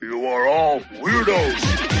weirdos.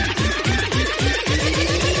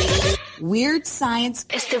 Weird science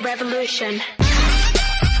is the revolution.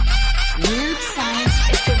 Weird science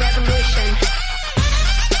is the revolution.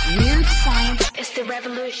 Weird science is the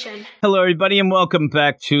revolution. Hello, everybody, and welcome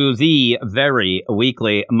back to the very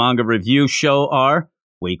weekly manga review show, our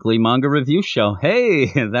weekly manga review show.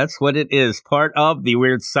 Hey, that's what it is. Part of the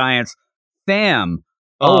Weird Science fam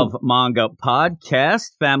of manga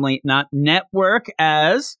podcast, family, not network,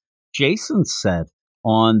 as Jason said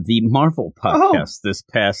on the Marvel podcast this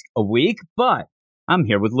past week. But I'm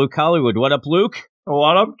here with Luke Hollywood. What up, Luke?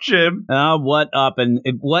 What up, Jim? What up? And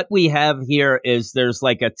what we have here is there's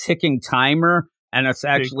like a ticking timer, and it's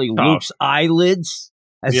actually Luke's eyelids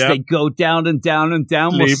as they go down and down and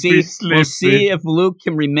down. We'll see if Luke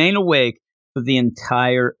can remain awake for the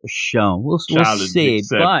entire show. We'll see.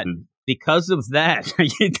 Accepted. But because of that,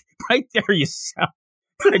 right there, you sound.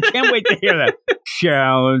 I can't wait to hear that.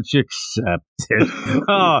 Challenge accepted.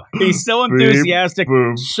 Oh, he's so enthusiastic,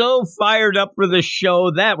 so fired up for the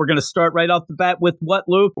show that we're going to start right off the bat with what,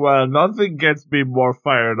 Luke? Well, nothing gets me more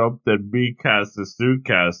fired up than Mikasa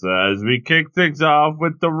Tsukasa as we kick things off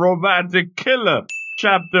with the Romantic Killer.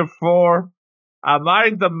 Chapter 4. Am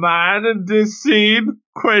I the man in this scene?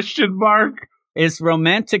 Question mark. Is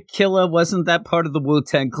Romantic Killer, wasn't that part of the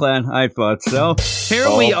Wu-Tang Clan? I thought so. Here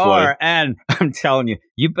we are, and I'm telling you,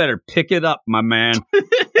 you better pick it up, my man.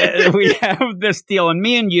 We have this deal, and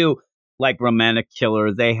me and you, like Romantic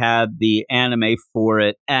Killer, they had the anime for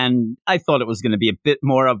it, and I thought it was going to be a bit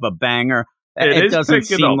more of a banger. It doesn't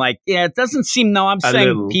seem like, it doesn't seem, no, I'm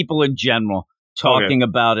saying people in general talking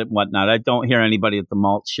about it and whatnot. I don't hear anybody at the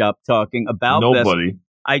malt shop talking about this.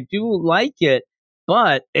 I do like it.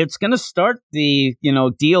 But it's going to start the,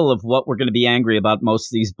 deal of what we're going to be angry about most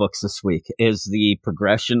of these books this week is the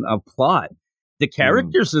progression of plot. The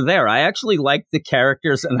characters are there. I actually like the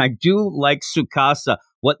characters, and I do like Tsukasa.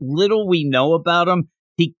 What little we know about him,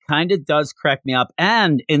 he kind of does crack me up.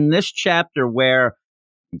 And in this chapter where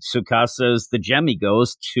Tsukasa's the gem, he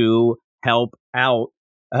goes to help out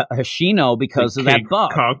Hoshino because of that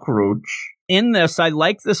bug. Cockroach. In this, I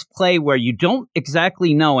like this play where you don't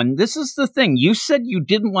exactly know. And this is the thing. You said you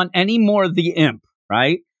didn't want any more of the imp,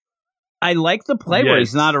 right? I like the play where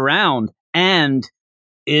he's not around. And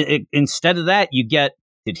instead of that, you get,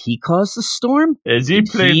 did he cause the storm? Is he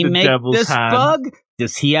playing the devil's hand? Bug?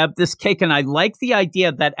 Does he have this cake? And I like the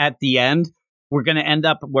idea that at the end, we're going to end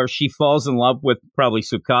up where she falls in love with probably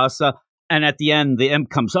Tsukasa. And at the end, the imp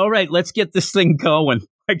comes, all right, let's get this thing going.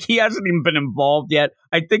 Like, he hasn't even been involved yet.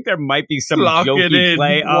 I think there might be some jokey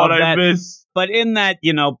play of that. But in that,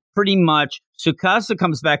 pretty much, Tsukasa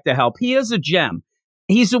comes back to help. He is a gem.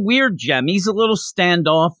 He's a weird gem. He's a little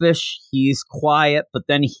standoffish. He's quiet, but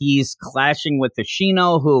then he's clashing with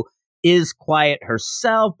Hoshino, who is quiet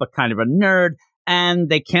herself, but kind of a nerd. And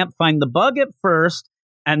they can't find the bug at first.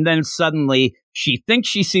 And then suddenly she thinks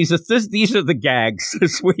she sees us. These are the gags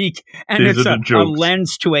this week. And it's a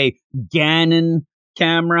lens to a Ganon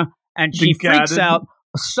camera, and she freaks out,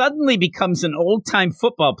 suddenly becomes an old-time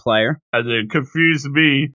football player. And it confused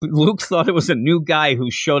me. Luke thought it was a new guy who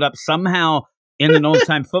showed up somehow in an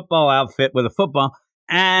old-time football outfit with a football,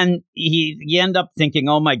 and you end up thinking,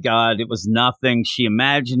 oh my God, it was nothing. She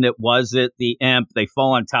imagined it, was it? The imp, they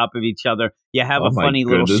fall on top of each other. You have a funny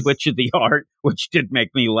little switch of the art, which did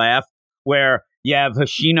make me laugh, where you have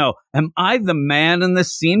Hoshino, am I the man in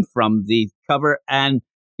this scene from the cover? And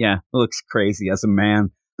yeah, looks crazy as a man.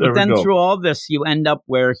 But then through all this, you end up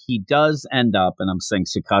where he does end up, and I'm saying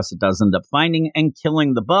Tsukasa does end up finding and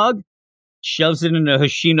killing the bug, shoves it into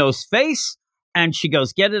Hoshino's face, and she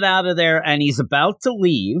goes, get it out of there, and he's about to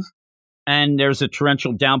leave, and there's a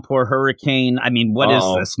torrential downpour, hurricane. I mean, what is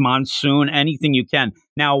this? Monsoon, anything you can.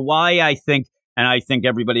 Now, why I think, and I think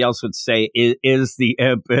everybody else would say, is the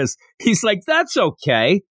imp is, he's like, that's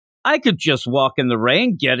okay. I could just walk in the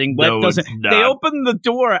rain getting wet. They open the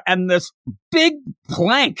door and this big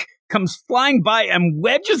plank comes flying by and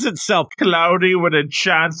wedges itself. Cloudy with a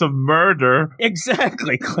chance of murder.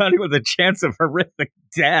 Exactly. Cloudy with a chance of horrific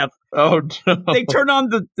death. Oh, no. They turn on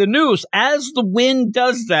the news. As the wind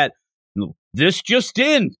does that, this just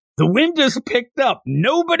in. The wind is picked up.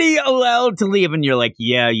 Nobody allowed to leave. And you're like,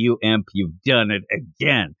 yeah, you imp, you've done it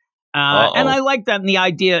again. And I like that. And the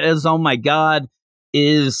idea is, oh my God,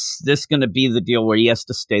 is this going to be the deal where he has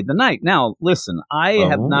to stay the night? Now, listen, I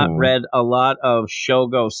have not read a lot of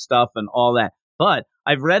Shogo stuff and all that, but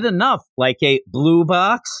I've read enough, like a Blue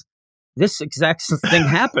Box. This exact thing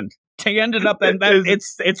happened. They ended up, and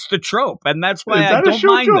it's the trope, and that's why I don't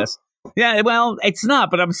mind this. Yeah, well, it's not,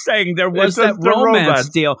 but I'm saying there was that romance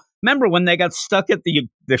deal. Remember when they got stuck at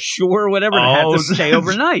the shore or whatever and had to stay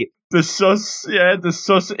overnight? The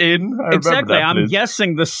sus in. I Exactly. remember that I'm place.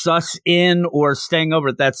 guessing the sus in or staying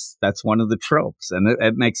over. That's one of the tropes, and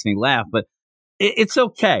it makes me laugh. But it's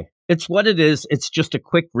okay. It's what it is. It's just a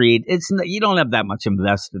quick read. You don't have that much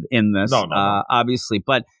invested in this, No. obviously,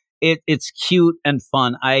 but it's cute and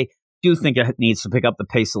fun. I do think it needs to pick up the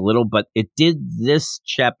pace a little, but it did this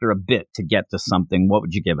chapter a bit to get to something. What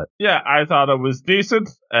would you give it? Yeah, I thought it was decent.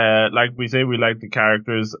 Like we say, we like the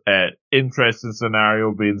characters. Interesting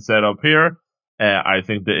scenario being set up here. I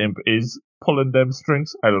think the imp is pulling them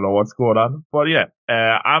strings. I don't know what's going on, but yeah,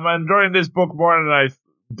 I'm enjoying this book more than I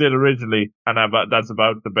did originally, and that's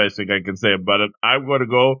about the best thing I can say about it. I'm going to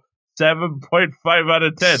go 7.5 out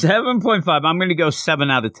of 10. 7.5. I'm going to go 7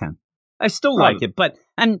 out of 10. I still like it, but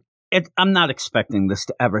I'm not expecting this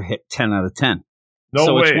to ever hit 10 out of 10. No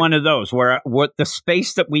so way. It's one of those where what the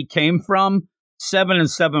space that we came from, 7 and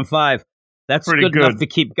 7.5, that's Pretty good enough to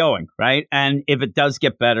keep going, right? And if it does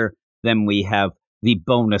get better, then we have the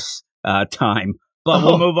bonus time. But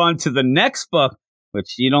we'll move on to the next book,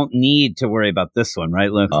 which you don't need to worry about this one, right,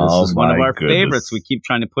 Luke? This is one of our favorites. We keep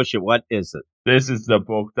trying to push it. What is it? This is the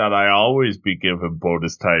book that I always be giving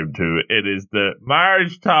bonus time to. It is the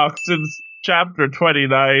Marriage Toxins, chapter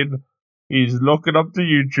 29. He's looking up the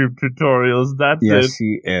YouTube tutorials. That's yes, it.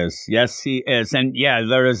 he is. Yes, he is. And yeah,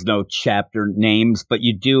 there is no chapter names, but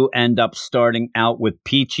you do end up starting out with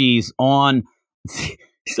Peachy's on.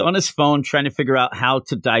 He's on his phone trying to figure out how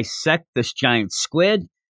to dissect this giant squid,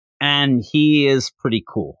 and he is pretty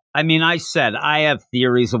cool. I mean, I said I have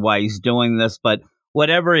theories of why he's doing this, but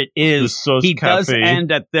whatever it is, he does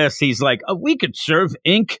end at this. He's like, we could serve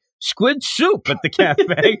ink squid soup at the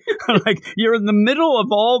cafe. Like, you're in the middle of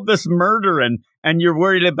all this murder and you're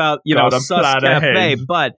worried about, sus cafe.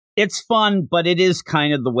 But it's fun, but it is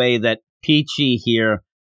kind of the way that Peachy here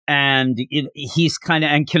and he's kind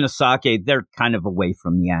of, and Kinosake, they're kind of away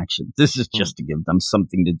from the action. This is just to give them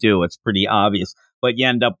something to do. It's pretty obvious. But you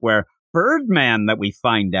end up where Birdman, that we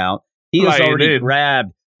find out, he has already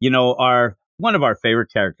grabbed, one of our favorite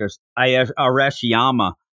characters,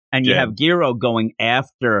 Arashiyama, and you have Giro going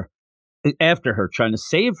after her, trying to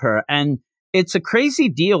save her. And it's a crazy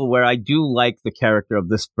deal where I do like the character of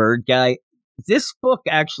this bird guy. This book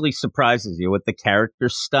actually surprises you with the character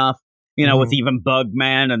stuff, with even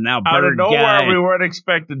Bugman and now Bird Guy. Out of nowhere, we weren't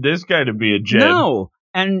expecting this guy to be a gem. No.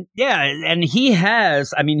 And and he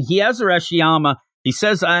has Arashiyama. He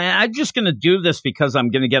says, I'm just going to do this because I'm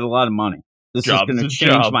going to get a lot of money. This is going to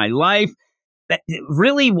change my life.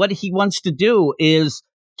 Really, what he wants to do is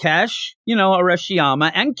cash,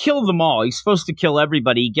 Arashiyama, and kill them all. He's supposed to kill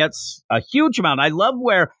everybody. He gets a huge amount. I love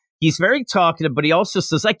where he's very talkative, but he also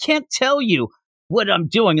says, I can't tell you what I'm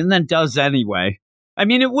doing, and then does anyway. I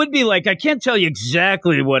mean, it would be like, I can't tell you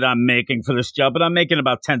exactly what I'm making for this job, but I'm making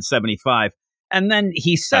about $10.75. And then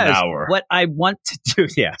he says, what I want to do.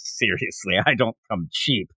 Yeah, seriously, I don't come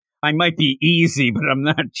cheap. I might be easy, but I'm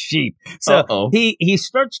not cheap. So he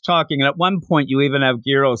starts talking, and at one point you even have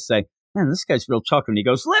Giro say, man, this guy's real talkative. And he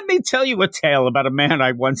goes, let me tell you a tale about a man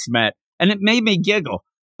I once met. And it made me giggle.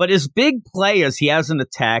 But his big play is he has an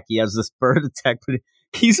attack. He has this bird attack, but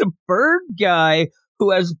he's a bird guy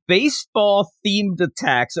who has baseball-themed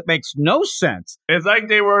attacks. It makes no sense. It's like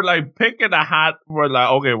they were like picking a hat. We're like,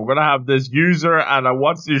 okay, we're going to have this user, and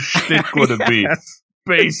what's this shtick going to be?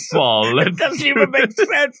 Baseball. It doesn't even make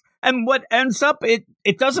sense. And what ends up, it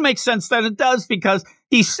doesn't make sense that it does, because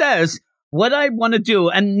he says, what I want to do,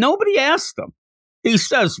 and nobody asked him. He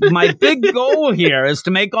says, my big goal here is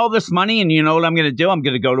to make all this money, and you know what I'm going to do? I'm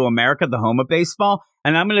going to go to America, the home of baseball,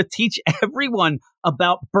 and I'm going to teach everyone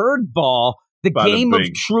about bird ball, the game of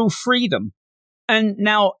true freedom. And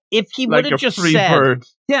now, if he would have just said,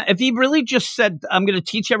 if he really just said, I'm going to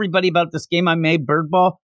teach everybody about this game I made, bird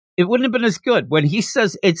ball, it wouldn't have been as good. When he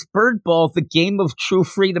says it's bird ball, the game of true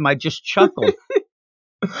freedom, I just chuckled.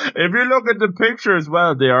 If you look at the picture as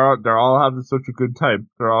well, they're all having such a good time.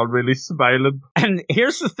 They're all really smiling. And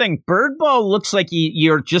here's the thing: bird ball looks like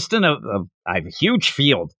you're just in a huge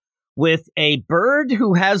field with a bird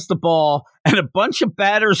who has the ball and a bunch of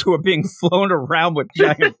batters who are being flown around with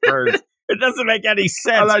giant birds. It doesn't make any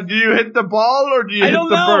sense. Like, do you hit the ball or do you hit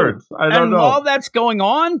the bird? I don't know. And while that's going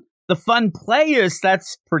on, the fun play is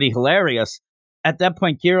that's pretty hilarious. At that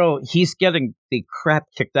point, Giro, he's getting the crap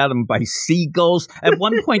kicked out of him by seagulls. At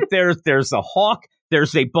one point, there's a hawk,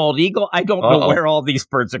 there's a bald eagle. I don't know where all these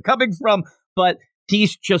birds are coming from, but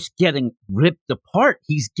he's just getting ripped apart.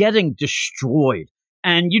 He's getting destroyed.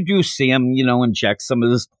 And you do see him, inject some of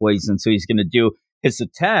this poison, so he's going to do his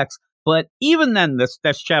attacks. But even then, this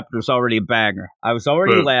chapter's already a banger. I was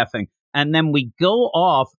already laughing. And then we go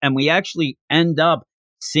off, and we actually end up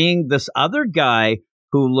seeing this other guy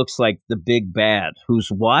who looks like the big bad, who's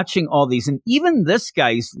watching all these. And even this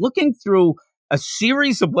guy is looking through a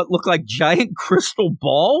series of what look like giant crystal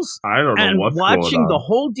balls. I don't know and what's watching going on. the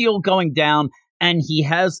whole deal going down. And he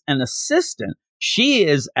has an assistant. She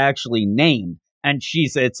is actually named, and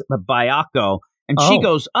it's Bayako. And she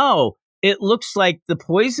goes, "Oh, it looks like the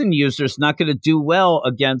poison user's not going to do well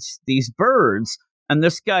against these birds." And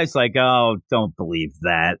this guy's like, "Oh, don't believe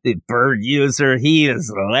that. The bird user, he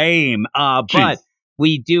is lame." But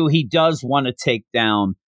he does want to take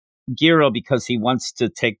down Giro because he wants to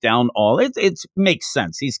take down all. It makes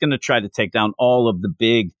sense. He's going to try to take down all of the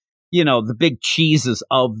big cheeses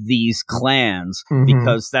of these clans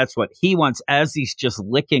because that's what he wants, as he's just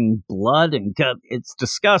licking blood and gut. It's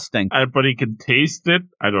disgusting. But he can taste it.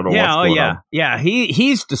 I don't know what's going on. Yeah,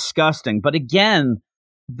 he's disgusting. But again,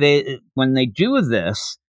 when they do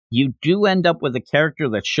this, you do end up with a character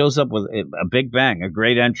that shows up with a big bang, a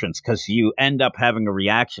great entrance, because you end up having a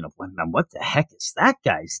reaction of, what the heck is that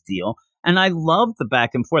guy's deal? And I love the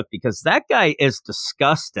back and forth because that guy is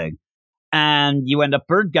disgusting. And you end up,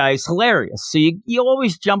 bird guy is hilarious. So you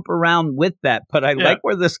always jump around with that. But I like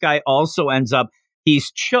where this guy also ends up.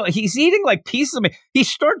 He's eating like pieces of meat. He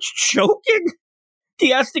starts choking.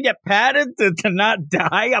 He has to get patted to not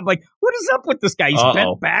die. I'm like, what is up with this guy? He's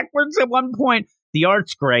bent backwards at one point. The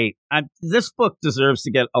art's great. This book deserves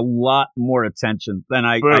to get a lot more attention than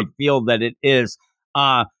I feel that it is.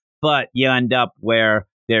 But you end up where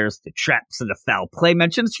there's the traps and the foul play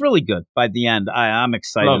mentioned. It's really good by the end. I'm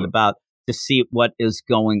excited about to see what is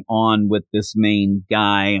going on with this main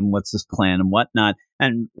guy and what's his plan and whatnot.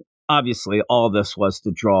 And obviously all this was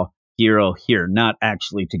to draw Giro here, not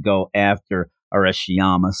actually to go after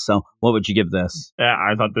Arashiyama. So what would you give this? Yeah,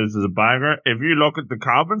 I thought this was a banger. If you look at the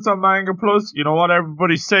comments on Manga Plus, you know what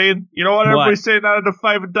everybody's saying? Everybody's saying out of the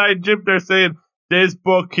 5 and 9, Jim? They're saying this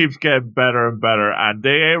book keeps getting better and better. And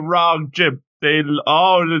they ain't wrong, Jim.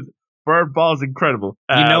 Bird Ball's incredible.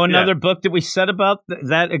 Another book that we said about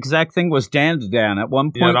that exact thing was Dan. At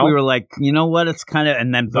one point, we were like, you know what? It's kind of,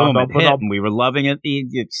 and then boom, it hit, and we were loving it.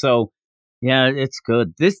 So, yeah, it's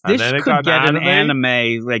good. This could get an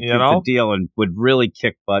anime, like the deal, and would really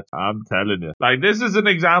kick butt. I'm telling you. Like, this is an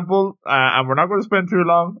example, and we're not going to spend too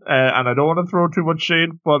long, and I don't want to throw too much shade,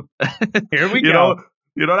 but here we go.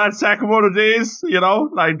 You know that Sakamoto days,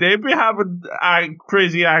 like they be having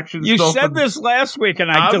crazy action you stuff. You said this last week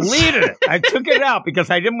and I deleted it. I took it out because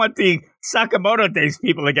I didn't want the Sakamoto days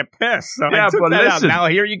people to get pissed. So I took that out. Now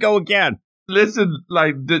here you go again. Listen,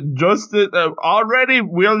 like already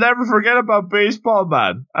we'll never forget about Baseball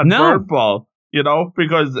Man and Bird Ball,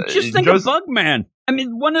 because just think of Bugman. I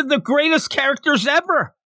mean, one of the greatest characters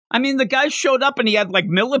ever. I mean, the guy showed up and he had like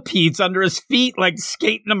millipedes under his feet, like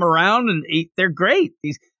skating them around, and they're great.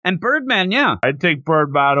 And Birdman, yeah. I'd take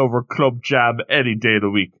Birdman over Club Jam any day of the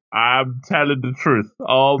week. I'm telling the truth.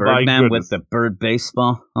 Oh, my goodness. Birdman with the bird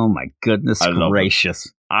baseball. Oh, my goodness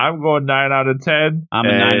gracious. I'm going 9 out of 10. I'm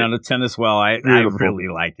a 9 out of 10 as well. I really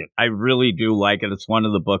like it. I really do like it. It's one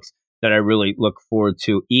of the books that I really look forward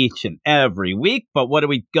to each and every week. But what are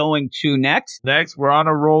we going to next? Next, we're on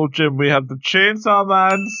a roll, Jim. We have the Chainsaw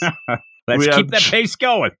Mans. Let's keep that pace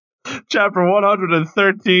going. Chapter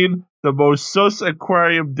 113, the most sus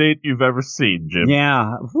aquarium date you've ever seen, Jim.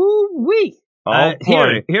 Yeah. Woo-wee.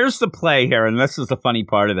 Here's the play here, and this is the funny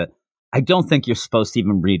part of it. I don't think you're supposed to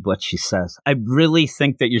even read what she says. I really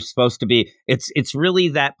think that you're supposed to be. It's really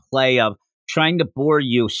that play of trying to bore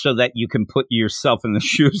you so that you can put yourself in the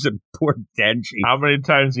shoes of poor Denji. How many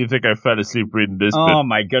times do you think I fell asleep reading this bit? Oh,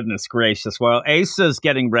 my goodness gracious. Well, Asa's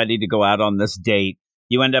getting ready to go out on this date.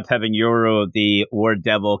 You end up having Yoro, the war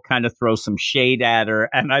devil, kind of throw some shade at her.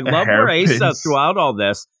 And I love where Asa, throughout all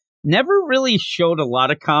this, never really showed a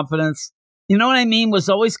lot of confidence. You know what I mean? Was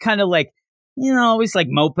always kind of like, always like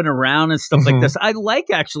moping around and stuff like this. I like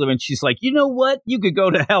actually when she's like, you know what? You could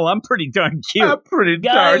go to hell. I'm pretty darn cute.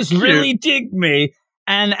 Guys really dig me.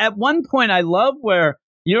 And at one point, I love where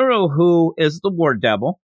Yoro, who is the war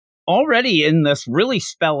devil, already in this really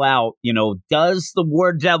spell out, does the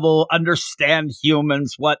war devil understand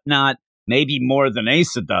humans, whatnot? Maybe more than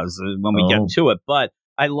Asa does when we get to it. But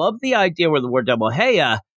I love the idea where the war devil,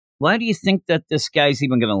 hey, why do you think that this guy's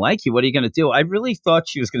even going to like you? What are you going to do? I really thought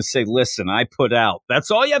she was going to say, listen, I put out.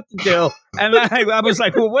 That's all you have to do. And I was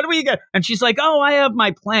like, well, what do we get? And she's like, oh, I have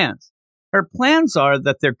my plans. Her plans are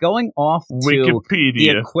that they're going off to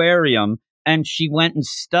the aquarium. And she went and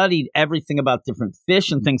studied everything about different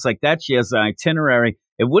fish and things like that. She has an itinerary.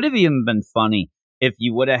 It would have even been funny if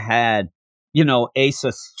you would have had,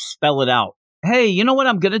 Asa spell it out. Hey, you know what?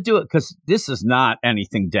 I'm going to do it because this is not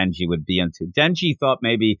anything Denji would be into. Denji thought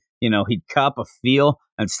maybe, he'd cop a feel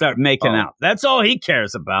and start making out. That's all he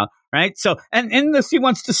cares about, right? So, and in this, he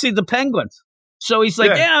wants to see the penguins. So he's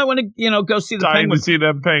like, I want to, go see the Time penguins. to see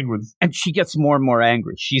them penguins. And she gets more and more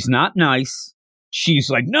angry. She's not nice. She's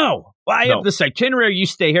like, no, I have this itinerary. You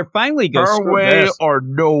stay here. Finally, goes, her screw way this. or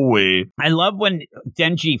no way. I love when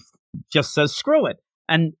Denji just says, screw it.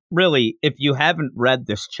 And really, if you haven't read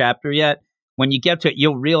this chapter yet, when you get to it,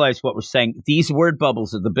 you'll realize what we're saying. These word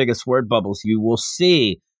bubbles are the biggest word bubbles. You will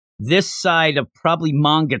see this side of probably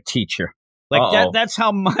manga teacher. Like that's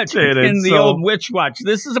how much in the old Witch Watch.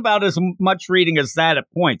 This is about as much reading as that at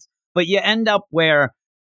points. But you end up where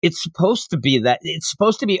it's supposed to be that. It's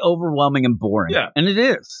supposed to be overwhelming and boring. Yeah. And it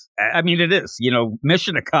is. I mean, it is.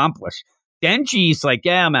 Mission accomplished. Denji's like,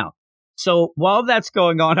 I'm out. So while that's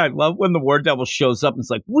going on, I love when the War Devil shows up and it's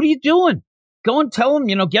like, what are you doing? Go and tell him,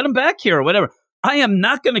 get him back here or whatever. I am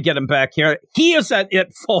not going to get him back here. He is at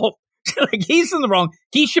fault. Like, he's in the wrong.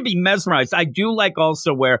 He should be mesmerized. I do like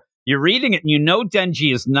also where you're reading it and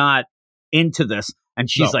Denji is not into this. And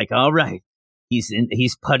she's like, all right,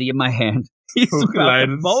 he's putty in my hand. He's about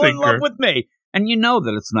to fall in love with me. And you know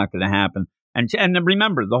that it's not going to happen. And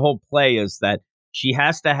remember, the whole play is that she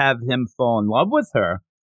has to have him fall in love with her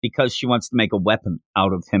because she wants to make a weapon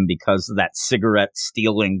out of him because of that cigarette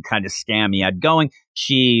stealing kind of scam he had going.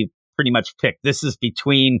 She pretty much picked, this is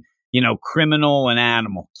between, criminal and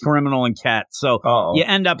animal, criminal and cat. So you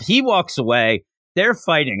end up, he walks away. They're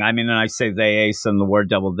fighting. I mean, and I say they, Ace and the War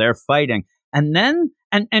Devil, they're fighting. And then,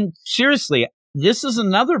 and seriously, this is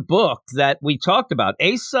another book that we talked about.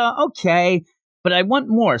 Asa, okay, but I want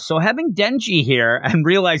more. So having Denji here and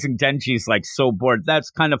realizing Denji's like so bored, that's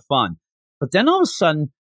kind of fun. But then all of a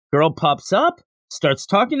sudden, girl pops up, starts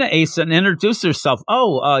talking to Asa and introduces herself.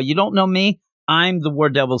 You don't know me? I'm the War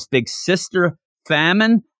Devil's big sister,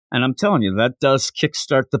 Famine. And I'm telling you, that does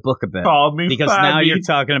kickstart the book a bit. Call me because Famine. Now you're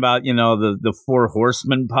talking about, the Four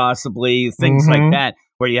Horsemen possibly, things like that,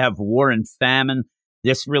 where you have war and famine.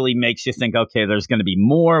 This really makes you think, okay, there's going to be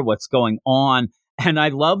more. What's going on? And I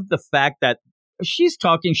love the fact that she's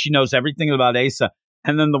talking. She knows everything about Asa.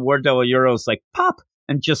 And then the War Devil Euro's like, pop,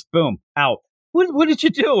 and just boom, out. What did you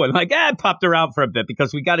do? And like, I popped her out for a bit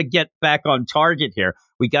because we got to get back on target here.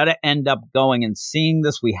 We got to end up going and seeing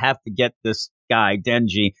this. We have to get this guy,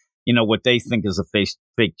 Denji, what they think is a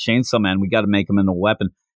fake Chainsaw Man. We got to make him into a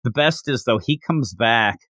weapon. The best is, though, he comes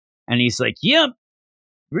back and he's like, yep,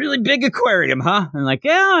 really big aquarium, huh? And like,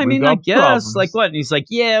 yeah, I mean, I guess. Problems. Like what? And he's like,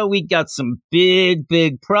 yeah, we got some big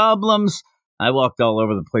problems. I walked all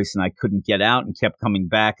over the place and I couldn't get out and kept coming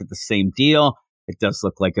back at the same deal. It does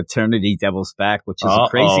look like Eternity Devil's back, which is a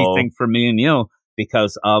crazy thing for me and you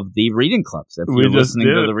because of the reading clubs. If you're listening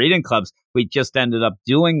to the reading clubs, we just ended up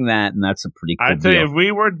doing that, and that's a pretty cool I tell deal. you, if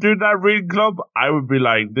we were doing that reading club, I would be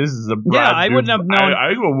like, this is a brand I new, wouldn't have known.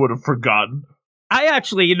 I would have forgotten. I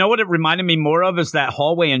actually, you know what it reminded me more of is that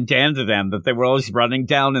hallway in Dandadam that they were always running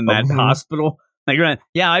down in that hospital. Like,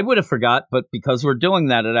 I would have forgot, but because we're doing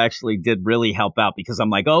that, it actually did really help out because I'm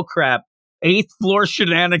like, oh crap. 8th floor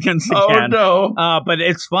shenanigans again. Oh, no. But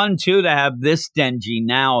it's fun, too, to have this Denji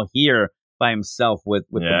now here by himself with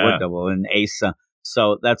the War Devil and Asa.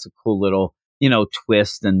 So that's a cool little,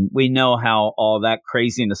 twist. And we know how all that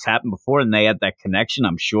craziness happened before, and they had that connection.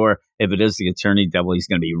 I'm sure if it is the Eternity Devil, he's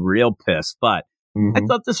going to be real pissed. But I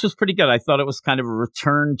thought this was pretty good. I thought it was kind of a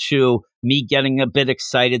return to me getting a bit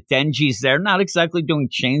excited. Denji's there, not exactly doing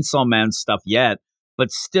Chainsaw Man stuff yet, but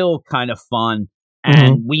still kind of fun.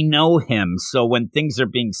 And we know him. So when things are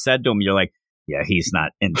being said to him, you're like, yeah, he's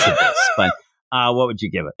not into this. But what would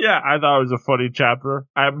you give it? Yeah, I thought it was a funny chapter.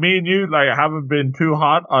 Me and you, haven't been too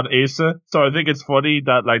hot on Asa. So I think it's funny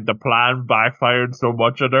that, the plan backfired so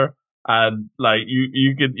much on her. And,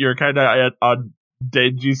 you're kind of on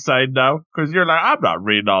Denji's side now. Because you're like, I'm not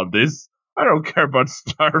reading all this. I don't care about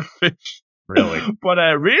starfish. Really? But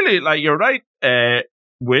really, you're right.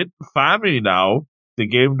 With Family now, the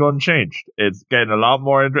game done changed. It's getting a lot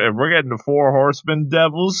more interesting. If we're getting the Four Horsemen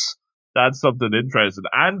Devils, that's something interesting.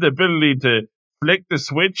 And the ability to flick the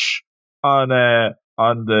switch on the,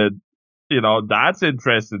 that's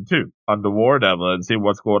interesting too, on the War Devil and see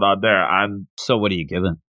what's going on there. And so what are you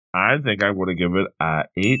giving? I think I'm going to give it a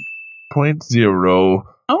 8.0.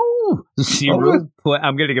 Oh, 0.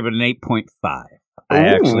 I'm going to give it an 8.5. I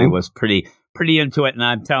actually was pretty into it. And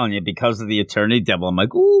I'm telling you, because of the Eternity Devil, I'm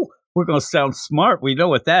like, ooh, we're going to sound smart. We know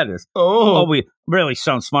what that is. Oh, we really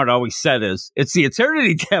sound smart. All we said is, it's the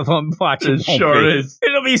Eternity Devil I'm watching. It sure is.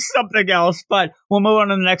 It'll be something else. But we'll move on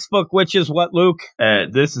to the next book, which is what, Luke?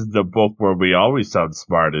 This is the book where we always sound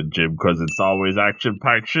smart in, Jim, because it's always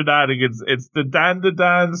action-packed shenanigans. It's the Dan the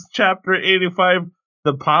Dans, chapter 85,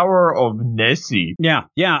 the power of Nessie. Yeah.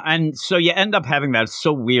 And so you end up having that. It's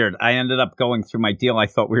so weird. I ended up going through my deal. I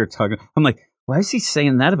thought we were talking. I'm like, why is he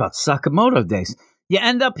saying that about Sakamoto days? You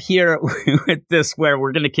end up here with this where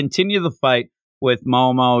we're going to continue the fight with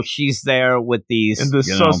Momo. She's there with these. In the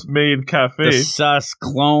sus maid cafe. The sus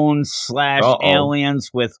clones / aliens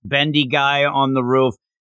with Bendy guy on the roof.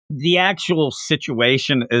 The actual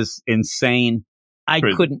situation is insane. I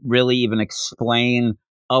couldn't really even explain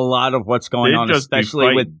a lot of what's going on,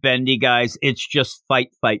 especially with Bendy guys. It's just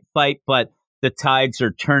fight. But the tides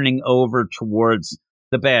are turning over towards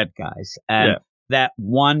the bad guys. And that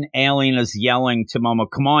one alien is yelling to Momo,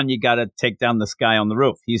 come on, you got to take down this guy on the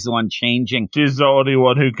roof. He's the one changing. She's the only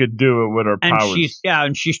one who could do it with her powers.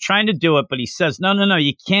 And she's trying to do it, but he says, no,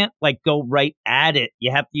 you can't go right at it.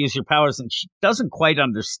 You have to use your powers. And she doesn't quite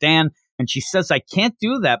understand. And she says, I can't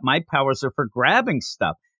do that. My powers are for grabbing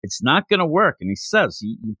stuff. It's not going to work. And he says,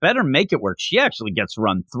 you better make it work. She actually gets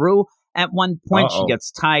run through. At one point, she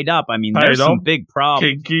gets tied up. I mean, there's some big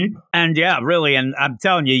problems. Kinky. And yeah, really. And I'm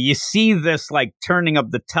telling you, you see this turning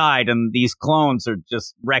of the tide, and these clones are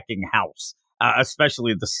just wrecking house,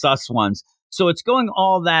 especially the sus ones. So it's going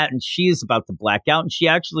all that, and she's about to black out. And she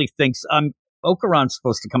actually thinks, Okuran's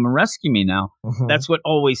supposed to come and rescue me now. Mm-hmm. That's what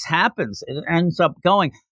always happens. It ends up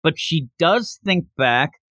going. But she does think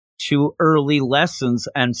back to early lessons.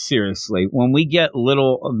 And seriously, when we get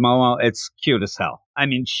little Momo, it's cute as hell. I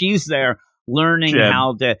mean, she's there learning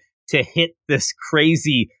how to hit this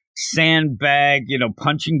crazy sandbag,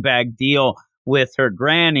 punching bag deal with her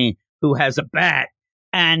granny who has a bat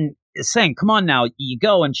and saying, come on now, you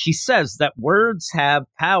go. And she says that words have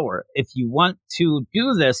power. If you want to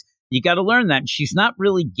do this, you got to learn that. And she's not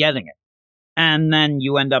really getting it. And then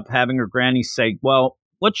you end up having her granny say, well,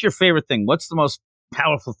 what's your favorite thing? What's the most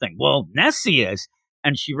powerful thing? Well, Nessie is.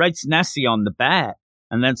 And she writes Nessie on the bat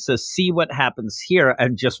and then says, see what happens here,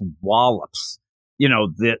 and just wallops,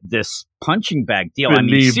 this punching bag deal. I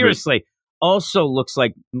mean, seriously, also looks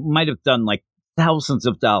like might have done thousands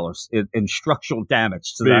of dollars in structural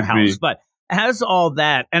damage to their house. But has all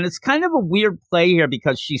that. And it's kind of a weird play here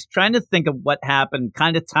because she's trying to think of what happened,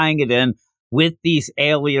 kind of tying it in with these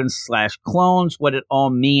aliens / clones, what it all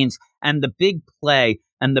means. And the big play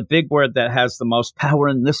and the big word that has the most power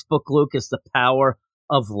in this book, Luke, is the power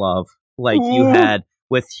of love, you had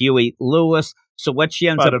with Huey Lewis. So what she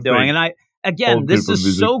ends up doing, and this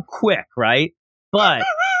is so quick, right? But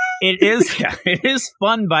it is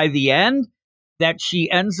fun by the end that she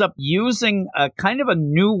ends up using a kind of a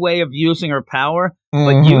new way of using her power,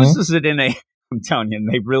 but uses it in I'm telling you, and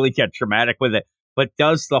they really get dramatic with it, but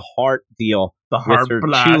does the heart deal with her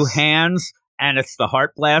blast. 2 hands, and it's the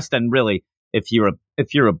heart blast. And really, if you're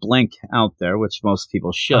a Blink out there, which most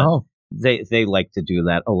people should, they like to do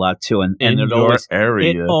that a lot too. And it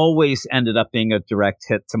always ended up being a direct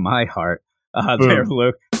hit to my heart there,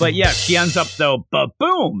 Luke. But yeah, she ends up though,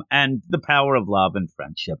 boom, and the power of love and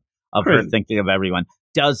friendship of her thinking of everyone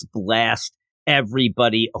does blast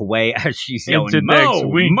everybody away as she's yelling,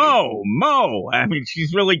 Mo. I mean,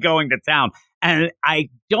 she's really going to town. And I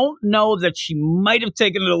don't know that she might have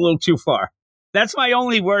taken it a little too far. That's my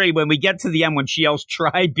only worry when we get to the end when she yells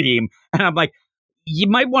Tri-Beam. And I'm like, you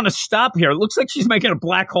might want to stop here. It looks like she's making a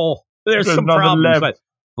black hole. There's some problems. But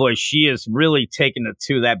boy, she is really taking it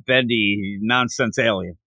to that bendy nonsense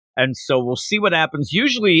alien. And so we'll see what happens.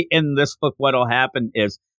 Usually in this book, what'll happen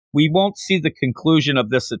is we won't see the conclusion of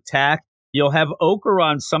this attack. You'll have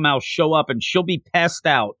Okuran somehow show up and she'll be passed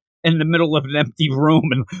out in the middle of an empty room.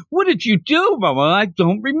 And what did you do, Mama? I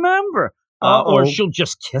don't remember. Or she'll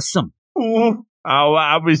just kiss him.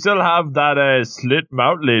 We still have that slit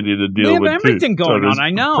mouth lady to deal with. We have everything going on. I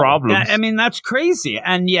know. Problems. I mean, that's crazy.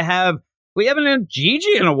 And we haven't had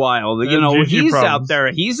Gigi in a while. He's out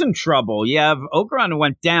there. He's in trouble. You have Okuran who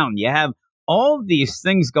went down. You have all these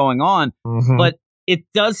things going on. Mm-hmm. But it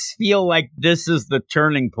does feel like this is the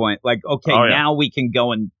turning point. Now we can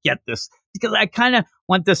go and get this. Because I kind of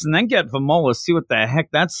want this and then get Vomola, see what the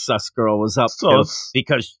heck that sus girl was up to.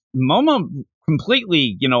 Because Momo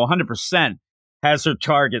completely, 100% has her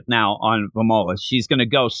target now on Vomola. She's going to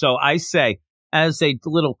go. So I say, as a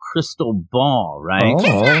little crystal ball, right?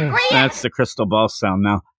 That's the crystal ball sound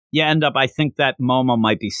now. You end up, I think that Momo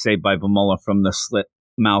might be saved by Vomola from the slit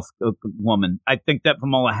mouth woman. I think that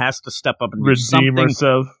Vomola has to step up and do something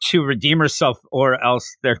to redeem herself, or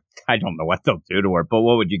else I don't know what they'll do to her. But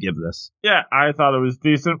what would you give this? Yeah, I thought it was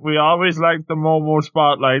decent. We always like the Momo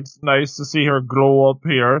spotlights. Nice to see her grow up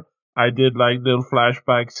here. I did like little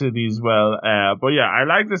flashback city as well. But yeah, I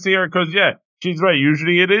like to see her because, she's right.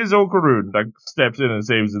 Usually it is Okuran that steps in and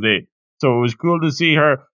saves the day. So it was cool to see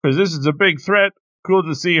her because this is a big threat. Cool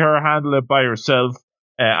to see her handle it by herself.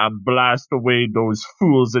 and blast away those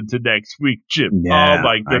fools into next week, Jim. Yeah, oh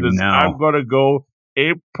my goodness, I know. I'm gonna go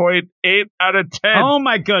 8.8 out of 10. Oh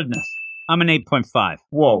my goodness. I'm an 8.5.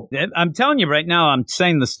 Whoa. I'm telling you right now, I'm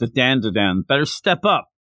saying this to Dan. Better step up.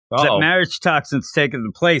 That marriage toxin's taking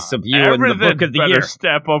the place of you in the book of the year.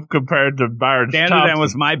 Step up compared to marriage toxin. Dan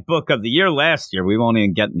was my book of the year last year. We won't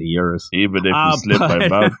even get into yours. Even if you slip my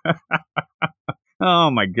mouth.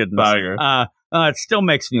 Oh my goodness. It still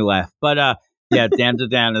makes me laugh. But yeah, Dan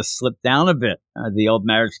has slipped down a bit. The old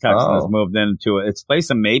marriage toxin has moved into its place,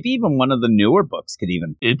 and maybe even one of the newer books could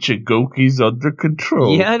even. Ichigoki's under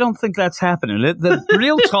control. Yeah, I don't think that's happening. The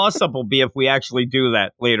real toss-up will be if we actually do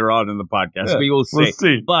that later on in the podcast. Yeah, we will see. We'll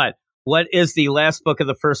see. But what is the last book of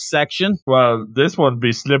the first section? Well, this one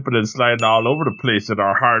be slipping and sliding all over the place in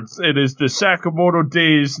our hearts. It is the Sakamoto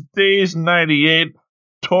Days 98,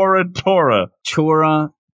 Tora.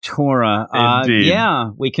 Yeah,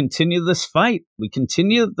 we continue this fight. We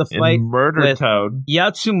continue the fight in Murder with Town.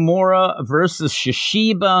 Yatsumura versus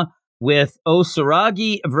Shishiba, with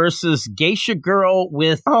Osaragi versus Geisha Girl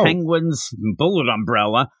with Penguin's bullet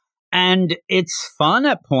umbrella. And it's fun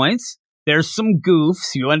at points. There's some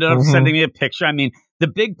goofs. You ended up sending me a picture. I mean, the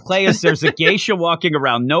big play is there's a geisha walking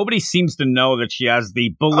around. Nobody seems to know that she has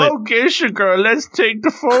the bullet. Oh, Geisha Girl, let's take the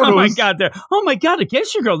photos. Oh my God, a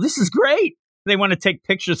Geisha Girl. This is great. They want to take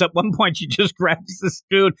pictures. At one point, she just grabs this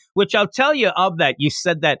dude, which I'll tell you of that. You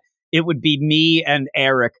said that it would be me and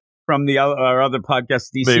Eric from our other podcast,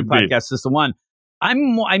 DC podcast is the one. I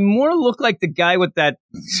more look like the guy with that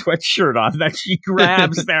sweatshirt on that she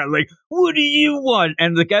grabs there, like, what do you want?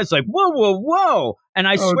 And the guy's like, whoa. And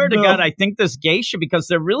I swear to God, I think this geisha, because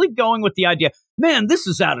they're really going with the idea, man, this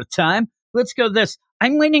is out of time. Let's go this.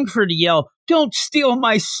 I'm waiting for her to yell, don't steal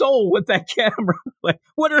my soul with that camera. Like,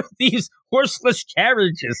 what are these horseless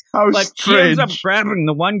carriages? But she ends up grabbing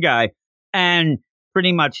the one guy and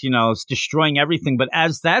pretty much, is destroying everything. But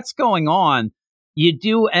as that's going on, you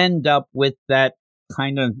do end up with that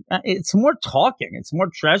kind of, it's more talking. It's more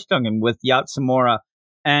trash talking with Yatsumura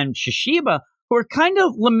and Shishiba, who are kind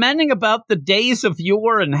of lamenting about the days of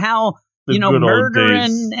yore and how, murder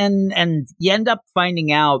and you end up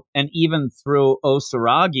finding out, and even through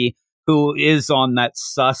Osaragi, who is on that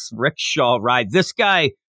sus rickshaw ride, this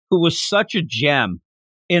guy who was such a gem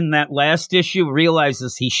in that last issue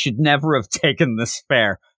realizes he should never have taken this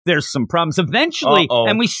fare. There's some problems eventually.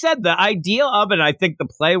 And we said the idea of it, I think the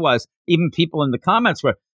play was, even people in the comments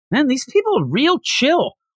were, man, these people are real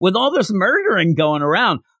chill with all this murdering going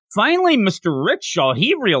around. Finally, Mr. Rickshaw,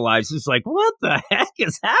 he realizes, like, what the heck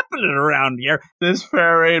is happening around here? This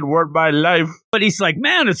fare ain't worth my life. But he's like,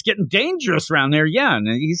 man, it's getting dangerous around here. Yeah, and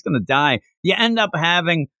he's going to die. You end up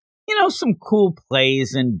having, some cool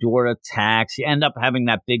plays in Dora Tax. You end up having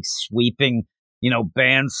that big sweeping,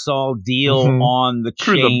 bandsaw deal on the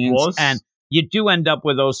chains. And you do end up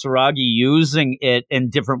with Osaragi using it in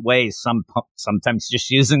different ways. Sometimes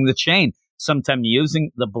just using the chain, sometimes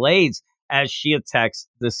using the blades as she attacks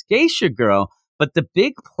this geisha girl. But the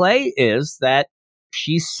big play is that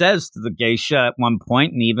she says to the geisha at one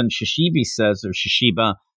point, and even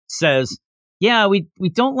Shishiba says, yeah, we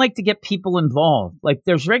don't like to get people involved. Like,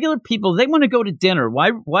 there's regular people, they want to go to dinner.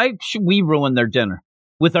 Why should we ruin their dinner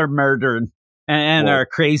with our murder and our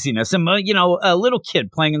craziness? And, a little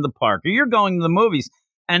kid playing in the park, or you're going to the movies.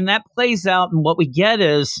 And that plays out, and what we get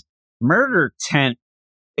is Murder Tent.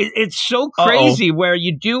 It's so crazy where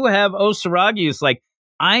you do have Osaragi is like,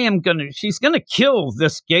 she's going to kill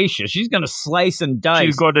this geisha. She's going to slice and dice.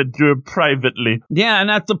 She's going to do it privately. Yeah, and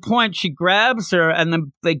at the point she grabs her, and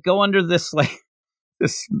then they go under this, like,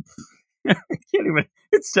 this, I can't even,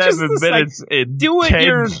 it's 7 just minutes like, do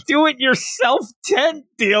it yourself tent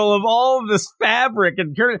deal of all of this fabric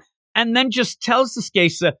and then just tells this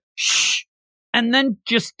geisha, shh, and then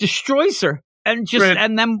just destroys her.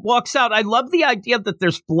 And then walks out. I love the idea that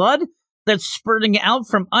there's blood that's spurting out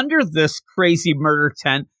from under this crazy murder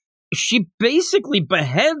tent. She basically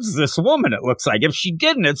beheads this woman, it looks like. If she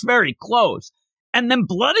didn't, it's very close. And then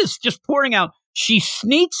blood is just pouring out. She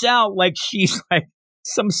sneaks out like she's like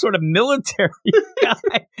some sort of military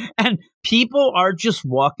guy. And people are just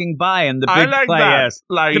walking by. And the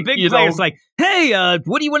big play is like, hey,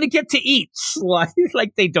 what do you want to get to eat?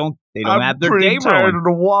 Like they don't have their day tired of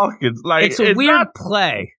the walk-ins. Like, it's a weird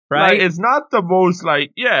play, right? Like, it's not the most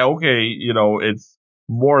it's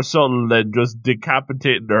more subtle than just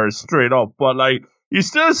decapitating her straight up. But like, you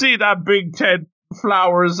still see that big tent,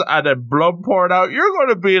 flowers, and then blood poured out. You're going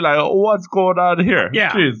to be like, what's going on here?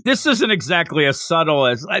 Yeah, Jeez. This isn't exactly as subtle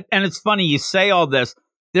as, and it's funny you say all this.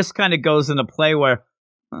 This kind of goes into play where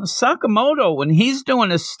Sakamoto, when he's doing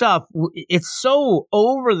his stuff, it's so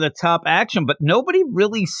over the top action, but nobody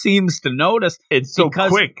really seems to notice. It's so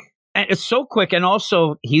quick. And it's so quick, and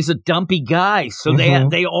also he's a dumpy guy, so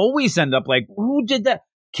they always end up like, who did that?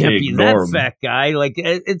 Can't be that fat guy. Like,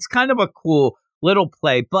 it's kind of a cool little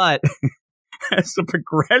play, but as the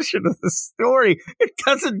progression of the story, it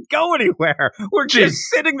doesn't go anywhere. We're just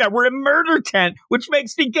sitting there. We're in Murder Tent, which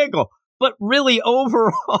makes me giggle. But really,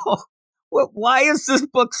 overall, why is this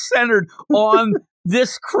book centered on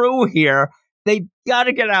this crew here? They got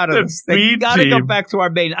to get out of this. They got to go back to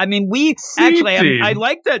our main. I mean, I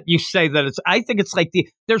like that you say that I think it's like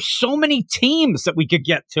there's so many teams that we could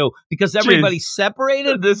get to because everybody's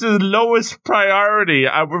separated. This is lowest priority.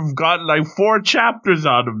 We've got like 4 chapters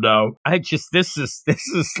on them now. This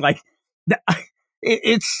is like,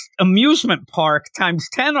 it's amusement park times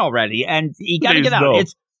 10 already. And you got to get out.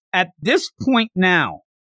 It's at this point now,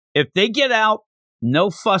 if they get out,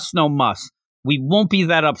 no fuss, no muss. We won't be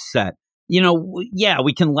that upset. You know, yeah,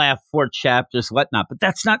 we can laugh 4 chapters, whatnot, but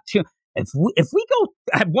that's not too. If we go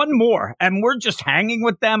at one more and we're just hanging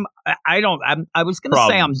with them, I was going to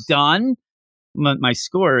say I'm done. My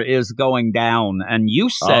score is going down, and you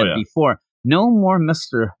said before, no more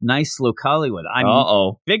Mr. Nice Luke Hollywood.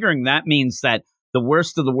 I'm figuring that means that the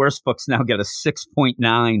worst of the worst books now get a 6.9.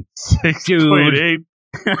 6.8.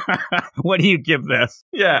 What do you give this?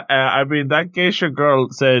 Yeah, I mean, that geisha girl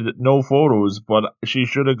said no photos, but she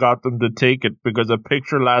should have got them to take it because a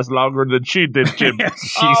picture lasts longer than she did, Jim.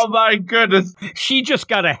 Oh my goodness. She just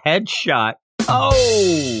got a headshot.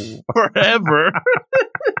 Oh! Forever.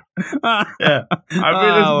 Yeah. I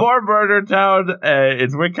mean, it's more Murder Town.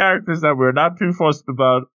 It's with characters that we're not too fussed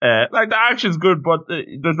about. Like, the action's good, but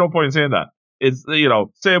there's no point in saying that. It's,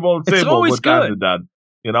 same old with Dad and Dad.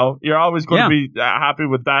 You know, you're always going to be happy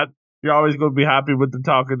with that. You're always going to be happy with the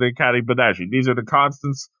Talking to Caddy Badashi. These are the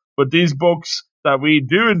constants. But these books that we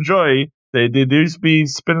do enjoy, they do be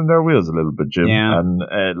spinning their wheels a little bit, Jim. Yeah.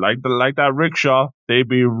 And like that rickshaw, they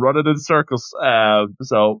be running in circles.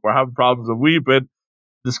 So we're having problems a wee bit.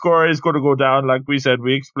 The score is going to go down. Like we said,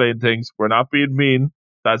 we explained things. We're not being mean.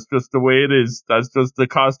 That's just the way it is. That's just the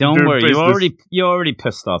cost of doing business. Don't worry. You already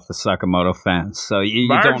pissed off the Sakamoto fans. So you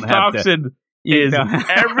don't have to. Is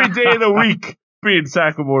every day of the week being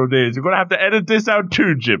Sakamoto days. You're going to have to edit this out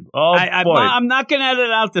too, Jim. Oh, boy. I'm not going to edit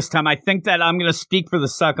it out this time. I think that I'm going to speak for the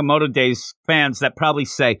Sakamoto Days fans that probably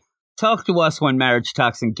say, talk to us when Marriage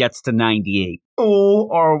Toxin gets to 98. Oh,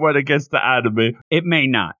 or when it gets to anime. It may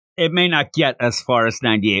not. It may not get as far as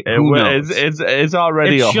 98. Who knows? It's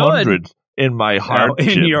already 100 in my heart, in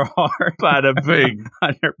Jim. your heart. Bada bing.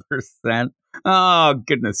 100%. Oh,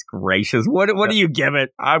 goodness gracious. What do you give it?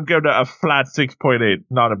 I'm giving it a flat 6.8.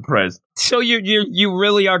 Not impressed. So you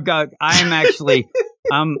really are good. I'm actually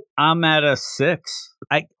I'm at a 6.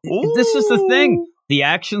 This is the thing. The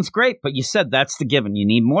action's great, but you said that's the given. You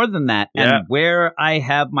need more than that. Yeah. And where I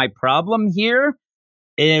have my problem here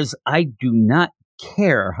is I do not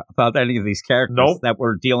care about any of these characters that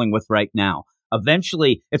we're dealing with right now.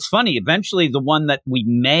 Eventually, it's funny, the one that we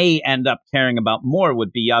may end up caring about more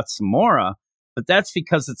would be Yatsumura, but that's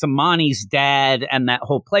because it's Amani's dad and that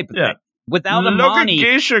whole play. But without Amani... Look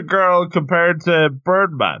at Geisha Girl compared to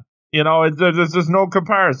Birdman. You know, there's just no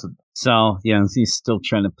comparison. So, yeah, he's still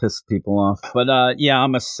trying to piss people off. But,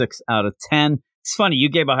 I'm a 6 out of 10. It's funny, you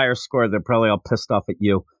gave a higher score. They're probably all pissed off at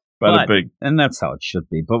you. And that's how it should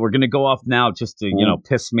be. But we're going to go off now just to,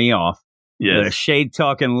 piss me off. Yes. The shade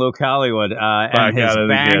talking Luke Hollywood and his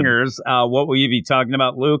bangers. What will you be talking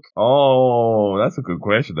about, Luke? Oh, that's a good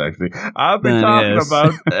question, actually. I've been talking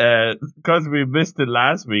about, because we missed it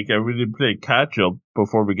last week and we didn't play catch up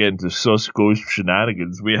before we get into Susko's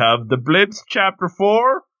shenanigans. We have the Blitz Chapter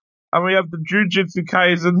 4, and we have the Jujutsu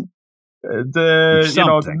Kaisen,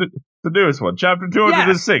 the newest one, Chapter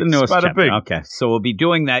 206. The newest chapter. Okay, so we'll be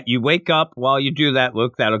doing that. You wake up while you do that,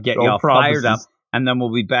 Luke. That'll get you all fired up. And then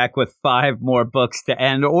we'll be back with 5 more books to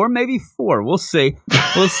end, or maybe 4. We'll see.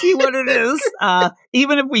 We'll see what it is.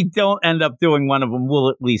 Even if we don't end up doing one of them, we'll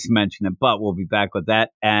at least mention it. But we'll be back with that.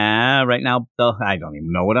 Right now, I don't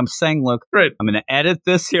even know what I'm saying, Luke. Right. I'm going to edit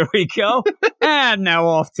this. Here we go. And now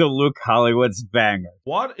off to Luke Hollywood's banger.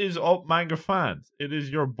 What is up, manga fans? It is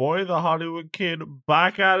your boy, the Hollywood Kid,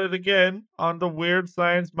 back at it again on the Weird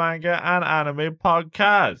Science Manga and Anime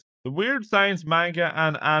Podcast. The Weird Science Manga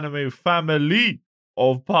and Anime family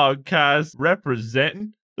of podcasts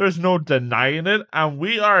representing. There's no denying it. And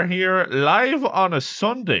we are here live on a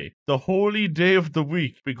Sunday, the holy day of the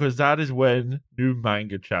week, because that is when new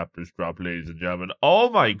manga chapters drop, ladies and gentlemen.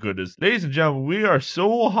 Oh my goodness. Ladies and gentlemen, we are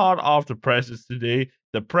so hot off the presses today.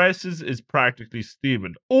 The presses is practically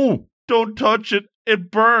steaming. Oh, Don't touch it.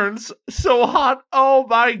 It burns so hot. Oh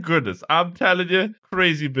my goodness. I'm telling you,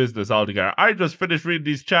 crazy business altogether. I just finished reading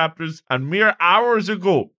these chapters and mere hours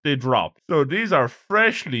ago they dropped. So these are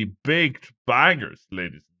freshly baked bangers,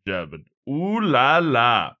 ladies and gentlemen. Ooh la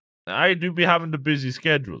la. I do be having the busy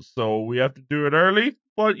schedule, so we have to do it early.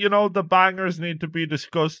 But, the bangers need to be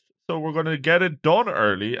discussed, so we're going to get it done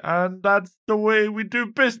early, and that's the way we do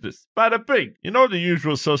business. Bada bing. You know the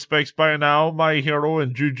usual suspects by now, My Hero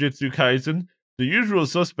and Jujutsu Kaisen. The usual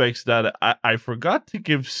suspects that I forgot to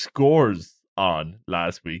give scores on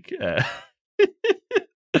last week.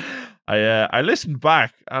 I listened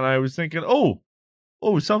back, and I was thinking,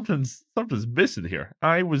 something's missing here.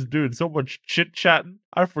 I was doing so much chit-chatting,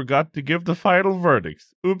 I forgot to give the final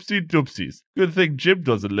verdicts. Oopsie doopsies. Good thing Jim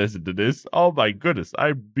doesn't listen to this. Oh my goodness,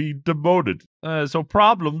 I'd be demoted. So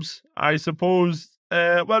problems, I suppose,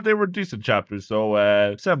 they were decent chapters, so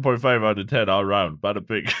 7.5 out of 10 all round. Bada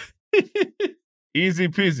big. Easy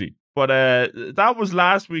peasy. But that was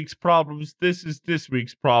last week's problems. This is this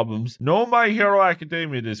week's problems. No My Hero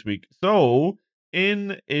Academia this week. So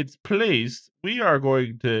in its place, we are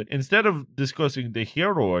going to, instead of discussing the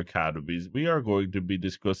hero academies, we are going to be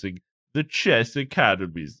discussing the chess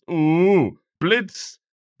academies. Ooh, Blitz,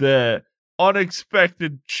 the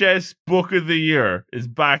unexpected chess book of the year, is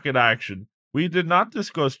back in action. We did not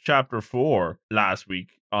discuss chapter 4 last week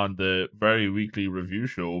on the Very Weekly Review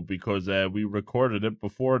Show because we recorded it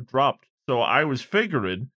before it dropped. So I was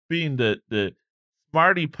figuring, being the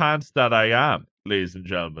smarty pants that I am, ladies and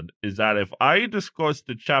gentlemen, is that if I discuss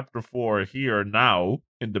the chapter 4 here now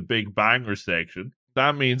in the big banger section,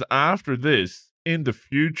 that means after this, in the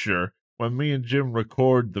future, when me and Jim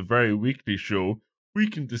record the Very Weekly Show, we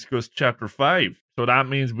can discuss chapter 5. So that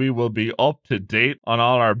means we will be up to date on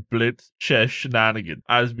all our Blitz chess shenanigans,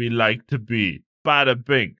 as we like to be. Bada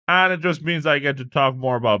bing. And it just means I get to talk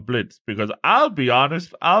more about Blitz, because I'll be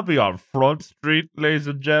honest, I'll be on Front Street, ladies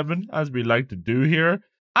and gentlemen, as we like to do here.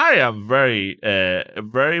 I am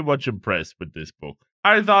very much impressed with this book.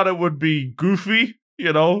 I thought it would be goofy,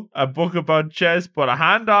 a book about chess, but a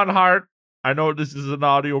hand on heart, I know this is an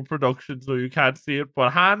audio production, so you can't see it,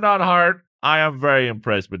 but hand on heart, I am very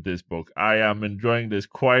impressed with this book. I am enjoying this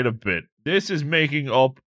quite a bit. This is making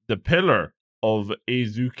up the pillar of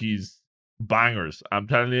Eizuki's bangers. I'm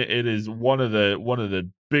telling you, it is one of the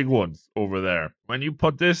big ones over there. When you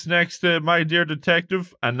put this next to My Dear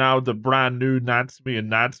Detective and now the brand new Natsume and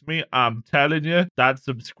Natsume, I'm telling you, that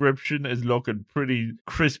subscription is looking pretty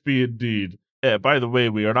crispy indeed. By the way,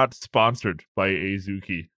 we are not sponsored by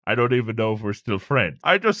Eizuki. I don't even know if we're still friends.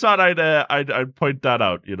 I just thought I'd point that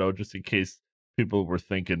out, just in case people were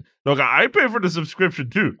thinking, look, I pay for the subscription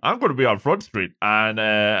too. I'm going to be on Front Street. And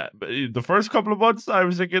the first couple of months, I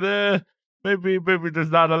was thinking, maybe there's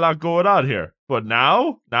not a lot going on here. But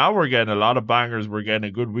now we're getting a lot of bangers. We're getting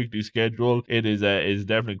a good weekly schedule. It is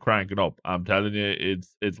definitely cranking up. I'm telling you,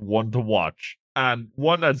 it's one to watch. And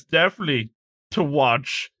one that's definitely to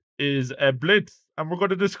watch is Blitz. And we're going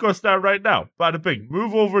to discuss that right now. Bada bing.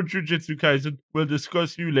 Move over Jujutsu Kaisen. We'll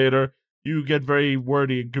discuss you later. You get very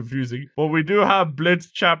wordy and confusing. But we do have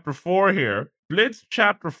Blitz Chapter 4 here. Blitz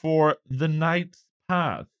Chapter 4, The Knight's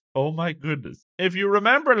Path. Oh my goodness. If you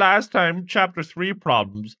remember last time, Chapter 3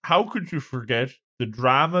 problems, how could you forget the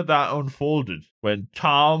drama that unfolded when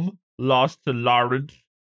Tom lost to Laurent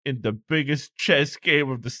in the biggest chess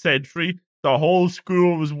game of the century? The whole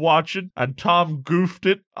school was watching, and Tom goofed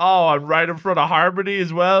it. Oh, and right in front of Harmony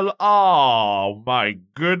as well. Oh, my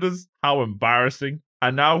goodness. How embarrassing.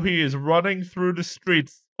 And now he is running through the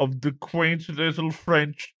streets of the quaint little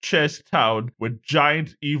French chess town with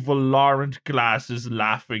giant evil Laurent glasses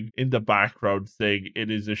laughing in the background, saying it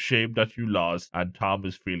is a shame that you lost, and Tom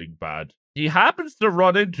is feeling bad. He happens to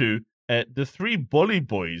run into the three bully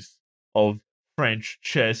boys of French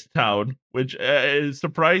chess town, which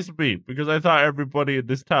surprised me because I thought everybody in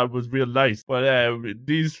this town was real nice. But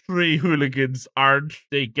these three hooligans aren't.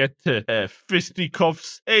 They get to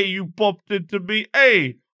fisticuffs. Hey, you bumped into me.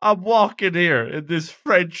 Hey, I'm walking here in this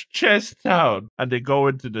French chess town. And they go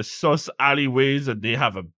into the sus alleyways and they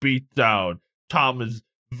have a beat down. Tom is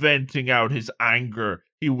venting out his anger.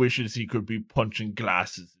 He wishes he could be punching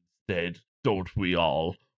glasses instead. Don't we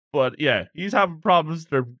all? But yeah, he's having problems.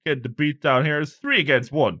 They're getting the beat down here. It's 3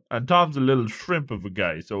 against 1. And Tom's a little shrimp of a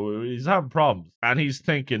guy, so he's having problems. And he's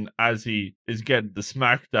thinking as he is getting the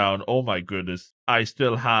smackdown, oh my goodness, I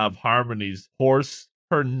still have Harmony's horse,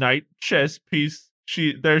 her knight chess piece.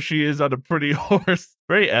 There she is on a pretty horse.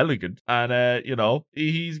 Very elegant. And,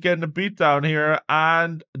 he's getting a beat down here.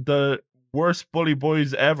 And the worst bully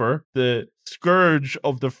boys ever, the scourge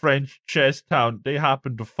of the French chess town, they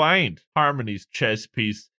happen to find Harmony's chess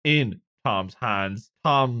piece in Tom's hands.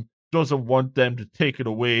 Tom doesn't want them to take it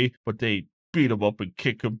away, but they beat him up and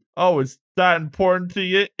kick him. Oh, it's that important to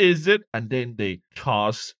you, is it? And then they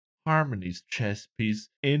toss Harmony's chess piece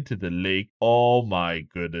into the lake. Oh my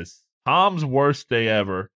goodness. Tom's worst day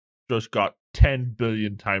ever just got 10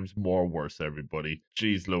 billion times more worse, everybody.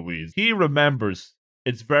 Jeez Louise. He remembers,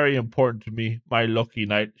 it's very important to me, my lucky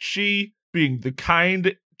night. She, being the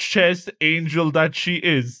kind chess angel that she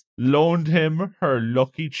is, loaned him her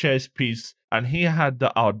lucky chess piece, and he had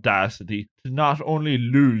the audacity to not only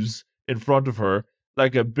lose in front of her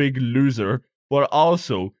like a big loser, but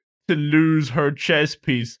also to lose her chess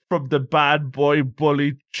piece from the bad boy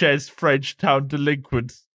bully chess French town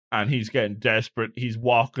delinquents. And he's getting desperate. He's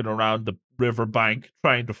walking around the riverbank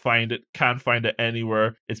trying to find it. Can't find it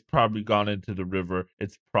anywhere. It's probably gone into the river.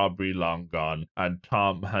 It's probably long gone. And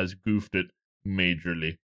Tom has goofed it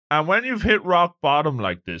majorly. And when you've hit rock bottom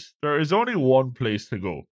like this, there is only one place to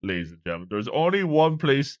go, ladies and gentlemen. There's only one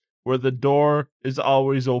place where the door is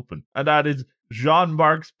always open. And that is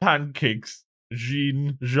Jean-Marc's Pancakes.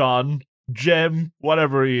 Jean, Jem,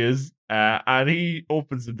 whatever he is. And he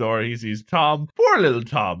opens the door. He sees Tom. Poor little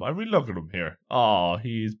Tom. I mean, look at him here. Oh,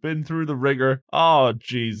 he's been through the rigor. Oh,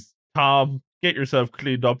 jeez. Tom, get yourself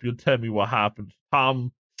cleaned up. You'll tell me what happened.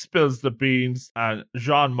 Tom spills the beans. And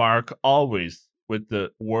Jean-Marc, always with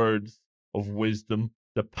the words of wisdom,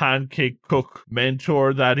 the pancake cook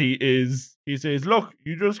mentor that he is, he says, look,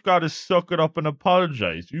 you just got to suck it up and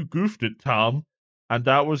apologize. You goofed it, Tom. And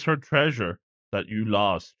that was her treasure that you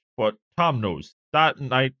lost. But Tom knows. That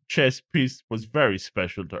night chess piece was very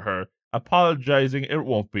special to her. Apologizing, it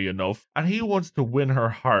won't be enough. And he wants to win her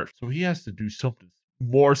heart, so he has to do something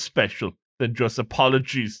more special than just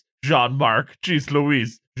apologies. Jean-Marc, jeez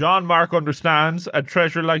Louise. Jean-Marc understands a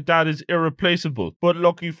treasure like that is irreplaceable. But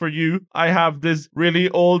lucky for you, I have this really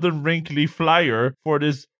old and wrinkly flyer for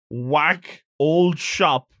this whack old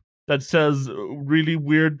shop that sells really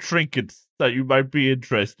weird trinkets that you might be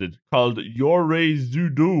interested, called Yore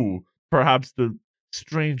Zudo. Perhaps the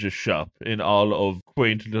strangest shop in all of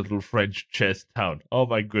quaint little French chess town. Oh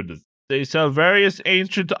my goodness. They sell various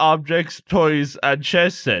ancient objects, toys, and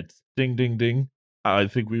chess sets. Ding, ding, ding. I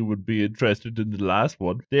think we would be interested in the last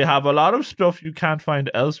one. They have a lot of stuff you can't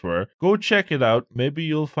find elsewhere. Go check it out. Maybe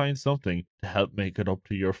you'll find something to help make it up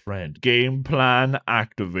to your friend. Game plan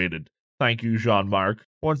activated. Thank you, Jean-Marc.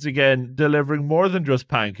 Once again, delivering more than just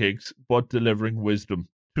pancakes, but delivering wisdom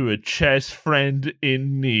to a chess friend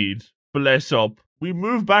in need. Bless up. We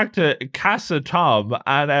move back to Casa Tom,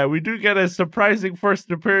 and we do get a surprising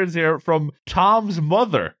first appearance here from Tom's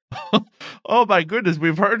mother. Oh my goodness,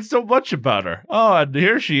 we've heard so much about her. Oh, and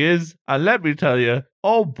here she is. And let me tell you,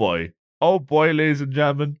 oh boy, ladies and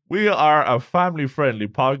gentlemen, we are a family-friendly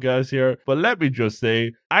podcast here. But let me just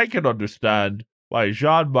say, I can understand why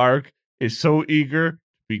Jean-Marc is so eager to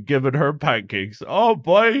be giving her pancakes. Oh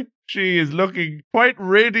boy, she is looking quite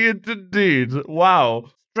radiant indeed.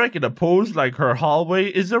 Wow. Striking a pose like her hallway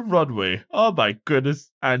is a runway. Oh my goodness.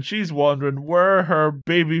 And she's wondering where her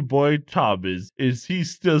baby boy Tom is. Is he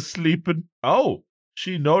still sleeping? Oh,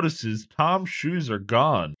 she notices Tom's shoes are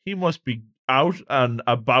gone. He must be out and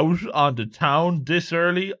about on the town this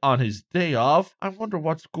early on his day off. I wonder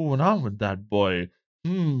what's going on with that boy.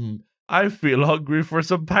 I feel hungry for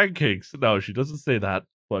some pancakes. No, she doesn't say that,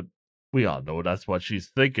 but we all know that's what she's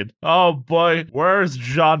thinking. Oh boy, where's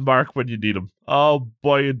Jean-Marc when you need him? Oh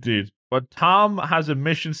boy, indeed. But Tom has a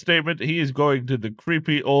mission statement. He is going to the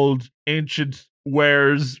creepy old ancient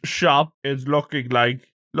wares shop. It's looking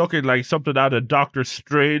like something out of Doctor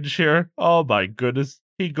Strange here. Oh my goodness.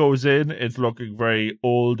 He goes in. It's looking very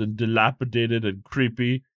old and dilapidated and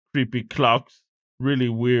creepy. Creepy clocks. Really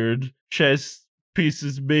weird. Chess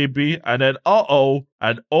pieces maybe. And then,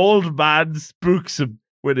 an old man spooks him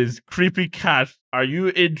with his creepy cat. Are you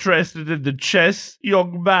interested in the chess,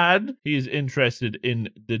 young man? He is interested in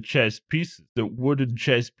the chess pieces. The wooden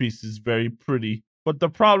chess piece is very pretty. But the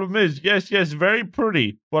problem is, yes, very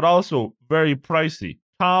pretty, but also very pricey.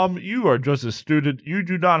 Tom, you are just a student. You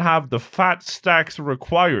do not have the fat stacks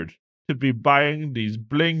required to be buying these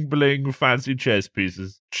bling bling fancy chess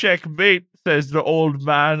pieces. Checkmate, says the old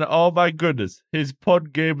man. Oh my goodness, his pun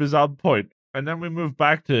game is on point. And then we move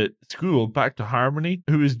back to school, back to Harmony,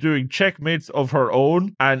 who is doing checkmates of her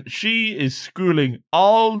own. And she is schooling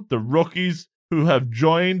all the rookies who have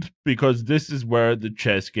joined because this is where the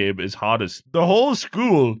chess game is hottest. The whole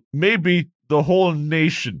school, maybe the whole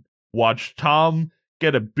nation, watched Tom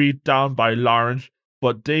get a beat down by Lawrence,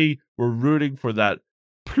 but they were rooting for that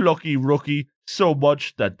plucky rookie so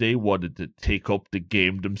much that they wanted to take up the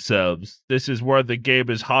game themselves. This is where the game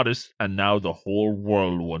is hottest, and now the whole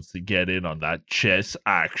world wants to get in on that chess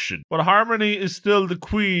action. But Harmony is still the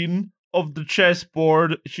queen of the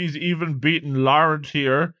chessboard. She's even beaten Laurent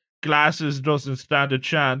here. Glasses doesn't stand a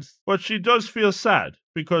chance, but she does feel sad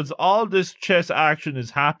because all this chess action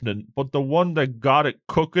is happening, but the one that got it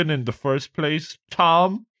cooking in the first place,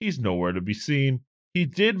 Tom, he's nowhere to be seen. He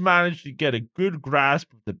did manage to get a good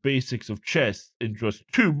grasp of the basics of chess in just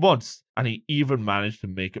 2 months, and he even managed to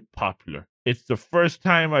make it popular. It's the first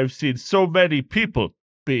time I've seen so many people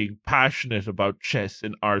being passionate about chess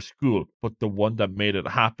in our school, but the one that made it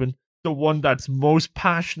happen, the one that's most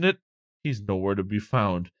passionate, he's nowhere to be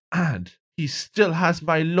found. And he still has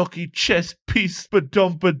my lucky chess piece,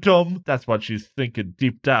 ba-dum. That's what she's thinking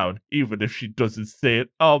deep down, even if she doesn't say it.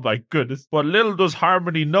 Oh my goodness. But little does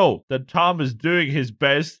Harmony know that Tom is doing his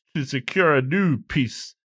best to secure a new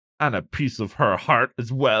piece. And a piece of her heart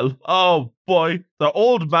as well. Oh boy. The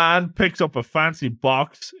old man picks up a fancy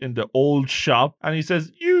box in the old shop and he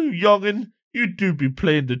says, "You youngin', you do be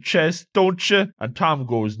playing the chess, don't you?" And Tom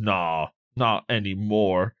goes, "Nah, not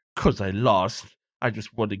anymore, 'cause I lost. I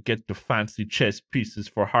just want to get the fancy chess pieces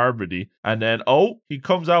for Harmony." And then, oh, he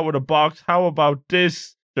comes out with a box. How about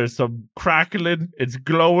this? There's some crackling. It's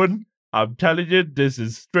glowing. I'm telling you, this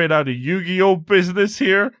is straight out of Yu-Gi-Oh business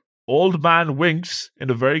here. Old man winks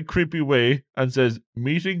in a very creepy way and says,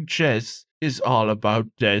 "Meeting chess is all about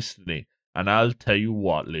destiny." And I'll tell you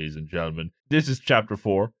what, ladies and gentlemen, this is chapter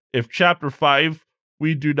 4. If chapter 5,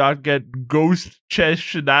 we do not get ghost chess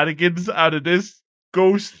shenanigans out of this,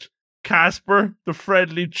 Ghost Casper, the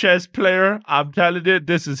friendly chess player, I'm telling you,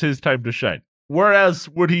 this is his time to shine. Where else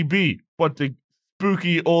would he be but the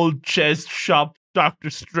spooky old chess shop, Doctor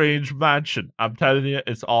Strange mansion? I'm telling you,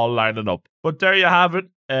 it's all lining up. But there you have it.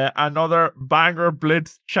 Another banger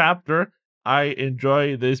blitz chapter. I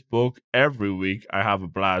enjoy this book every week. I have a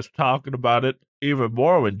blast talking about it, even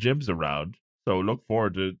more when Jim's around. So look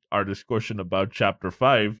forward to our discussion about chapter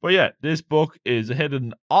 5. But yeah, this book is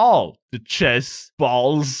hitting all the chess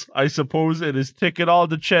balls. I suppose it is ticking all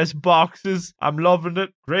the chess boxes. I'm loving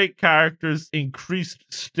it. Great characters. Increased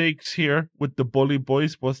stakes here with the bully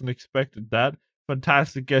boys. Wasn't expecting that.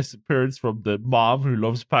 Fantastic guest appearance from the mom who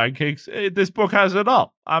loves pancakes. This book has it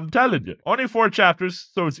all. I'm telling you. Only 4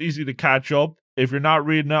 chapters, so it's easy to catch up. If you're not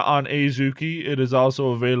reading it on Azuki, it is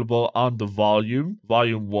also available on the volume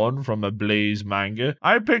 1 from Ablaze Manga.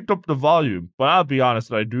 I picked up the volume, but I'll be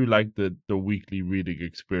honest, I do like the weekly reading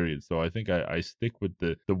experience, so I think I stick with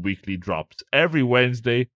the weekly drops. Every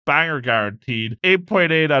Wednesday, banger guaranteed,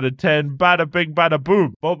 8.8 out of 10, bada bing, bada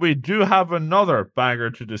boom. But we do have another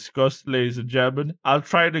banger to discuss, ladies and gentlemen. I'll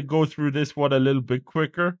try to go through this one a little bit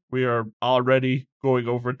quicker. We are already going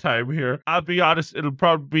over time here. I'll be honest, it'll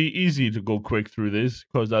probably be easy to go quick through this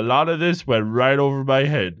because a lot of this went right over my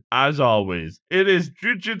head. As always, it is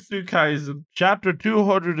Jujutsu Kaisen, chapter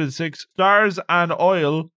 206, Stars and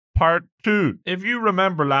Oil, part 2. If you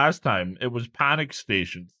remember last time, it was panic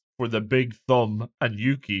stations for the Big Thumb and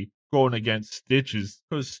Yuki going against Stitches.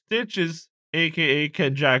 Because Stitches, aka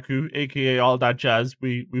Kenjaku, aka all that jazz,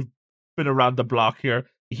 we've been around the block here.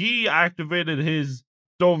 He activated his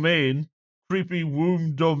domain, creepy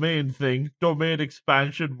womb domain thing. Domain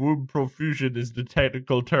expansion, womb profusion is the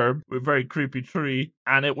technical term. A very creepy tree.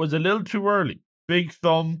 And it was a little too early. Big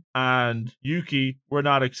Thumb and Yuki were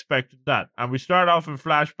not expecting that. And we start off in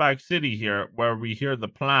Flashback City here, where we hear the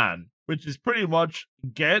plan, which is pretty much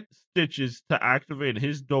get Stitches to activate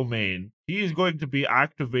his domain. He is going to be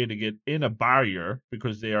activating it in a barrier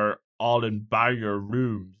because they are all in barrier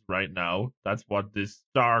rooms right now. That's what this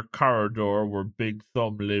dark corridor where Big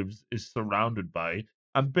Thumb lives is surrounded by.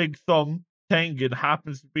 And Big Thumb, Tengen,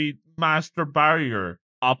 happens to be master barrier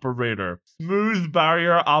operator, smooth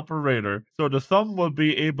barrier operator. So the Thumb will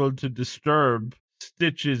be able to disturb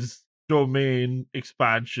Stitch's domain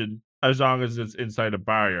expansion as long as it's inside a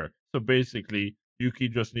barrier. So basically, Yuki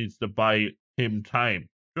just needs to buy him time.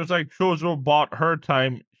 Just like Chozo bought her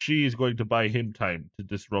time, she is going to buy him time to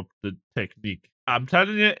disrupt the technique. I'm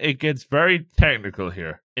telling you, it gets very technical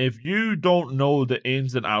here. If you don't know the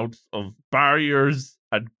ins and outs of barriers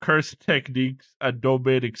and curse techniques and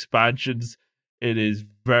domain expansions, it is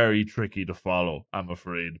very tricky to follow, I'm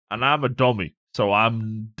afraid. And I'm a dummy, so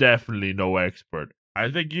I'm definitely no expert. I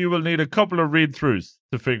think you will need a couple of read-throughs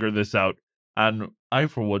to figure this out. And I,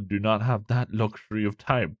 for one, do not have that luxury of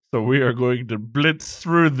time. So we are going to blitz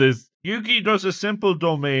through this. Yuki does a simple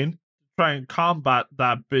domain to try and combat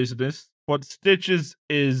that business. But Stitches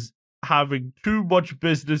is having too much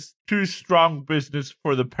business, too strong business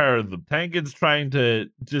for the pair of them. Tengen's trying to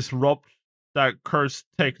disrupt that cursed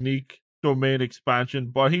technique domain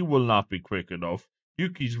expansion, but he will not be quick enough.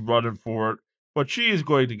 Yuki's running for it, but she is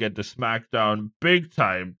going to get the smackdown big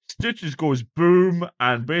time. Stitches goes boom,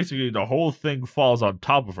 and basically the whole thing falls on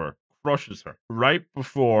top of her, crushes her, right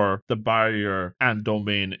before the barrier and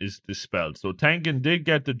domain is dispelled. So Tengen did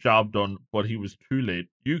get the job done, but he was too late.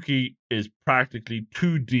 Yuki is practically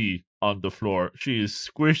 2D on the floor. She is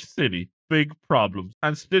squished city. Big problems.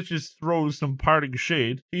 And Stitches throws some parting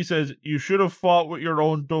shade. He says, "You should have fought with your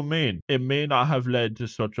own domain. It may not have led to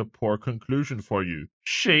such a poor conclusion for you.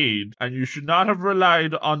 Shade. And you should not have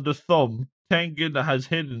relied on the thumb. Tengen has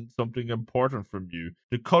hidden something important from you.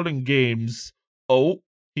 The Culling Games." Oh,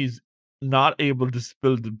 he's not able to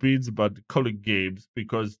spill the beans about the Culling Games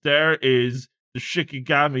because there is the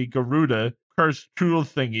Shikigami Garuda cursed tool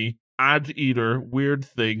thingy, anteater, weird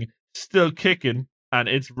thing, still kicking. And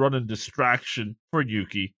it's running distraction for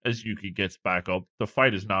Yuki as Yuki gets back up. The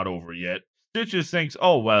fight is not over yet. Stitches thinks,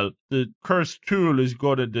 oh well, the cursed tool is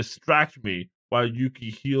going to distract me while Yuki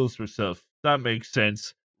heals herself. That makes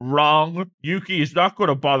sense. Wrong. Yuki is not going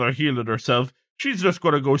to bother healing herself. She's just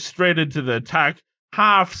going to go straight into the attack,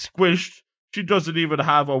 half squished. She doesn't even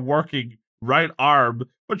have a working right arm,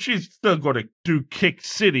 but she's still going to do kick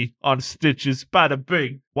city on Stitches. Bada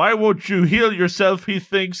bing. Why won't you heal yourself, he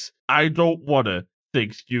thinks. I don't want to.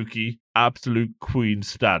 Thinks Yuki. Absolute queen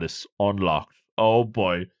status unlocked. Oh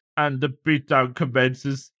boy. And the beatdown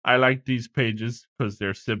commences. I like these pages because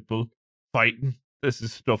they're simple. Fighting. This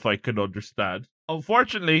is stuff I can understand.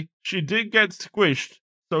 Unfortunately, she did get squished,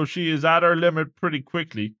 so she is at her limit pretty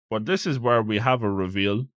quickly. But this is where we have a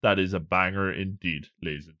reveal that is a banger indeed,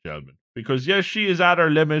 ladies and gentlemen. Because yes, she is at her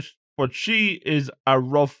limit, but she is a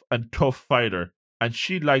rough and tough fighter. And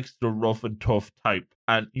she likes the rough and tough type.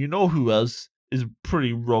 And you know who else is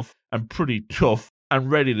pretty rough and pretty tough and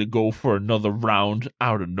ready to go for another round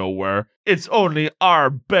out of nowhere? It's only our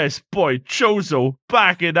best boy Chozo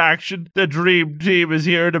back in action. The dream team is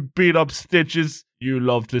here to beat up Stitches. You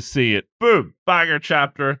love to see it. Boom. Banger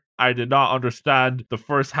chapter. I did not understand the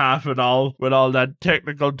first half at all with all that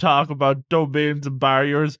technical talk about domains and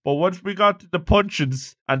barriers. But once we got to the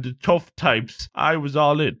punchings and the tough types, I was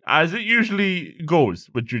all in. As it usually goes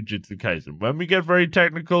with Jujutsu Kaisen. When we get very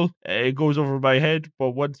technical, it goes over my head.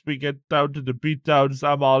 But once we get down to the beatdowns,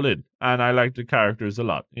 I'm all in. And I like the characters a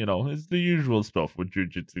lot. You know, it's the usual stuff with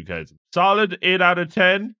Jujutsu Kaisen. Solid 8 out of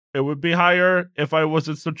 10. It would be higher if I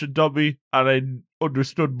wasn't such a dummy and I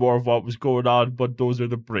understood more of what was going on, but those are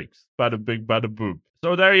the breaks. Bada bing, bada boom.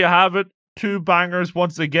 So there you have it. 2 bangers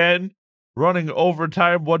once again. Running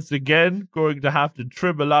overtime once again. Going to have to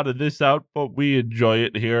trim a lot of this out, but we enjoy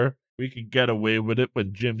it here. We can get away with it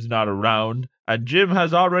when Jim's not around. And Jim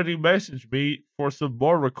has already messaged me for some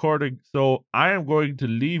more recording, so I am going to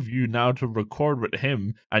leave you now to record with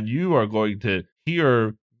him, and you are going to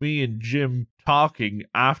hear me and Jim talking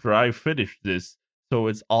after I finish this. So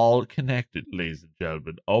it's all connected, ladies and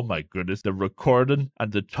gentlemen. Oh my goodness, the recording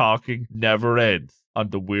and the talking never ends on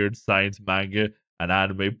the Weird Science Manga and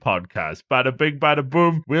Anime Podcast. Bada bing, bada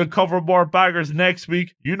boom. We'll cover more bangers next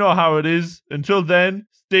week. You know how it is. Until then,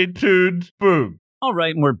 stay tuned. Boom. All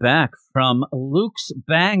right, and we're back from Luke's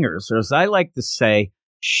Bangers, or as I like to say,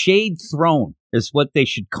 Shade Throne is what they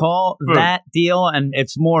should call that deal, and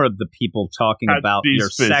it's more of the people talking about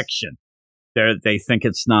your section. They think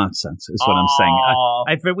it's nonsense, is what I'm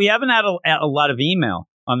saying. We haven't had a lot of email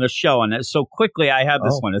on the show, and so quickly I have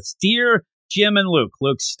this one. It's Dear Jim and Luke.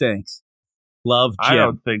 Luke stinks. Love Jim. I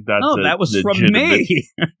don't think that's that was from me.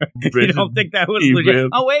 You don't think that was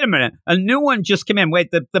legit? Oh, wait a minute. A new one just came in.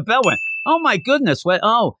 Wait, the bell went. Oh, my goodness. Wait.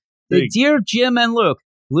 Oh, the Dear Jim and Luke.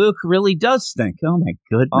 Luke really does stink. Oh, my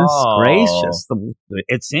goodness gracious.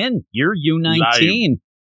 It's in. You're U19. Live.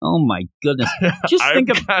 Oh, my goodness. Just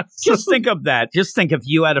think of that. Just think if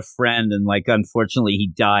you had a friend and, like, unfortunately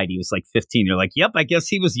he died. He was like 15. You're like, yep, I guess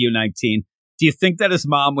he was U19. Do you think that his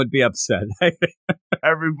mom would be upset?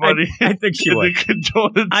 Everybody, I think she would.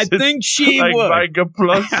 I think she would. Manga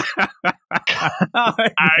Plus.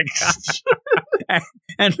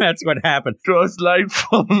 And that's what happened. Just like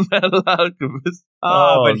Full Metal Alchemist.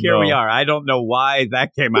 But here we are. I don't know why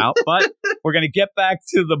that came out, but we're going to get back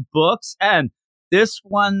to the books. And this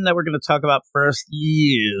one that we're going to talk about first,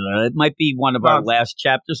 it might be one of our last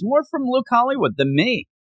chapters, more from Luke Hollywood than me.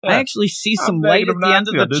 Yeah. I actually see some light at the end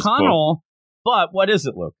of the tunnel. But what is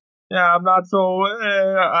it, Luke? Yeah, I'm not so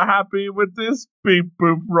happy with this beep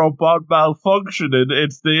boop robot malfunctioning.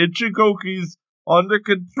 It's the Ichigokis under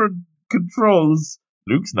controls.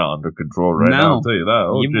 Luke's not under control right now, I'll tell you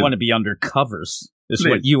that. You want to be under covers. Is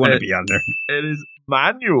what you want to be under. It is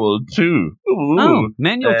manual, too. Ooh. Oh,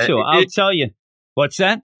 manual, too. I'll tell you. What's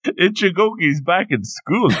that? Ichigoki's back in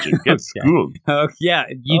school. Jim. Get schooled. Yeah,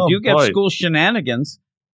 you do get boy. school shenanigans.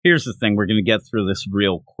 Here's the thing. We're going to get through this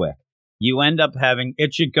real quick. You end up having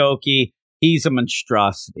Ichigoki. He's a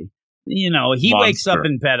monstrosity. He wakes up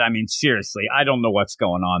in bed. I mean, seriously, I don't know what's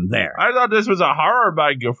going on there. I thought this was a horror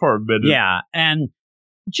manga for a minute. Yeah, and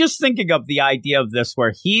just thinking of the idea of this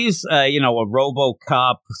where he's, a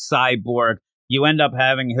RoboCop cyborg. You end up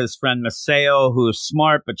having his friend Masao, who is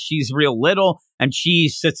smart, but she's real little, and she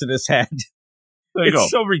sits at his head. There you go.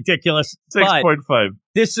 It's so ridiculous. 6.5.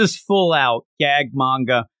 This is full out gag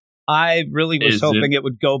manga. I really was Is hoping it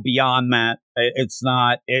would go beyond that. It's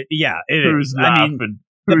not. It Who's is. laughing? I mean,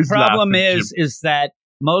 the Who's problem laughing, is that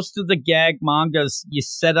most of the gag mangas, you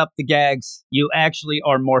set up the gags, you actually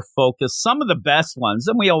are more focused. Some of the best ones,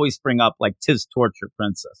 and we always bring up like Tis Torture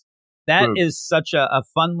Princess. That True. is such a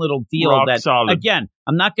fun little deal Rock that, solid. again,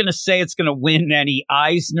 I'm not going to say it's going to win any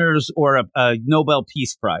Eisners or a Nobel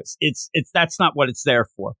Peace Prize. That's not what it's there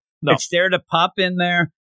for. No. It's there to pop in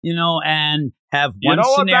there, and have You one know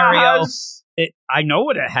what that scenario. has? I know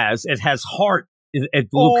what it has. It has heart at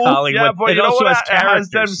Luke Hollywood. Yeah, but it you know also what? has It has characters.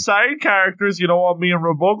 them side characters. You know what? Me and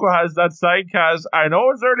Roboko has that side cast. I know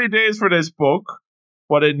it's early days for this book,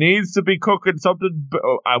 but it needs to be cooking something.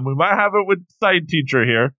 And we might have it with side teacher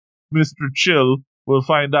here, Mr. Chill. We'll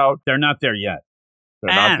find out. They're not there yet.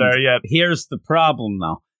 They're not there yet. Here's the problem,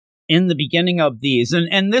 though. In the beginning of these,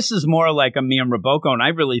 and this is more like a me and Roboko, and I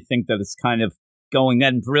really think that it's kind of going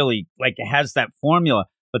and really like it has that formula,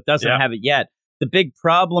 but doesn't have it yet. The big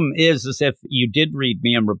problem is if you did read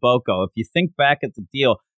me and Roboko, if you think back at the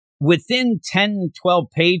deal, within 10, 12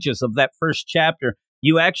 pages of that first chapter,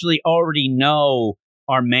 you actually already know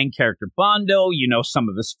our main character, Bondo. You know some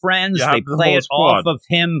of his friends. You have They the play whole it squad. off of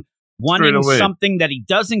him wanting Straight away. something that he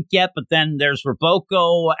doesn't get, but then there's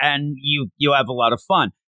Roboko, and you have a lot of fun.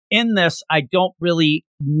 In this, I don't really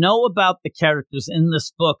know about the characters in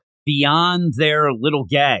this book beyond their little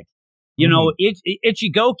gag. You know,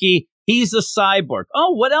 Ichigoki, he's a cyborg.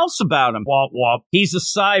 Oh, what else about him? Womp womp. He's a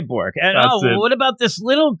cyborg. And That's it. what about this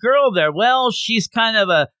little girl there? Well, she's kind of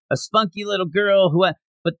a spunky little girl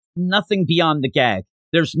but nothing beyond the gag.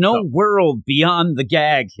 There's no world beyond the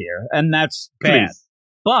gag here, and that's bad. Please.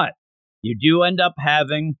 But you do end up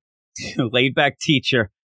having laid back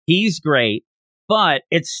teacher. He's great, but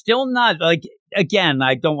it's still not like, again,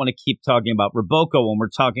 I don't want to keep talking about Roboko when we're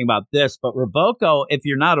talking about this, but Roboko, if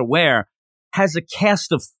you're not aware, has a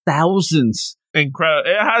cast of thousands. Incredible.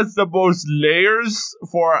 It has the most layers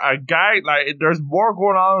for a guy. Like, there's more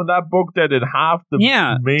going on in that book than in half the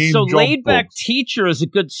main so Jump laid back books. teacher is a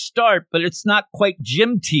good start, but it's not quite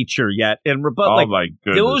gym teacher yet. And Oh my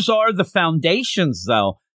goodness. those are the foundations,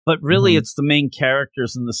 though. But really, it's the main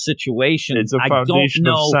characters and the situation. It's a I foundation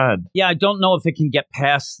don't of know. sand. Yeah, I don't know if it can get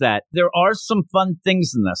past that. There are some fun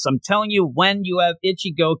things in this. I'm telling you, when you have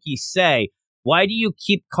Ichigoki say, "Why do you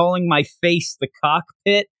keep calling my face the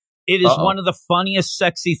cockpit?" It is one of the funniest,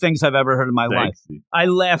 sexy things I've ever heard in my life. I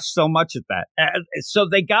laughed so much at that. So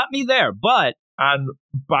they got me there, but... And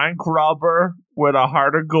bank robber with a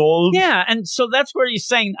heart of gold. Yeah, and so that's where you're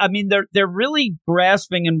saying, I mean, they're really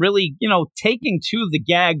grasping and really, taking to the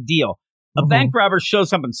gag deal. A bank robber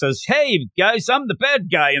shows up and says, "Hey, guys, I'm the bad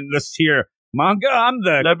guy in this here manga.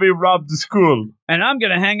 Let me rob the school. And I'm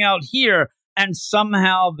going to hang out here." And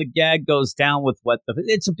somehow the gag goes down with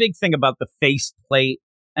it's a big thing about the faceplate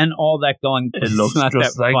and all that going. It looks not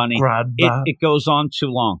just that like funny. Grandma. It goes on too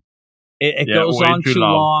long. It goes way on too too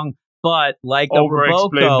long. But like a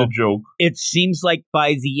Over-explain Roboko, the joke. it seems like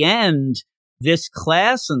by the end, this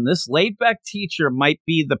class and this laid-back teacher might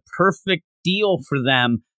be the perfect deal for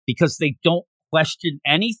them because they don't question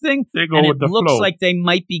anything. They go and with it the looks flow. like they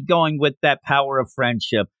might be going with that power of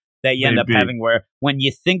friendship that you end up Maybe. having, where when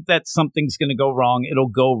you think that something's going to go wrong, it'll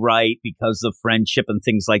go right because of friendship and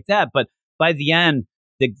things like that. But by the end,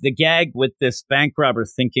 the gag with this bank robber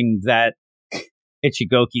thinking that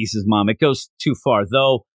Ichigoki's his mom, it goes too far.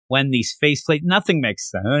 Though when these faceplate, nothing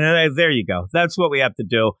makes sense. There you go. That's what we have to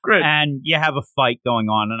do. Great. And you have a fight going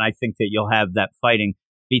on, and I think that you'll have that fighting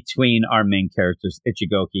between our main characters,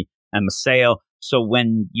 Ichigoki and Masao. So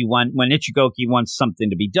when Ichigoki wants something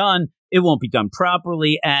to be done, it won't be done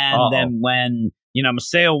properly. And then when,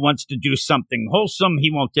 Masao wants to do something wholesome,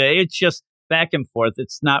 he won't do it. It's just back and forth.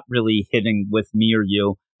 It's not really hitting with me or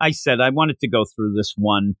you. I said I wanted to go through this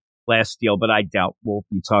one last deal, but I doubt we'll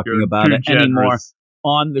be talking You're about too it anymore generous.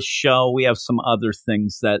 on the show. We have some other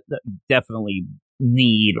things that definitely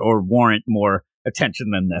need or warrant more attention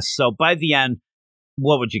than this. So by the end,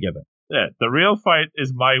 what would you give it? Yeah, the real fight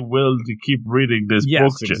is my will to keep reading this Yes,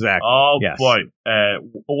 book. Jim. exactly. Oh, Yes. boy.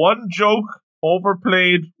 One joke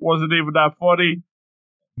overplayed, wasn't even that funny.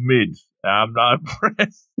 mid. I'm not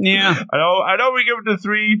impressed. Yeah. I know we give it a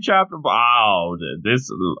 3 chapter, but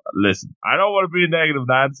listen, I don't want to be a negative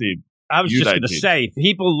Nancy. I was just going to 19. say,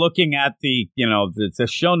 people looking at the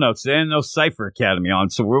show notes, there ain't no Cypher Academy on,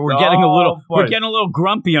 so we're getting a little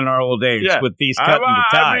grumpy in our old age with these cutting the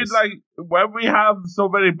ties. I mean, like, when we have so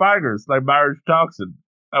many bangers, like Marriage Toxin,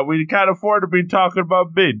 we can't afford to be talking about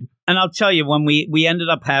mid. And I'll tell you, when we ended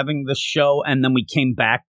up having the show and then we came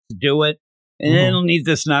back to do it, and I don't need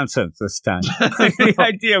this nonsense this time. The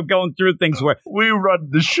idea of going through things where we run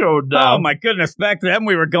the show now. Oh my goodness! Back then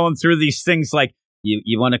we were going through these things like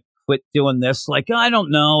you want to quit doing this. Like I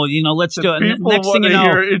don't know, let's do it. People Next thing you know,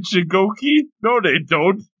 hear Ichigoki? No, they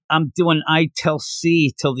don't. I'm doing I Tell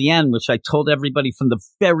C till the end, which I told everybody from the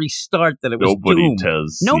very start that it was doomed.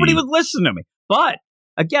 Nobody would listen to me. But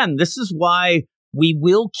again, this is why we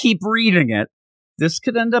will keep reading it. This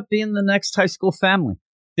could end up being the next High School Family.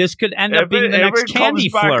 This could end up being the next Candy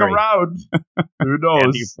Flurry. Around, who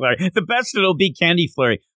knows? The best it'll be Candy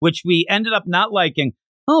Flurry, which we ended up not liking.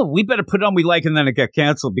 Oh, we better put on we like, and then it got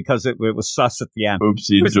canceled because it was sus at the end.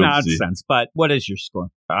 Oopsie, it was nonsense. But what is your score?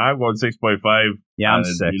 I'm going 6.5. Yeah, I'm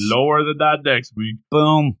 6. Be lower than that next week.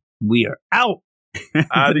 Boom. We are out.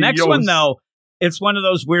 The next one, though, it's one of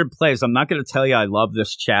those weird plays. I'm not going to tell you I love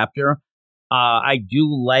this chapter. I do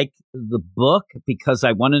like the book because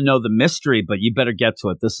I want to know the mystery, but you better get to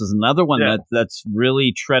it. This is another one that's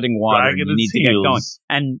really treading water. You need to get going.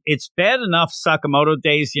 And it's bad enough Sakamoto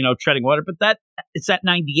days, treading water, but it's at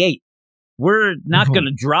 98. We're not going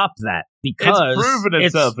to drop that because it's proven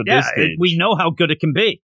itself at this stage. We know how good it can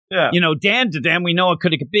be. Yeah. Dan to Dan, we know how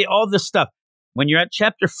good it can be. All this stuff. When you're at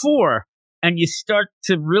chapter 4 and you start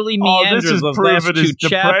to really meander the last 2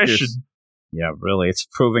 chapters. Yeah, really, it's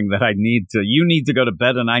proving that you need to go to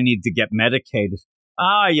bed and I need to get medicated.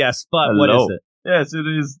 Ah, yes, but Hello. What is it? Yes, it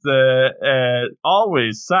is the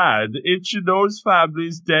always sad Ichino's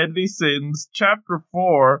Family's Deadly Sins, Chapter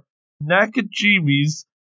 4, Nakajimi's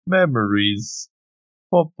Memories,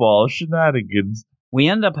 Football Shenanigans. We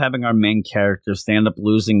end up having our main characters, they end up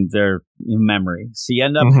losing their memory. So you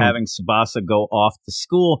end up having Tsubasa go off to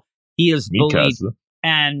school. He is bullied.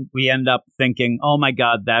 And we end up thinking, oh my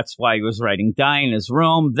God, that's why he was writing Die in his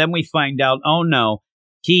room. Then we find out, oh no,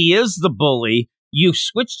 he is the bully. You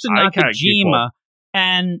switch to Nakajima.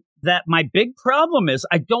 And that my big problem is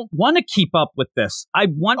I don't want to keep up with this. I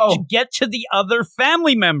want to get to the other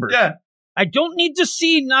family members. Yeah. I don't need to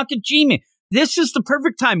see Nakajima. This is the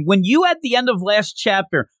perfect time. When you at the end of last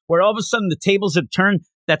chapter, where all of a sudden the tables have turned,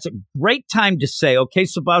 that's a great time to say, okay,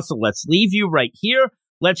 Tsubasa, let's leave you right here.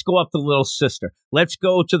 Let's go up to the little sister. Let's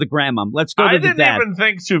go to the grandmom. Let's go to the dad. I didn't even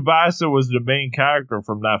think Tsubasa was the main character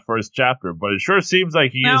from that first chapter, but it sure seems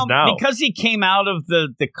like he is now. Because he came out of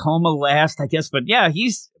the coma last, I guess. But yeah,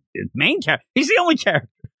 he's the main character. He's the only character.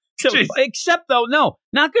 So, except though, no,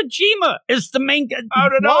 Nakajima is the main guy. I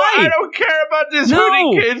don't know. I don't care about this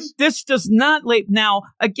hoodie, kids. This does not. Now,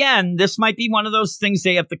 again, this might be one of those things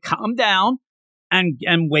they have to calm down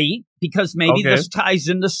and wait, because maybe this ties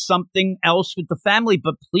into something else with the family.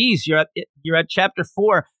 But please, you're at chapter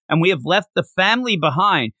 4, and we have left the family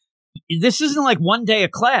behind. This isn't like one day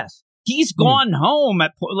of class. He's gone home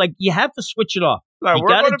you have to switch it off. Like, you we're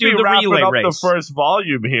going to do be the wrapping relay up race. the first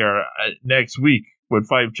volume here next week with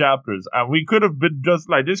 5 chapters, and we could have been just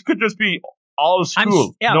like this. Could just be all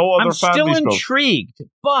school, no other family stuff. I'm still intrigued,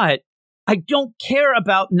 but I don't care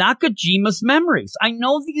about Nakajima's memories. I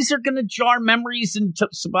know these are going to jar memories into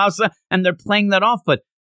Tsubasa, and they're playing that off, but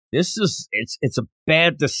it's a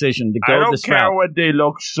bad decision to go this route. I don't care when they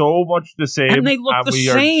look so much the same. And they look the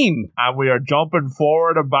same. And we are jumping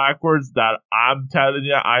forward and backwards that I'm telling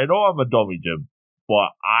you, I know I'm a dummy, Jim,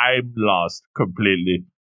 but I'm lost completely.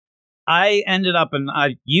 I ended up,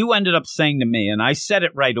 you ended up saying to me, and I said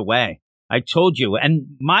it right away. I told you, and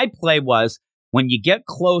my play was, when you get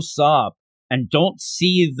close up and don't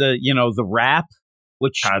see the wrap,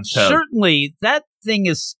 which certainly that thing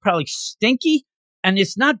is probably stinky and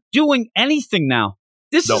it's not doing anything now.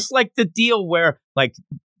 This is like the deal where, like,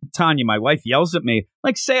 Tanya, my wife, yells at me,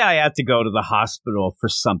 like, say I had to go to the hospital for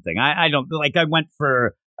something. I went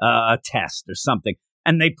for a test or something,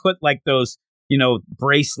 and they put like those,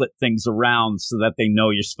 bracelet things around so that they know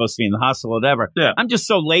you're supposed to be in the hospital, whatever. Yeah. I'm just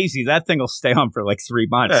so lazy. That thing will stay on for like 3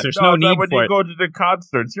 months. There's no need for it. When you go to the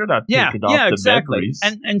concerts, you're not taking off the exactly. memories.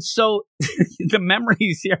 And so the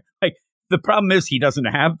memories here, like, the problem is he doesn't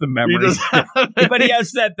have the memories, but he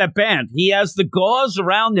has that band. He has the gauze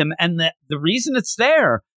around him, and the reason it's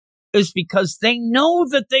there is because they know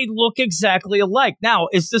that they look exactly alike. Now,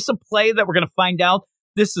 is this a play that we're going to find out?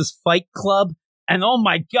 This is Fight Club, and oh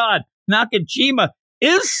my God, Nakajima,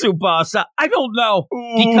 is Tsubasa? I don't know.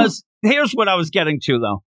 Because here's what I was getting to,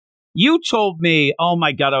 though. You told me, oh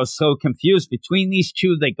my God, I was so confused between these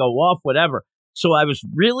two. They go off, whatever. So I was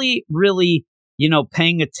really, really,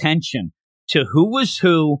 paying attention to who was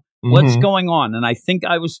who, what's going on. And I think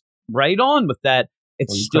I was right on with that.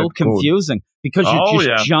 It's still confusing because you're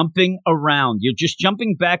just jumping around. You're just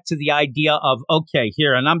jumping back to the idea of, okay,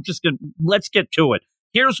 here, and let's get to it.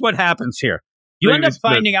 Here's what happens here. You end up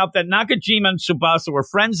finding out that Nakajima and Tsubasa were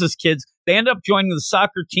friends as kids. They end up joining the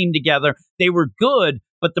soccer team together. They were good,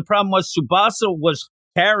 but the problem was Tsubasa was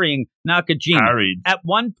carrying Nakajima. At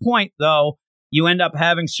one point, though, you end up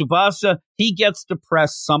having Tsubasa. He gets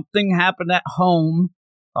depressed. Something happened at home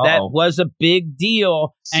that was a big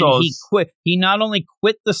deal, and he quit. He not only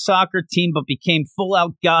quit the soccer team, but became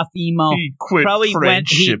full-out goth emo. He quit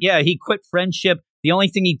friendship. He quit friendship. The only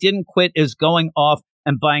thing he didn't quit is going off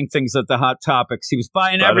and buying things at the Hot Topics. He was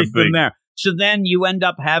buying everything there. So then you end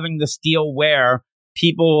up having this deal where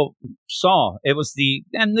people saw it was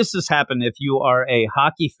and this has happened if you are a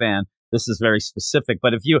hockey fan. This is very specific,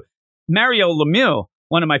 but if Mario Lemieux,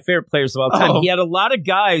 one of my favorite players of all time, he had a lot of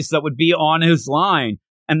guys that would be on his line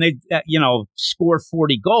and they, score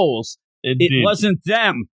 40 goals. It wasn't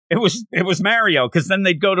them. It was Mario, because then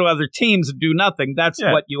they'd go to other teams and do nothing. That's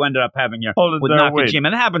what you ended up having here with Nakajima. And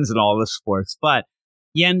it happens in all the sports, but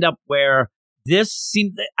you end up where this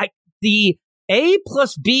seemed the A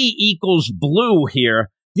plus B equals blue here.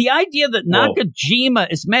 The idea that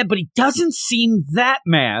Nakajima is mad, but he doesn't seem that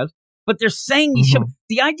mad. But they're saying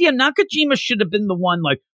the idea Nakajima should have been the one,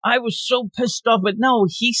 like, I was so pissed off. But no,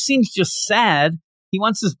 he seems just sad. He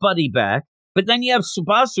wants his buddy back. But then you have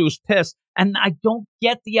Tsubasa who's pissed. And I don't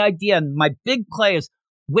get the idea. And my big play is,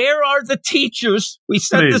 where are the teachers? We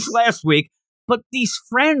said this last week. But these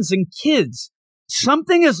friends and kids,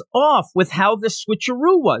 something is off with how this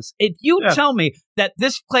switcheroo was. If you tell me that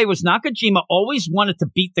this play was Nakajima always wanted to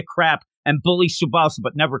beat the crap and bully Tsubasa,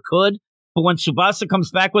 but never could. But when Tsubasa comes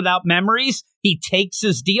back without memories, he takes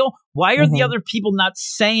his deal. Why are the other people not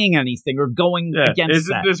saying anything or going against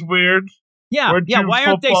that? Isn't this weird? Yeah. Why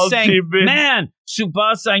aren't they saying, man,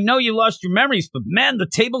 Tsubasa, I know you lost your memories, but man, the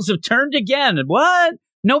tables have turned again. And what?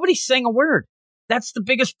 Nobody's saying a word. That's the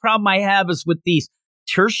biggest problem I have is with these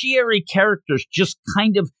tertiary characters just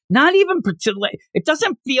kind of not even particularly. It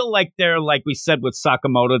doesn't feel like they're, like we said with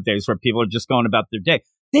Sakamoto days, where people are just going about their day.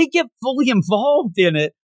 They get fully involved in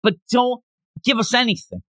it, but don't give us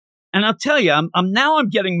anything. And I'll tell you, I'm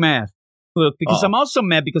getting mad, Luke, because I'm also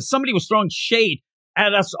mad because somebody was throwing shade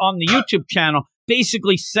at us on the YouTube channel,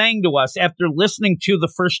 basically saying to us after listening to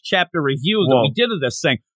the first chapter review that we did of this,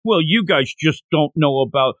 saying, well, you guys just don't know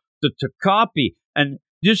about the Takapi, and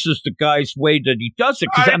this is the guy's way that he does it.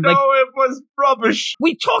 I know it was rubbish.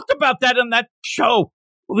 We talked about that on that show.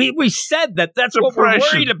 We said that's what we're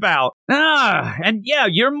worried about. And yeah,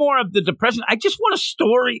 you're more of the depression. I just want a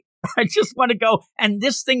story. I just want to go. And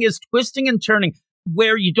this thing is twisting and turning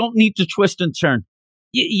where you don't need to twist and turn.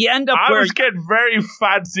 You end up where it's getting very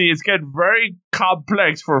fancy. It's getting very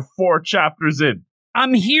complex for 4 chapters in.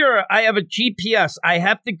 I'm here. I have a GPS. I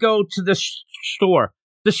have to go to the store.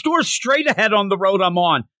 The store's straight ahead on the road I'm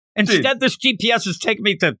on. Instead, this GPS is taking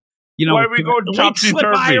me to, why are we going to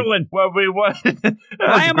Topsy-Turvy? Island. Why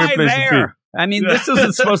am I there? I mean, this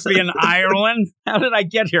isn't supposed to be in Ireland. How did I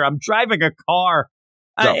get here? I'm driving a car.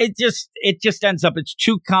 It just ends up, it's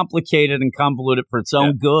too complicated and convoluted for its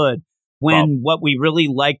own good. When what we really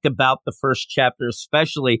liked about the first chapter,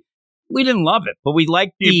 especially, we didn't love it, but we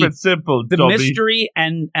liked it simple, the mystery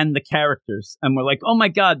and the characters. And we're like, oh my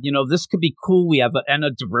God, this could be cool. We have a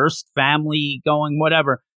diverse family going,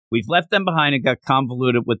 whatever. We've left them behind and got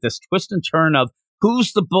convoluted with this twist and turn of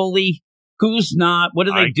who's the bully, who's not, what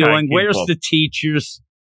are they doing, where's the teachers?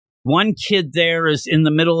 One kid there is in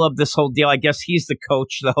the middle of this whole deal. I guess he's the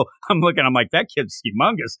coach, though. I'm like, that kid's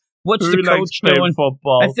humongous. What's the coach doing?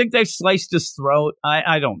 Football? I think they sliced his throat.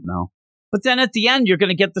 I don't know. But then at the end, you're going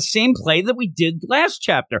to get the same play that we did last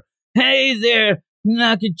chapter. Hey there,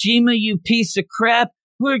 Nakajima, you piece of crap.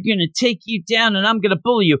 We're going to take you down and I'm going to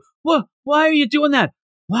bully you. What? Why are you doing that?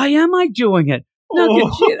 Why am I doing it?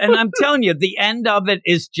 And I'm telling you, the end of it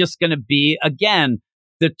is just going to be, again,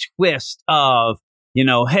 the twist of,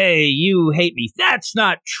 hey, you hate me. That's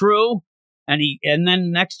not true. And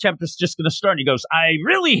then next chapter's just going to start. And he goes, I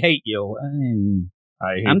really hate you.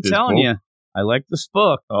 I'm telling you, I like this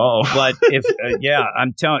book. But if,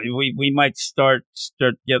 I'm telling you, we might start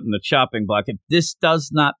getting the chopping block. If this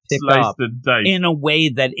does not pick up in a way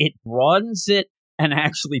that it broadens it and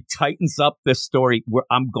actually tightens up this story,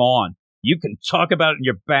 I'm gone. You can talk about it in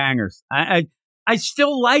your bangers. I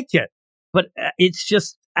still like it, but it's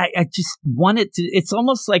just, I just want it to. It's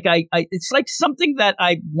almost like it's like something that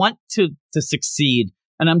I want to succeed,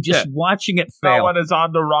 and I'm just watching it fail. Now when it's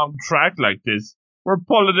on the wrong track like this, we're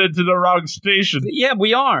pulling into the wrong station. Yeah,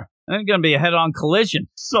 we are. It's going to be a head-on collision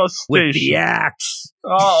with the axe.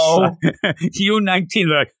 Uh-oh. U-19,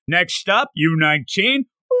 like, next up, U-19.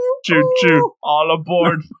 Choo-choo. All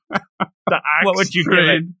aboard the axe What would you give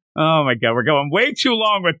it? Oh, my God. We're going way too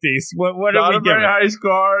long with these. What Not do a we give very it? high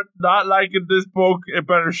score. Not liking this book. It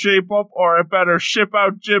better shape up or it better ship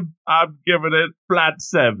out, Jim. I'm giving it flat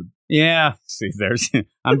 7. Yeah. See,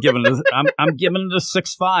 I'm giving it a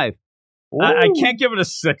 6.5. I can't give it a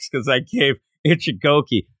 6 because I gave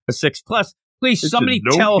Ichigoki a 6+. Please, somebody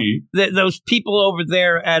tell those people over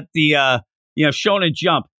there at the Shonen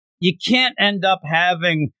Jump, you can't end up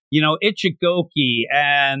having Ichigoki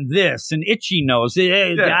and this and Itchy Nose.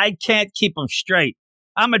 I can't keep them straight.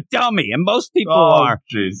 I'm a dummy, and most people are.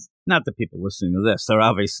 Geez. Not the people listening to this. They're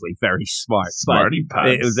obviously very smart. Smarty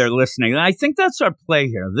pants. They're listening. And I think that's our play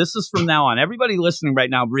here. This is from now on. Everybody listening right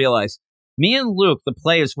now realize me and Luke, the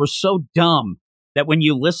players, we're so dumb that when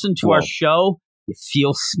you listen to our show, you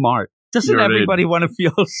feel smart. Doesn't everybody want to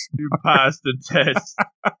feel smart? You passed the test.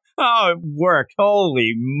 Oh, it worked.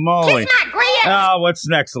 Holy moly. Oh, what's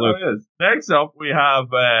next, Luke? Oh, yes. Next up, we have...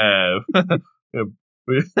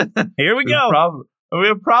 Here we go. We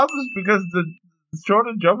have problems because the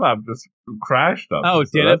Shonen Jump app just crashed us. Oh,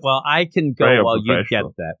 did it? Well, I can go while you get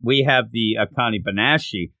unprofessional. that. We have the Akane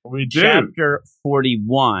Banashi, We do. chapter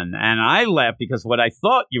 41. And I laughed because what I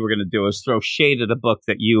thought you were going to do is throw shade at a book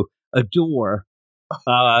that you adore.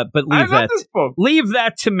 But I love this book. leave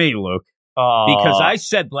that to me, Luke. Because I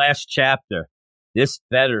said last chapter, this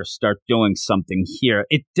better start doing something here.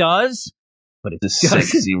 It does, but it doesn't.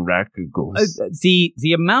 Sexy Rakugo.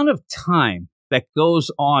 The amount of time that goes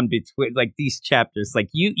on between like these chapters, like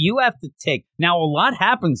you have to take. Now a lot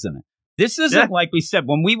happens in it. This isn't like we said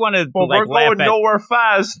when we want to. But we're going nowhere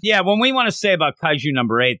fast. Yeah, when we want to say about Kaiju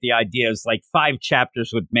number 8, the idea is like 5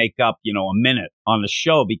 chapters would make up a minute on the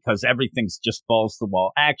show because everything's just balls to the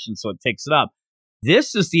wall action, so it takes it up.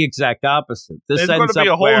 This is the exact opposite. This It's going to be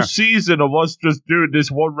a whole season of us just doing this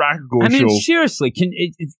one Rakugo show. I mean, seriously,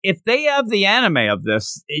 if they have the anime of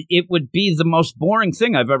this, it would be the most boring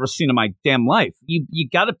thing I've ever seen in my damn life. You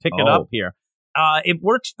got to pick it up here. It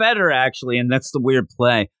works better, actually, and that's the weird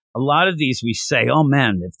play. A lot of these we say, oh,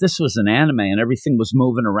 man, if this was an anime and everything was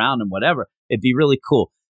moving around and whatever, it'd be really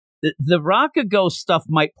cool. The Rakugo stuff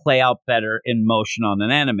might play out better in motion on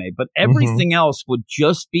an anime, but everything else would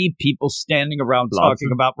just be people standing around talking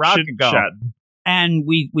about Rakugo. And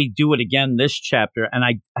we do it again this chapter, and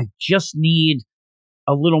I just need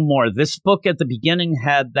a little more. This book at the beginning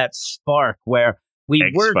had that spark where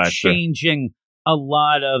we were changing a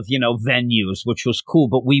lot of, venues, which was cool,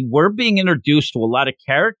 but we were being introduced to a lot of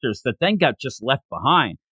characters that then got just left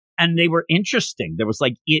behind. And they were interesting. There was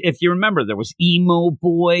if you remember, there was Emo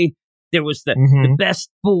Boy. There was the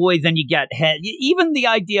best boy. Then you got head. Even the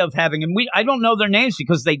idea of having, and I don't know their names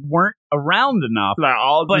because they weren't around enough. Like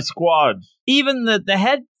all the squads. Even the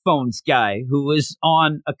headphones guy who is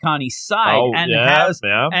on Akane's side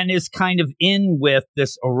and is kind of in with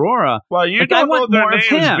this Aurora. Well, you don't know their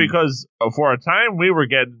names because for a time we were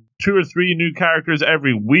getting 2 or 3 new characters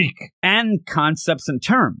every week. And concepts and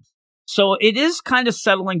terms. So it is kind of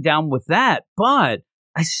settling down with that, but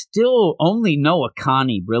I still only know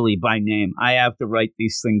Akane really by name. I have to write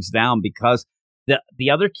these things down because the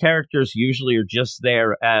other characters usually are just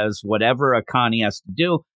there as whatever Akane has to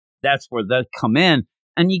do. That's where they come in.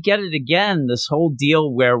 And you get it again, this whole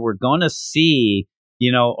deal where we're going to see,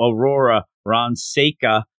 Aurora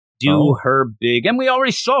Ranseika do her big, and we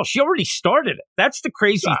already saw, she already started it. That's the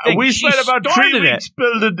crazy thing. We spent about 3 weeks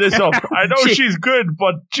building this up. I know she's good,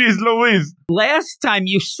 but she's Louise. Last time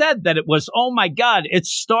you said that it was, oh my God,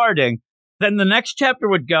 it's starting. Then the next chapter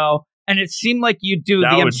would go, and it seemed like you do the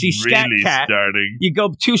MC Scat Cat. Starting. You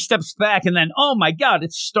go 2 steps back, and then, oh my God,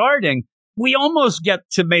 it's starting. We almost get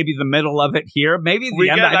to maybe the middle of it here. Maybe the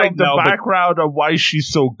end, I don't know. The background of why she's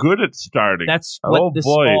so good at starting. That's what this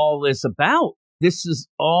all is about. This is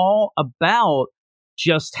all about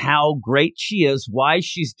just how great she is, why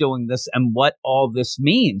she's doing this, and what all this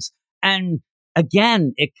means. And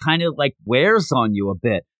again, it kind of wears on you a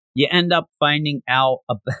bit. You end up finding out,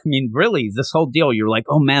 really, this whole deal, you're like,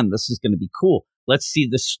 oh man, this is going to be cool. Let's see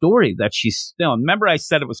the story that she's still. Remember I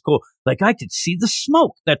said it was cool. I could see the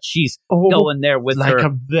smoke that she's going there with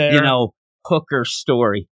her, hooker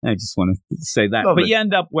story. I just want to say that. But you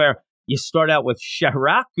end up where you start out with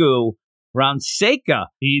Shiraku Ranseika.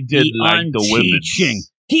 He didn't like the women.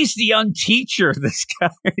 He's the unteacher, this guy.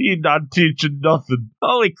 He's not teaching nothing.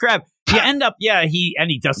 Holy crap. You end up,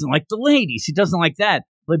 he doesn't like the ladies. He doesn't like that.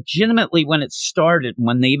 Legitimately, when it started,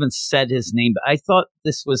 when they even said his name, I thought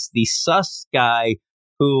this was the sus guy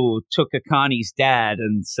who took Akani's dad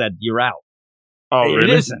and said, "You're out." Oh, really?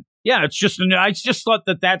 It isn't. Yeah, it's just. I just thought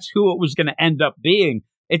that's who it was going to end up being.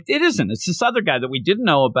 It isn't. It's this other guy that we didn't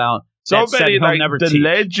know about. So that many, said he'll like, never the teach.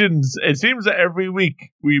 legends. It seems that every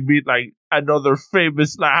week we meet, like, another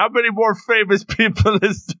famous, like, how many more famous people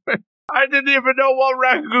is there? I didn't even know what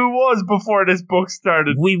Raku was before this book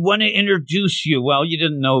started. We want to introduce you. Well, you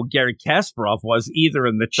didn't know Gary Kasparov was either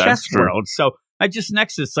in the chess true. world. So I just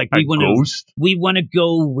next it's like A we ghost? want to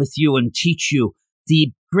go with you and teach you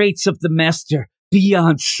the greats of the master,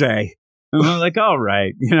 Beyonce. And we're like, all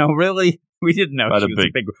right, really? We didn't know Bada she was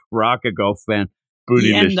a big Rokugo fan.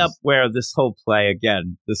 We end up where this whole play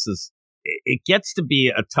again. It gets to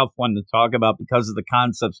be a tough one to talk about because of the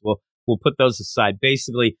concepts. We'll put those aside.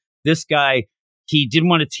 Basically, this guy, he didn't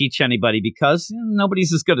want to teach anybody because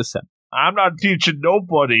nobody's as good as him. I'm not teaching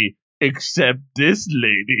nobody except this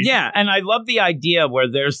lady. Yeah, and I love the idea where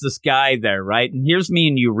there's this guy there, right? And here's me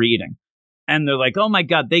and you reading. And they're like, oh my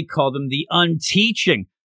God, they called him the unteaching.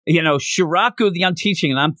 Shiraku the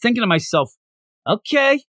unteaching. And I'm thinking to myself,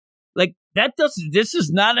 okay, like this is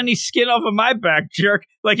not any skin off of my back, jerk.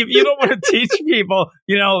 Like if you don't want to teach people,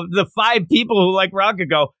 the 5 people who like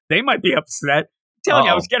Rakugo, they might be upset. I'm telling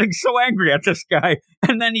you, I was getting so angry at this guy.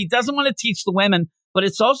 And then he doesn't want to teach the women, but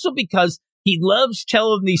it's also because he loves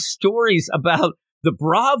telling these stories about the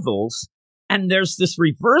brothels. And there's this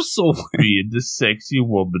reversal. Being the sexy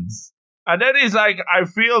woman's. And then he's like, I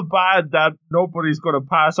feel bad that nobody's going to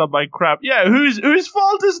pass on my crap. Yeah, whose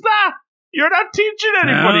fault is that? You're not teaching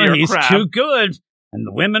anybody your he's crap. Too good, and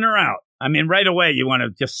the women are out. I mean, right away, you want to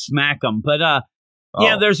just smack them. But,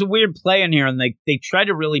 there's a weird play in here, and they try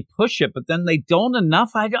to really push it, but then they don't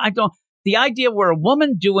enough. I don't. The idea where a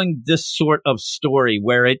woman doing this sort of story,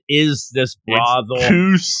 where it is this brothel. It's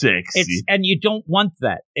too sexy. And you don't want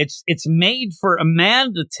that. It's made for a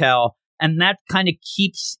man to tell, and that kind of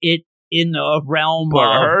keeps it in a realm but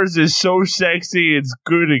of... hers is so sexy, it's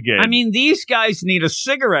good again. I mean, these guys need a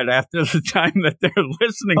cigarette after the time that they're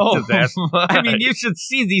listening to this. My. I mean, you should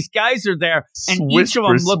see these guys are there, and Whisper each of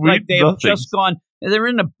them look like sweet they have nothings. just gone... They're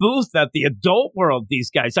in a booth at the adult world,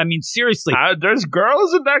 these guys. I mean, seriously. There's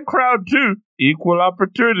girls in that crowd, too. Equal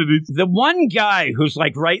opportunities. The one guy who's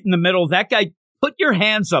like right in the middle, that guy... Put your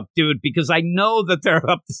hands up, dude, because I know that they're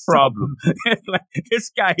up to Problem. Like, this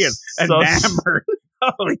guy is enamored.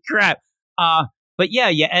 Holy crap. But yeah,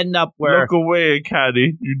 you end up where... Look away,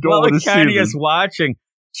 Caddy. You don't want to see Caddy them. is watching.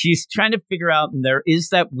 She's trying to figure out, and there is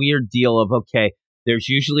that weird deal of, okay, there's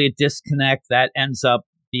usually a disconnect that ends up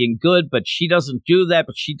being good, but she doesn't do that,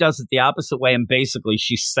 but she does it the opposite way, and basically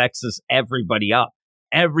she sexes everybody up.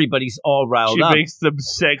 Everybody's all riled up. She makes them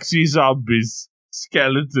sexy zombies.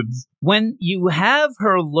 Skeletons. When you have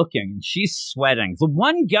her looking, she's sweating. The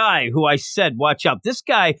one guy who I said, watch out, this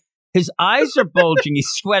guy, his eyes are bulging, he's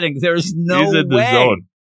sweating. There's no He's in way. the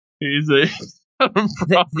zone.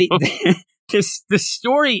 He's the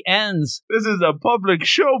story ends. This is a public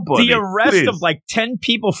show, buddy. The arrest Please. of like 10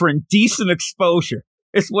 people for indecent exposure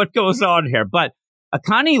is what goes on here. But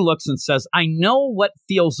Akane looks and says, I know what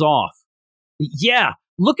feels off. Yeah,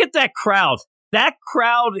 look at that crowd. That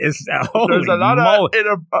crowd is There's a lot of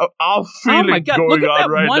off feeling oh my God, going look at on that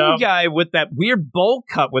right one now. guy with that weird bowl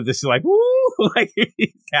cut with this, like, woo, like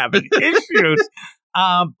he's having issues.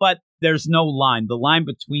 But there's no line. The line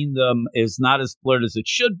between them is not as blurred as it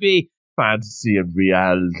should be. Fantasy and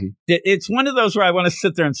reality. It's one of those where I want to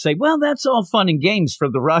sit there and say, well, that's all fun and games for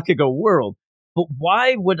the Rakugo world. But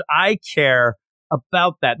why would I care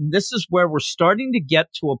about that? And this is where we're starting to get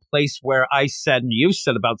to a place where I said, and you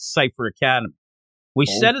said about Cypher Academy. We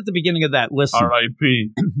said at the beginning of that, listen,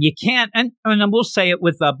 R.I.P. you can't, and we'll say it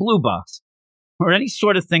with Blue Box or any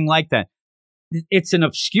sort of thing like that. It's an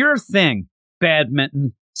obscure thing,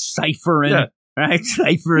 badminton, ciphering, right?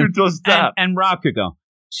 Ciphering. Who does that? And Rakugo.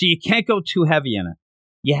 So you can't go too heavy in it.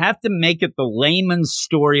 You have to make it the layman's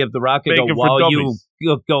story of the Rakugo while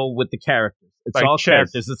you go with the characters. It's like all chess.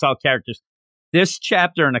 characters. It's all characters. This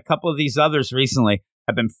chapter and a couple of these others recently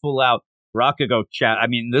have been full out Rakugo chat. I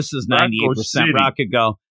mean, this is 98%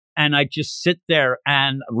 Rakugo. And I just sit there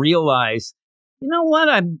and realize, you know what?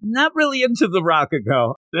 I'm not really into the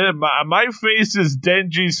Rakugo. Yeah, my face is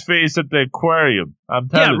Denji's face at the aquarium. I'm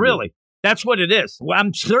telling you. Yeah, really. That's what it is. Well,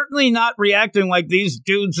 I'm certainly not reacting like these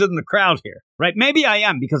dudes in the crowd here, right? Maybe I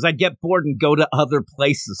am because I get bored and go to other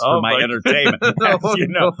places for my entertainment, as you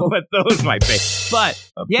know, but those might be.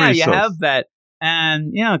 But yeah, you have that. And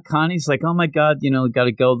yeah, Connie's like, oh my God, got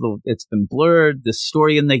to go. It's been blurred, this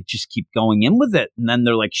story. And they just keep going in with it. And then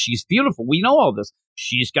they're like, she's beautiful. We know all this.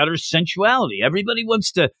 She's got her sensuality. Everybody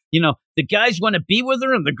wants to, the guys want to be with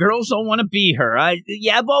her and the girls don't want to be her.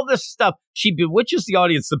 You have all this stuff. She bewitches the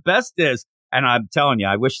audience. The best is, and I'm telling you,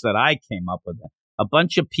 I wish that I came up with it. A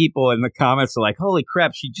bunch of people in the comments are like, holy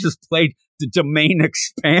crap, she just played the Domain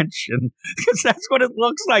expansion. Because that's what it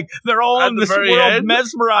looks like. They're all in this world end?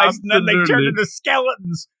 mesmerized, and then they turn Absolutely. into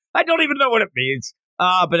skeletons. I don't even know what it means.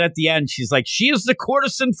 But at the end, she's like, she is the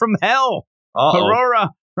courtesy from hell,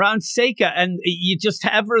 Aurora Fonseca. And you just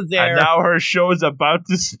have her there. And now her show is about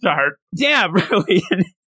to start. Yeah, really.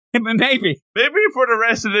 Maybe. Maybe for the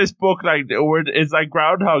rest of this book, it's like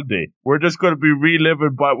Groundhog Day. We're just going to be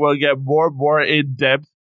reliving, but we'll get more and more in depth.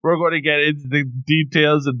 We're going to get into the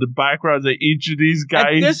details and the backgrounds of each of these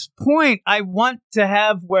guys. At this point, I want to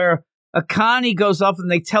have where Akane goes off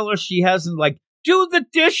and they tell her she hasn't, do the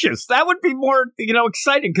dishes. That would be more,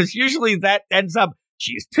 exciting, because usually that ends up,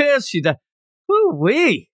 she's pissed. She's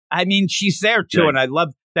woo-wee. I mean, she's there too, Yeah. and I love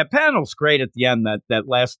that panel's great at the end, that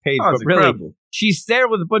last page. Oh, but it's really, incredible. she's there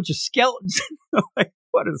with a bunch of skeletons. Like,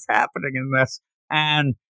 what is happening in this?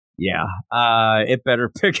 And yeah, it better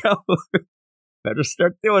pick up. Better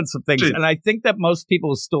start doing some things. Dude. And I think that most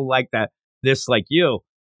people still like that. This, like you,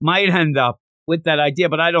 might end up with that idea,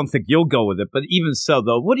 but I don't think you'll go with it. But even so,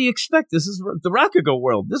 though, what do you expect? This is the Rakugo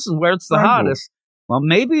world. This is where it's the Incredible. hottest. Well,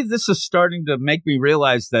 maybe this is starting to make me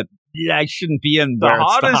realize that I shouldn't be in where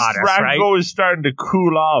it's the hottest, right? Rakugo is starting to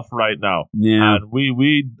cool off right now. Yeah. And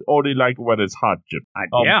we only like it when it's hot, Jim.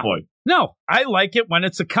 Yeah. Boy. No, I like it when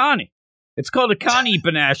it's Akane. It's called Akane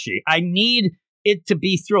Banashi. I need it to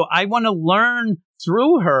be through. I want to learn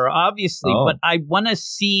through her, obviously, but I want to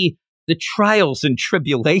see the trials and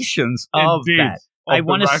tribulations of Indeed. that. Of I the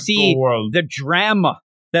want to Rakugo see world. the drama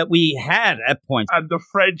that we had at points. And the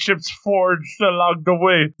friendships forged along the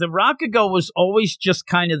way. The Rakugo was always just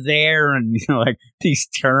kind of there, and like these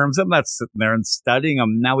terms. I'm not sitting there and studying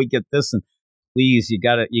them. Now we get this, and please, you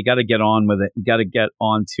gotta get on with it. You gotta get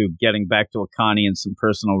on to getting back to Akane and some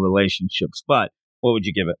personal relationships. But what would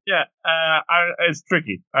you give it? Yeah, it's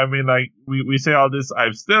tricky. I mean, we say all this.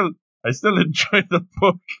 I still enjoy the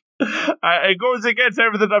book. It goes against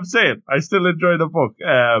everything I'm saying. I still enjoy the book.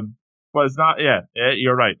 But it's not. Yeah,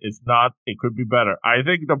 you're right. It's not. It could be better. I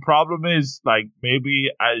think the problem is maybe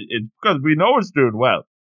it's because we know it's doing well.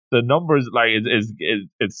 The numbers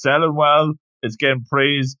it's selling well. It's getting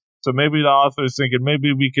praise. So maybe the author is thinking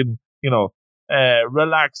maybe we can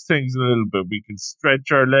relax things a little bit. We can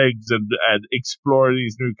stretch our legs and explore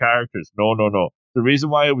these new characters. No. The reason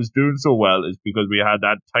why it was doing so well is because we had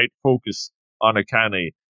that tight focus on Akane.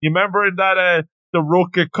 You remember in that the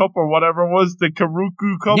Roka Cup or whatever it was, the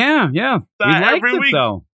Karuku Cup? Yeah. We liked every it, week,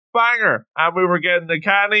 though. banger. And we were getting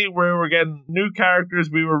Akane, we were getting new characters.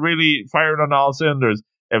 We were really firing on all cylinders.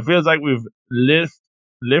 It feels like we've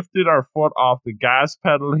lifted our foot off the gas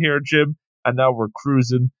pedal here, Jim, and now we're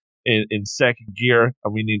cruising in second gear,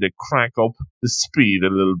 and we need to crank up the speed a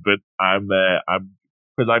little bit. I'm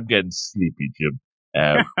getting sleepy, Jim.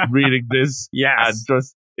 Reading this and Yes.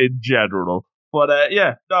 just in general. But I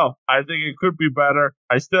think it could be better.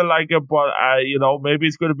 I still like it, but maybe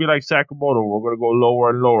it's going to be like Sakamoto. We're going to go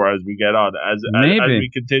lower and lower as we get on, as we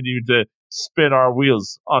continue to spin our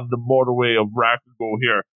wheels on the motorway of Rakugo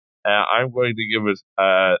here. I'm going to give it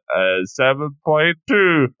a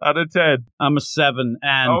 7.2 out of 10. I'm a 7,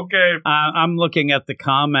 and Okay. I'm looking at the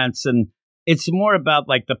comments, and it's more about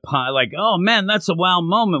oh man, that's a wow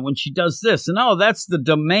moment when she does this, and oh, that's the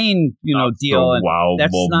Domain, That's deal, the and wow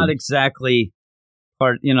that's moment. not exactly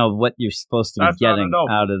part, what you're supposed to be That's not getting enough.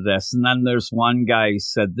 out of this. And then there's one guy who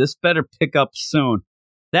said, "This better pick up soon."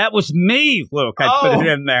 That was me, Luke. I put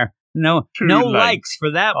it in there. No Too likes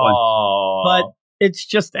for that one. Oh, But it's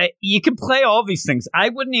just, you can play all these things. I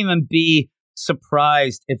wouldn't even be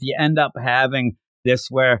surprised if you end up having this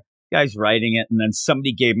where guy's writing it and then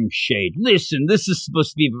somebody gave him shade. Listen, this is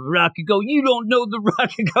supposed to be Rakugo. You don't know the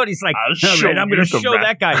Rakugo. He's like, I'll all show right, I'm you going to the show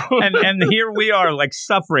that guy. And here we are,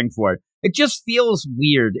 suffering for it. It just feels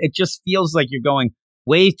weird. It just feels like you're going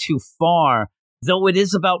way too far, though it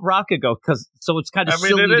is about Rakugo, so it's kind of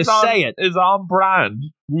silly to say it. It's on brand.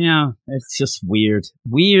 Yeah, it's just weird.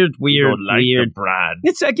 Weird. You don't like weird. the brand.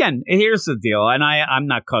 It's, again, here's the deal, and I'm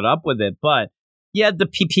not caught up with it, but you had the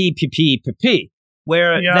PP,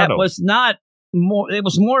 where Piano. that was not more, it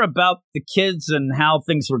was more about the kids and how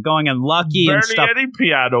things were going and Lucky and Barely stuff. any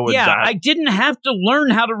piano in Yeah, that. I didn't have to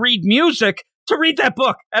learn how to read music to read that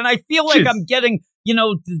book, and I feel like Jeez. I'm getting,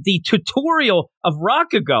 the tutorial of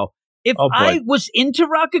Rakugo. If Oh, boy. I was into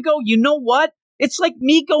Rakugo, you know what? It's like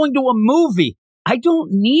me going to a movie I don't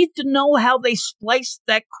need to know how they spliced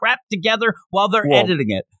that crap together while they're editing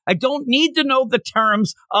it. I don't need to know the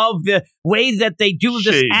terms of the way that they do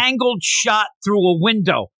this angled shot through a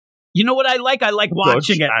window. You know what I like? I like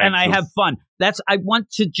watching it, and I have fun. I want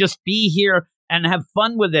to just be here and have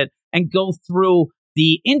fun with it and go through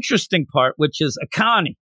the interesting part, which is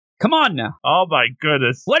Akani. Come on now. Oh, my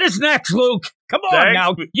goodness. What is next, Luke? Come on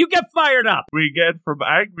now. You get fired up. We get from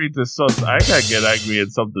angry to sus. I can't get angry at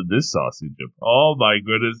something this saucy, Jim. Oh, my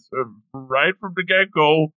goodness. Right from the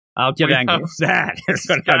get-go. I'll get angry. That is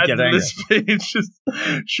what I'll get angry. It's just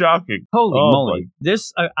shocking. Holy moly.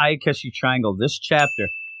 This Ayakashi Triangle, this chapter,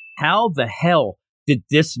 how the hell did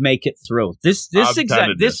this make it through? This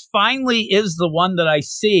finally is the one that I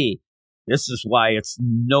see. This is why it's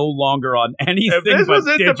no longer on anything. If this was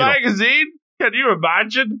in digital. the magazine, can you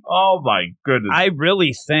imagine? Oh my goodness! I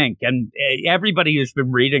really think, and everybody who's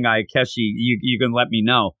been reading Ayakashi, you can let me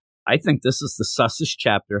know. I think this is the sussest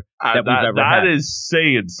chapter that we've ever had. That is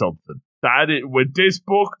saying something. With this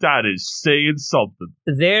book, that is saying something.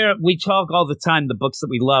 We talk all the time, the books that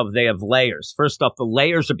we love, they have layers. First off, the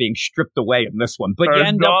layers are being stripped away in this one. But you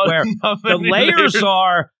end up where the layers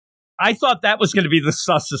are, I thought that was going to be the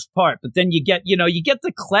sussest part. But then you get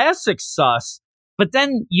the classic sus, but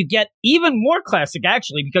then you get even more classic,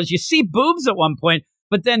 actually, because you see boobs at one point,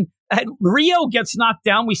 but then Rio gets knocked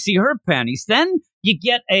down, we see her panties. Then you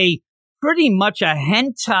get pretty much a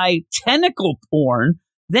hentai tentacle porn.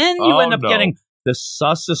 Then you end up getting the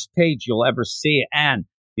sussest page you'll ever see. And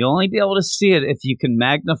you'll only be able to see it if you can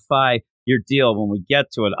magnify your deal. When we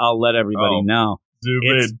get to it, I'll let everybody know. Zoom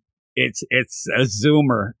in. It's a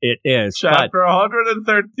zoomer. It is. Chapter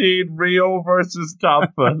 113, Rio versus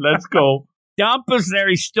Dampa. Let's go. Dampa's there.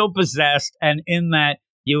 He's still possessed. And in that,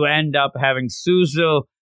 you end up having Suzu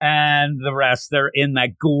and the rest. They're in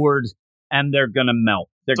that gourd, and they're going to melt.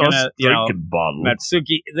 They're going to, bottle.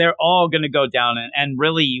 Matsuki, they're all going to go down. And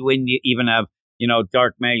really, when you even have,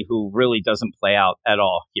 Dark May, who really doesn't play out at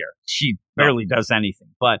all here. She barely does anything.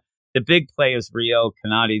 But the big play is Rio,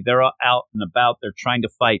 Kanade. They're all out and about. They're trying to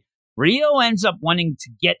fight. Rio ends up wanting to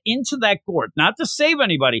get into that gourd, not to save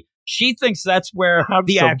anybody. She thinks that's where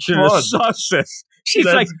the action is sussest. She's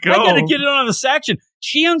I got to get in on this action.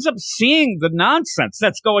 She ends up seeing the nonsense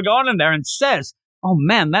that's going on in there and says, oh,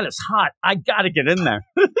 man, that is hot. I got to get in there.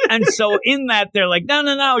 And so in that, they're like,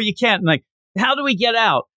 no, you can't. And like, how do we get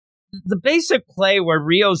out? The basic play where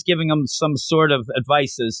Rio's giving them some sort of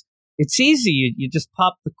advice is, it's easy. You just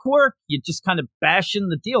pop the cork. You just kind of bash in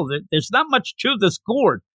the deal. There's not much to this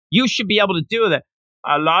gourd. You should be able to do that.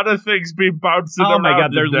 A lot of things be bouncing around. Oh, my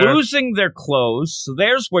God. They're losing their clothes. So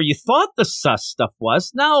there's where you thought the sus stuff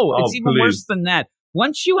was. No, it's even worse than that.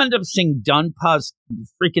 Once you end up seeing Dunpa's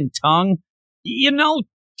freaking tongue,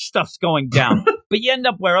 stuff's going down. But you end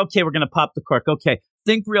up where, okay, we're going to pop the cork. Okay,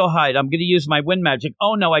 think real hide. I'm going to use my wind magic.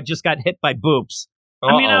 Oh, no, I just got hit by boobs.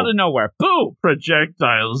 I mean, out of nowhere. Boom!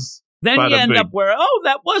 Projectiles. Then you end up where,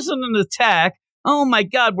 that wasn't an attack. Oh, my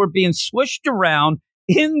God, we're being swished around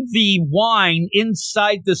in the wine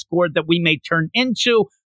inside this gourd that we may turn into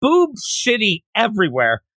Boob City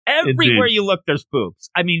everywhere. Everywhere you look, there's boobs.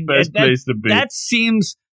 I mean, best place to be. That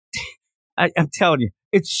seems, I'm telling you,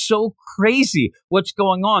 it's so crazy what's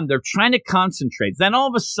going on. They're trying to concentrate. Then all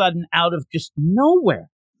of a sudden, out of just nowhere,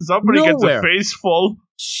 somebody gets a face full.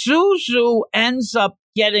 Suzu ends up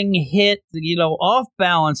getting hit, off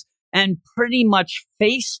balance and pretty much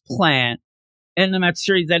face plant in the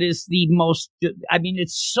Matsuri. That is the most,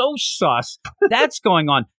 it's so sus. That's going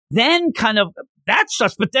on. Then kind of, that's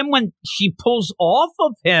sus. But then when she pulls off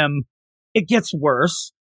of him, it gets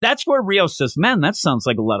worse. That's where Rio says, man, that sounds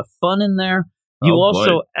like a lot of fun in there. You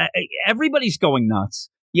also, everybody's going nuts.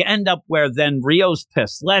 You end up where then Rio's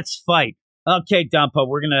pissed. Let's fight. Okay, Dampa,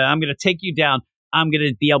 I'm going to take you down. I'm going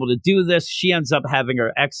to be able to do this. She ends up having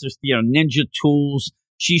her ninja tools.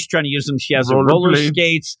 She's trying to use them. She has her roller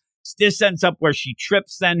skates. This ends up where she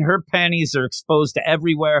trips. Then her panties are exposed to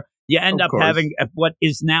everywhere. You end up having what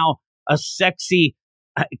is now a sexy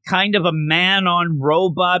kind of a man on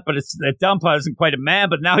robot, but Dampa isn't quite a man,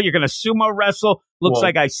 but now you're going to sumo wrestle. Looks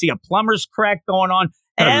like I see a plumber's crack going on.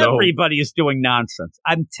 Hello. Everybody is doing nonsense.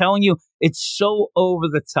 I'm telling you, it's so over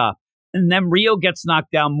the top. And then Rio gets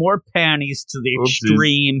knocked down, more panties to the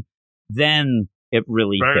extreme. Then it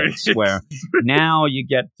really hits where now you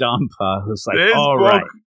get Dampa, who's like, this all book right.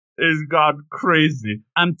 Is gone crazy.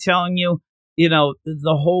 I'm telling you, the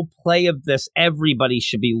whole play of this, everybody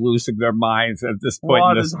should be losing their minds at this point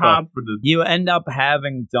in this book. What is happening? You end up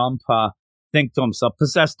having Dampa think to himself,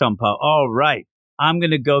 possess Dampa, all right, I'm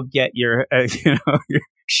going to go get your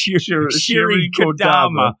Shiri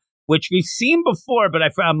Kodama, which we've seen before, but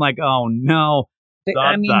I'm like, oh no,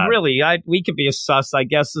 Not that. really, we could be as sus, I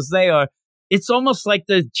guess, as they are. It's almost like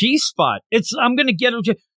the G-spot. I'm going to get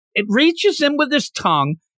it. It reaches in with his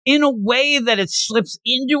tongue in a way that it slips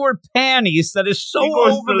into her panties that is so He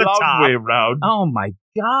goes over the the long top. way round. Oh, my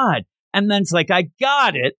God. And then it's like, I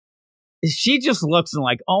got it. She just looks and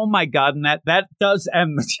like, oh, my God. And that does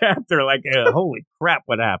end the chapter. Like, holy crap,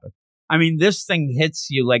 what happened? I mean, this thing hits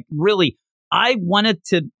you like really. I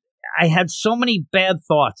had so many bad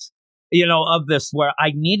thoughts, of this where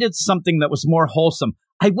I needed something that was more wholesome.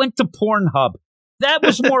 I went to Pornhub. That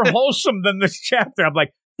was more wholesome than this chapter. I'm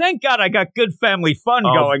like, thank God I got good family fun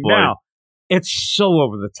going boy. now. It's so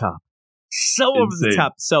over the top. So over the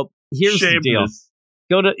top. So here's the deal.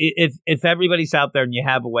 Go to, if everybody's out there and you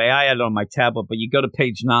have a way, I had it on my tablet, but you go to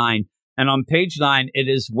page 9, and on page 9, it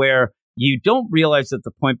is where you don't realize at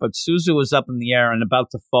the point, but Suzu is up in the air and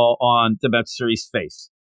about to fall on the Matsuri's face.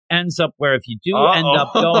 Ends up where if you do end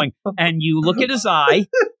up going and you look at his eye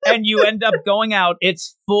and you end up going out,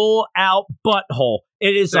 it's full out butthole.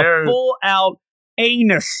 It is a full out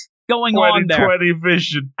anus going on there. 2020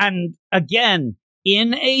 vision. And again,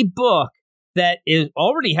 in a book that is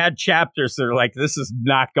already had chapters that are like, this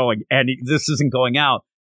isn't going out.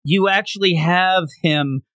 You actually have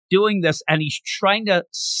him doing this and he's trying to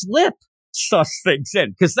slip sus things in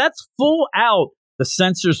because that's full out. The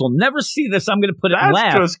censors will never see this. I'm going to put it in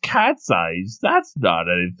laugh. That's just cat's eyes. That's not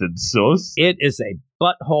anything sus. It is a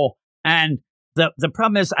butthole. And the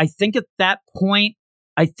problem is, I think at that point,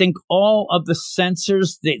 all of the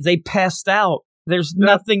censors, they passed out. There's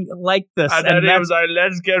nothing like this. And then he was like,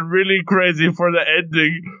 let's get really crazy for the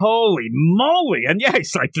ending. Holy moly. And yeah,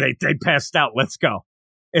 it's like they passed out. Let's go.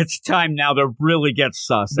 It's time now to really get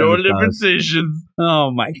sus. No limitations.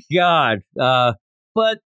 Oh, my God.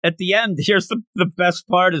 But at the end, here's the best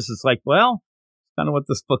part is it's like, well, kind of what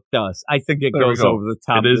this book does. I think it goes over the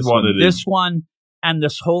top. It is what it is. This one and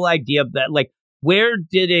this whole idea of that, like, where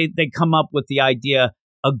did they come up with the idea?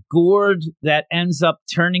 A gourd that ends up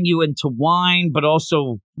turning you into wine, but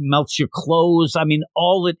also melts your clothes. I mean,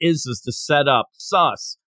 all it is to set up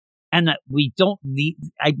sus. And that we don't need,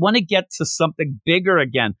 I want to get to something bigger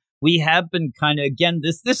again. We have been kind of, again,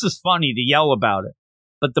 this is funny to yell about it.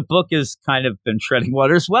 But the book has kind of been treading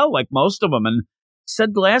water as well, like most of them. And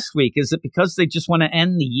said last week, is it because they just want to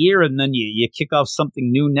end the year and then you kick off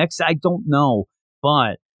something new next? I don't know.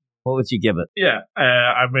 But what would you give it? Yeah,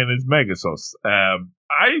 I mean, it's mega sus.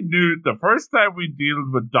 I knew the first time we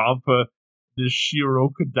dealt with Danpa, the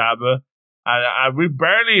Shirokadama, and we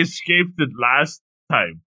barely escaped it last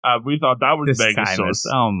time. We thought that was mega sus.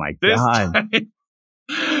 Oh, my God.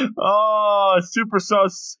 Oh, super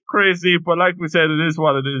sus, crazy, but like we said, it is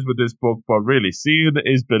what it is with this book. But really, seeing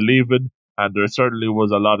is believing, and there certainly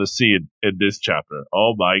was a lot of seeing in this chapter.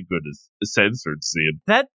 Oh my goodness, censored seeing.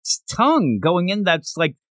 That tongue going in, that's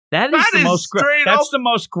like that is the most that's the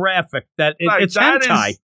most graphic. It's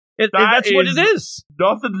hentai. That's what it is.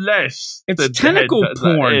 Nothing less. It's tentacle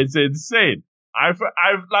porn. It's insane. I've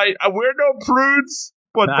like we're no prudes,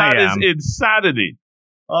 but that is insanity.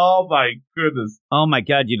 Oh my goodness. Oh my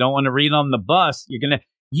God. You don't want to read on the bus.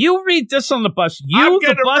 You read this on the bus.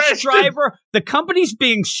 The bus driver, the company's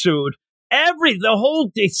being sued. The whole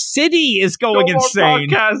city is going insane.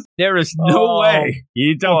 There is no way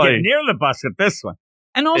you don't get near the bus with this one.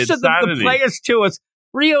 And also the players too is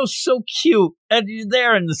Rio's so cute and you're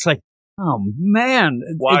there and it's like, oh man,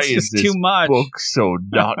 it's just too much. Book so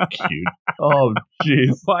not cute. Oh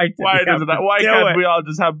jeez. Why can't we all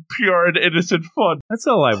just have pure and innocent fun? That's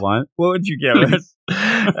all I want. What would you give it?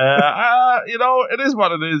 It is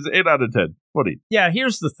what it is. 8 out of 10. Funny. Yeah,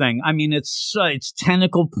 here's the thing. I mean, it's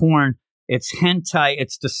tentacle porn. It's hentai.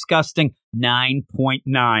 It's disgusting.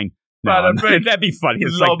 9.9. No, that'd be funny.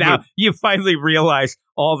 It's like now you finally realize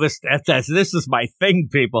all this. This is my thing,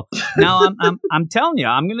 people. Now I'm telling you,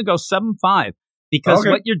 I'm going to go 7.5 because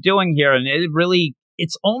what you're doing here, and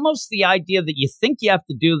it's almost the idea that you think you have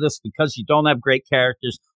to do this because you don't have great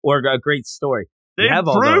characters or a great story. They've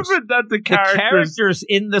proven that the characters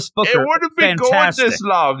in this book it wouldn't be going this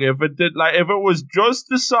long if it did. Like if it was just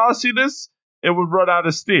the sauciness, it would run out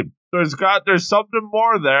of steam. There's something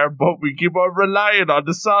more there, but we keep on relying on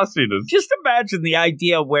the sauciness. Just imagine the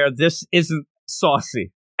idea where this isn't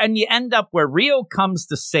saucy. And you end up where Rio comes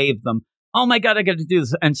to save them. Oh my God, I got to do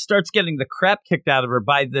this. And starts getting the crap kicked out of her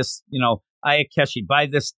by this, Ayakeshi, by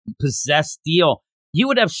this possessed deal. You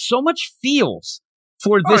would have so much feels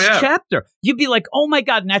for this chapter. You'd be like, oh my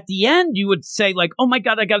God. And at the end, you would say like, oh my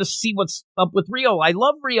God, I got to see what's up with Rio. I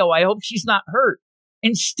love Rio. I hope she's not hurt.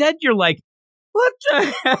 Instead, you're like, what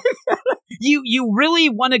the heck? You really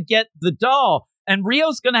want to get the doll. And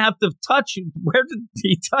Rio's going to have to touch you. Where did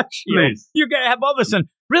he touch you? Please. You're going to have all this. And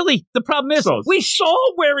really, the problem is, So- we saw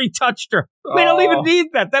where he touched her. We don't even need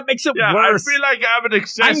that. That makes it Yeah, worse. I feel like I'm an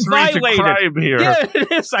accessory to violated. crime here. Yeah,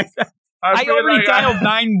 it is. I feel already like dialed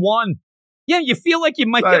 911. Yeah, you feel like you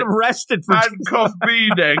might get Right. arrested for Handcuff me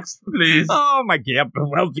next, please. Oh my God!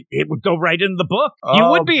 Well, it would go right in the book. You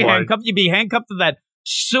Oh, would be boy. handcuffed. You'd be handcuffed to that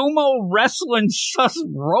sumo wrestling sus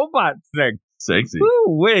robot thing. Sexy.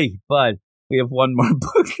 Woo-wee. But we have one more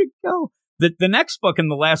book to go. The next book and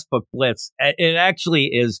the last book, Blitz, it actually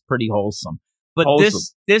is pretty wholesome. But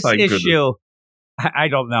Wholesome. this Thank issue, I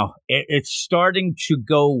don't know. It's starting to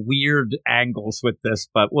go weird angles with this,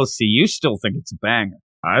 but we'll see. You still think it's a banger.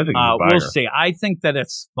 I think it's a banger. We'll see. I think that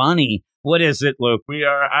it's funny. What is it, Luke? We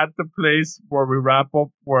are at the place where we wrap up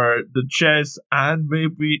where the chess and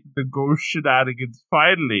maybe the ghost shenanigans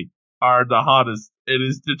finally are the hottest. It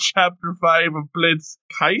is the chapter 5 of Blitz.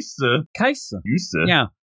 Kaisa. You said. Yeah.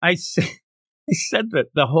 I said that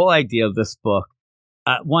the whole idea of this book,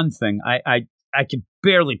 one thing, I could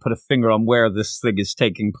barely put a finger on where this thing is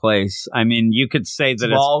taking place. I mean, you could say that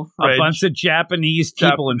Small it's French, a bunch of Japanese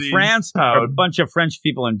people in France or a town. bunch of French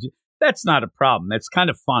people in... That's not a problem. It's kind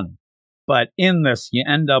of funny. But in this, you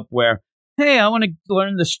end up where, hey, I want to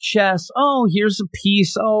learn this chess. Oh, here's a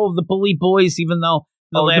piece. Oh, the bully boys, even though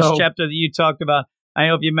the last chapter that you talked about, I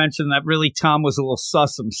hope you mentioned that really Tom was a little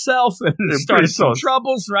sus himself and started some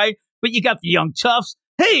troubles, right? But you got the young toughs.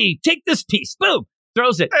 Hey, take this piece. Boom.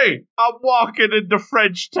 Throws it. Hey, I'm walking into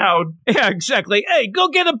French town. Yeah, exactly. Hey, go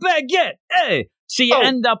get a baguette. Hey. So you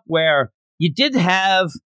end up where you did have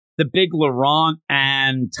the big Laurent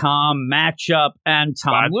and Tom matchup, and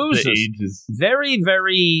Tom loses. Very,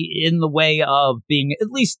 very in the way of being at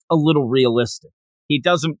least a little realistic. He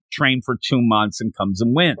doesn't train for 2 months and comes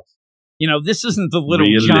and wins. You know, this isn't the little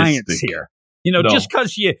giants here. You know, just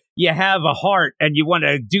because you have a heart and you want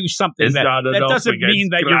to do something that doesn't mean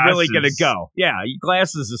that you're really going to go. Yeah,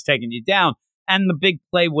 Glasses is taking you down. And the big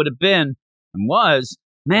play would have been and was,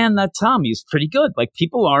 man, that Tom, he's pretty good. Like,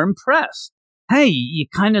 people are impressed. Hey, you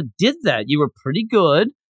kind of did that. You were pretty good,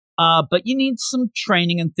 but you need some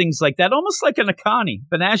training and things like that. Almost like an Akane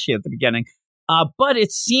Benashi at the beginning. But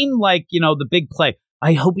it seemed like, the big play.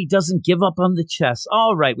 I hope he doesn't give up on the chess.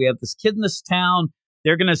 All right, we have this kid in this town.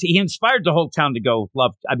 He inspired the whole town to go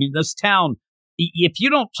love. I mean, this town, if you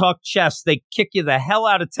don't talk chess, they kick you the hell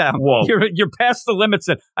out of town. Whoa. You're past the limits.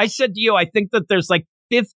 And I said to you, I think that there's like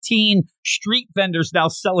 15 street vendors now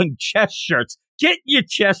selling chess shirts. Get your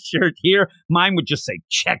chess shirt here. Mine would just say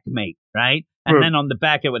checkmate, right? And then on the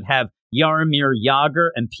back, it would have Jaromir Jagr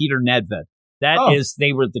and Peter Nedved.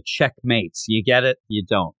 They were the checkmates. You get it? You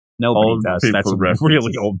don't. Nobody Old does. That's what references.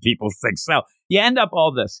 really old people think. So you end up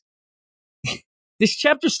all this. This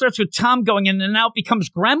chapter starts with Tom going in and out,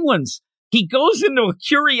 becomes Gremlins. He goes into a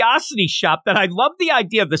curiosity shop that I love the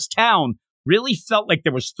idea of this town. Really felt like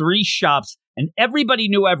there was 3 shops and everybody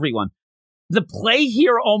knew everyone. The play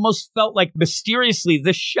here almost felt like mysteriously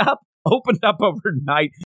this shop opened up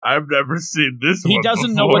overnight. I've never seen this one He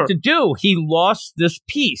doesn't know what to do. He lost this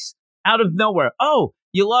piece out of nowhere. Oh,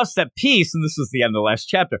 you lost that piece, and this is the end of the last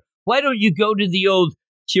chapter. Why don't you go to the old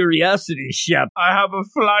curiosity shop? I have a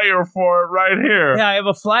flyer for it right here. Yeah, I have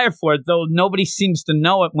a flyer for it, though nobody seems to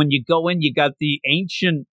know it. When you go in, you got the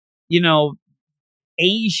ancient,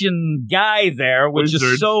 Asian guy there, which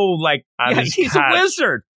is so like, he's a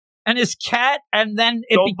wizard. And his cat, and then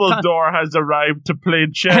Dumbledore has arrived to play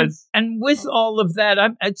chess. And with all of that,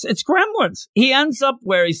 it's Gremlins. He ends up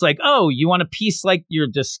where he's like, "Oh, you want a piece like you're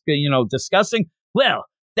discussing? Well,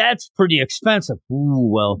 that's pretty expensive. Ooh,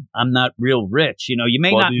 well, I'm not real rich. You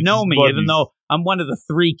may not know me, even though I'm one of the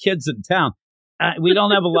 3 kids in town. We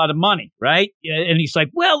don't have a lot of money, right?" And he's like,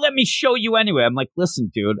 "Well, let me show you anyway." I'm like,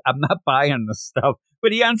 "Listen, dude, I'm not buying this stuff."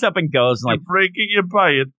 But he ends up and goes like, breaking you buy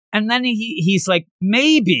it. And then he's like,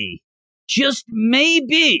 maybe, just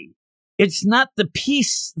maybe, it's not the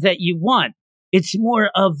piece that you want. It's more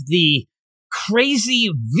of the crazy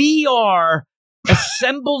VR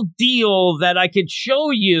assembled deal that I could show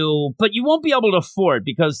you, but you won't be able to afford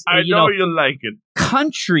because I know you'll like it.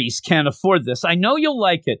 Countries can't afford this. I know you'll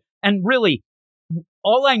like it. And really,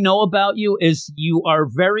 all I know about you is you are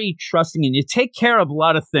very trusting and you take care of a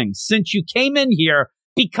lot of things. Since you came in here,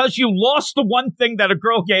 because you lost the one thing that a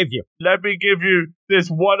girl gave you. Let me give you this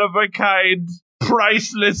one-of-a-kind,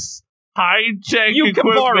 priceless, high-tech equipment. You can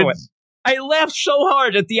borrow it. I laughed so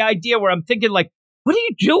hard at the idea where I'm thinking, like, what are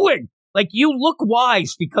you doing? Like, you look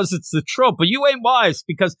wise because it's the trope, but you ain't wise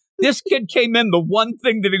because this kid came in, the one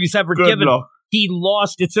thing that he's ever given, he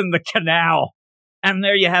lost. It's in the canal. And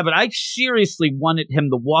there you have it. I seriously wanted him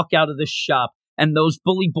to walk out of this shop and those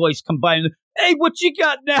bully boys come by and, Hey, what you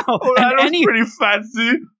got now? Oh, that was pretty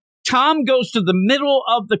fancy. Tom goes to the middle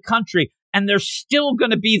of the country, and there's still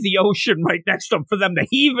going to be the ocean right next to him for them to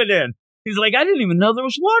heave it in. He's like, I didn't even know there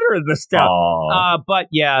was water in this town. But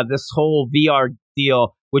yeah, this whole VR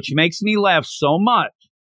deal, which makes me laugh so much,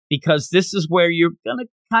 because this is where you're going to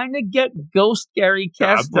kind of get Ghost Gary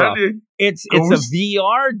Kasparov. It's a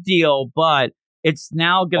VR deal, but it's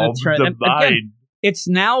now going to turn. Again, it's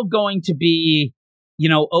now going to be,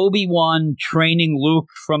 Obi-Wan training Luke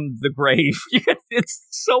from the grave. It's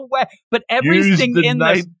so wet. But everything in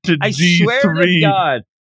this, I swear to God,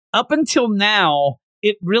 up until now,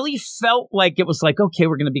 it really felt like it was like, okay,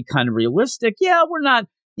 we're going to be kind of realistic. Yeah, we're not,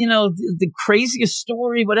 the craziest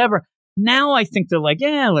story, whatever. Now I think they're like,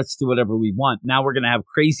 let's do whatever we want. Now we're going to have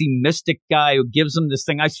crazy mystic guy who gives them this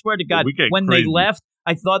thing. I swear to God, when they left,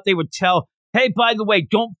 I thought they would tell, hey, by the way,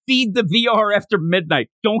 don't feed the VR after midnight.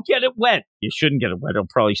 Don't get it wet. You shouldn't get it wet. It'll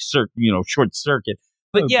probably short circuit.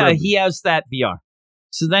 But he has that VR.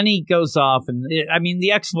 So then he goes off, and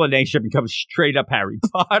the explanation becomes straight up Harry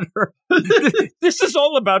Potter. This is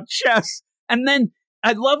all about chess. And then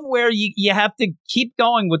I love where you have to keep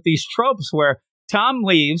going with these tropes where Tom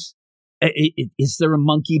leaves. Is there a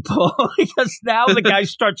monkey paw? Because now the guy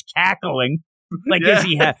starts cackling. Like, is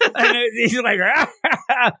he? And he's like,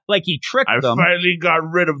 like he tricked them. I finally got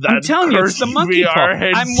rid of that. I'm telling you, it's the monkey paw.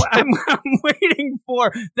 I'm waiting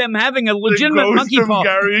for them having a legitimate monkey paw.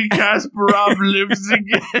 Gary Kasparov lives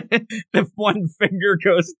again. If one finger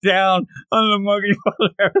goes down on the monkey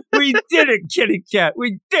paw, we did it, kitty cat.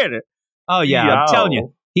 We did it. Oh yeah, I'm telling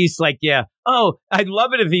you. He's like, yeah. Oh, I'd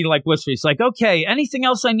love it if he whispers. He's like, okay, anything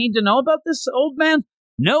else I need to know about this old man?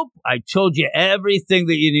 Nope, I told you everything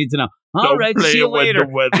that you need to know. All right, see you later.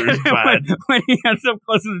 When the weather's bad. When he ends up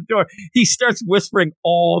closing the door, he starts whispering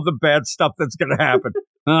all the bad stuff that's going to happen.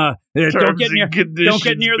 Don't get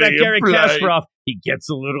near that Gary Kasparov. He gets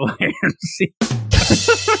a little antsy.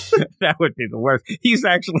 That would be the worst. He's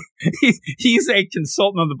actually he's a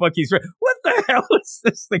consultant on the book. What the hell is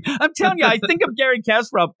this thing? I'm telling you, I think of Gary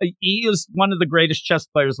Kasparov. He is one of the greatest chess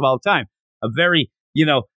players of all time. A very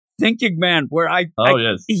thinking man. Where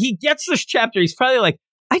he gets this chapter. He's probably like,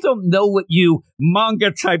 I don't know what you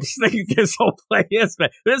manga types think this whole play is,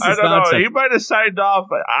 but this is nonsense. Know. He might have signed off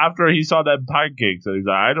after he saw them pancakes. And he's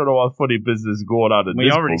like, I don't know what funny business is going on in this.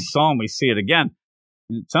 We already saw him. We see it again.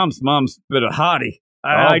 Tom's mom's a bit of hottie.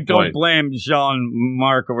 I don't blame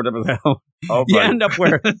Jean-Marc or whatever the hell. You end up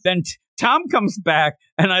where then Tom comes back,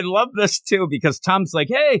 and I love this too because Tom's like,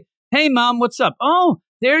 hey, Mom, what's up? Oh,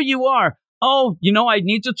 there you are. Oh, I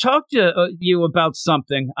need to talk to you about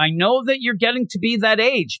something. I know that you're getting to be that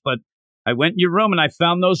age, but I went in your room and I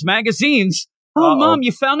found those magazines. Oh, Mom,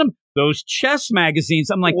 you found them? Those chess magazines.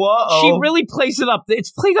 I'm like, whoa. She really plays it up.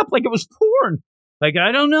 It's played up like it was porn. Like,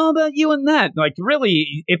 I don't know about you and that. Like,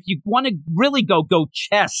 really, if you want to really go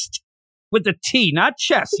chest with a T, not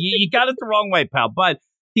chess. You got it the wrong way, pal. But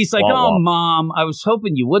he's like, Mom, I was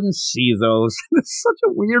hoping you wouldn't see those. It's such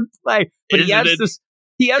a weird play. But he has this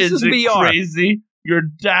VR. Crazy? Your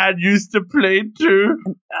dad used to play too.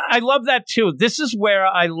 I love that too. This is where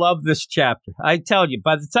I love this chapter. I tell you,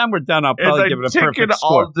 by the time we're done, I'll probably give it a perfect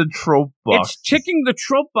score. All the trope boxes. It's ticking the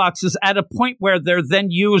trope boxes at a point where they're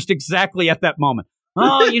then used exactly at that moment.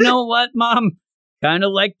 Oh, you know what, Mom? Kind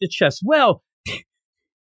of like the chess. Well,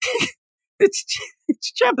 it's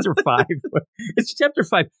chapter 5. It's chapter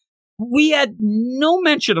 5. We had no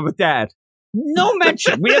mention of a dad. No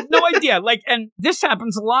mention. We had no idea. And this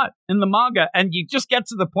happens a lot in the manga, and you just get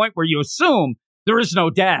to the point where you assume there is no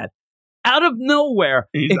dad. Out of nowhere,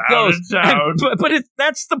 it goes. But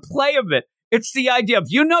that's the play of it. It's the idea of,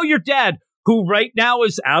 your dad, who right now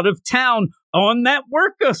is out of town on that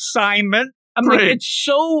work assignment. I'm like, it's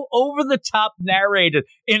so over the top narrated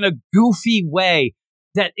in a goofy way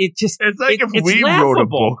that it just it's like if we laughable. Wrote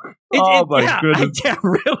a book. My goodness. Yeah,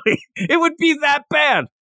 really. It would be that bad.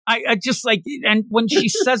 I just and when she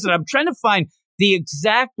says it, I'm trying to find the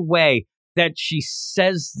exact way that she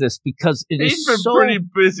says this because He's been pretty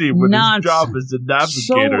busy with his job as a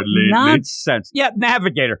navigator lately. Nonsense. Yeah,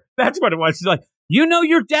 navigator. That's what it was. She's like,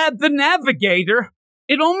 your dad, the navigator.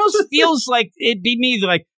 It almost feels like it'd be me,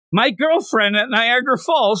 like, my girlfriend at Niagara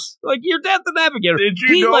Falls, your dad, the navigator. Did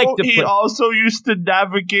you know he also used to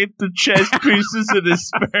navigate the chess pieces in his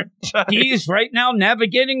spare time? He's right now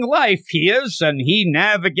navigating life, he is, and he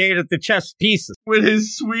navigated the chess pieces. With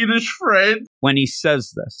his Swedish friend? When he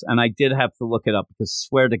says this, and I did have to look it up, because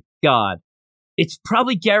swear to God, it's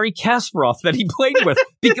probably Gary Kasparov that he played with,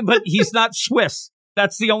 but he's not Swiss.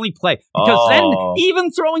 That's the only play. Because then,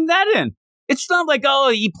 even throwing that in, it's not like,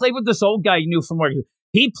 he played with this old guy he knew from work.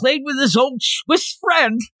 He played with his old Swiss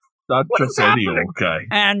friend. Not What just is any happening? old guy.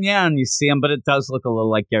 And you see him, but it does look a little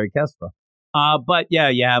like Gary Kasparov. But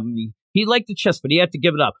he liked the chess, but he had to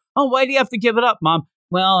give it up. Oh, why do you have to give it up, Mom?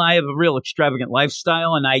 Well, I have a real extravagant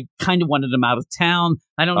lifestyle, and I kind of wanted him out of town.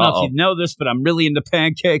 I don't know if you know this, but I'm really into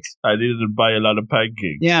pancakes. I needed to buy a lot of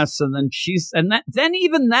pancakes. Yeah, so then she's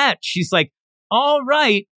like, all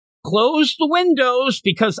right, close the windows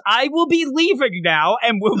because I will be leaving now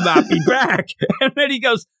and will not be back. And then he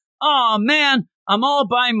goes, oh, man, I'm all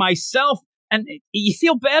by myself. And you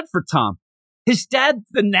feel bad for Tom. His dad,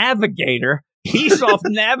 the navigator, he's off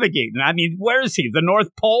navigating. I mean, where is he? The North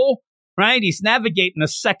Pole? Right? He's navigating a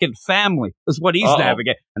second family is what he's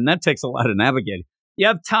navigating. And that takes a lot of navigating. You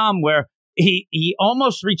have Tom where he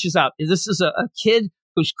almost reaches out. This is a kid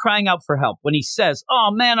who's crying out for help when he says,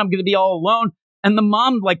 oh, man, I'm going to be all alone. And the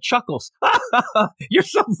mom like chuckles. You're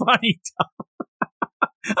so funny, Tom.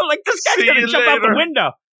 I'm like, this guy's going to jump out the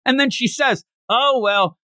window. And then she says, oh,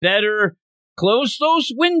 well, better close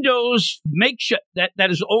those windows. Make sure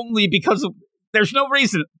that is only because of there's no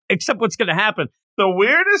reason except what's going to happen. The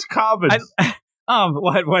weirdest comment.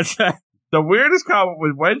 What's that? The weirdest comment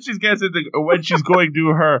was when she's going to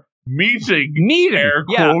her meeting. Air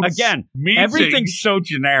quotes, again, meeting. Everything's so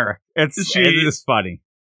generic. It is funny.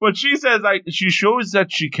 But she says, like, she shows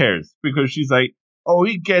that she cares because she's like, oh,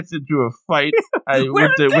 he gets into a fight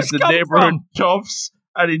with the neighborhood toughs,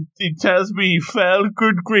 and he tells me he fell.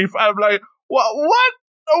 Good grief! I'm like, what?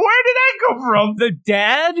 Where did that come from? The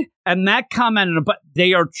dad and that comment, but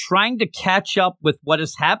they are trying to catch up with what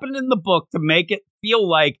has happened in the book to make it feel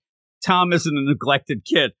like Tom isn't a neglected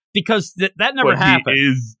kid because that never happened. He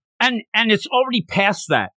is. And it's already past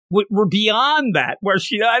that. We're beyond that.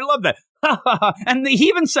 I love that. And he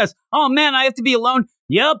even says, "Oh man, I have to be alone."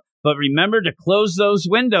 Yep, but remember to close those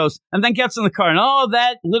windows. And then gets in the car, and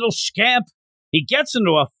that little scamp, he gets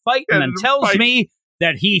into a fight and then tells me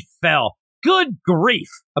that he fell. Good grief.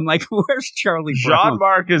 I'm like, where's Charlie Brown?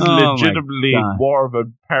 Jean-Marc is legitimately more of a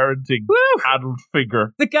parenting adult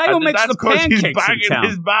figure. The guy who makes the pancakes he's banging in town.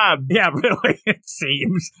 His mom. Yeah, really, it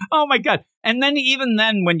seems. Oh, my God. And then even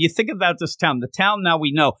then, when you think about this town, the town now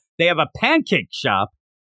we know, they have a pancake shop.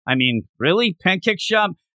 I mean, really? Pancake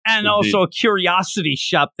shop? And also a curiosity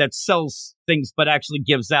shop that sells things but actually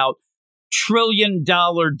gives out $1 trillion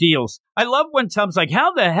deals. I love when Tom's like,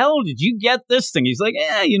 how the hell did you get this thing? He's like,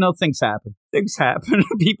 things happen. Things happen.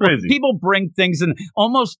 People bring things and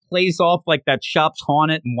almost plays off like that shop's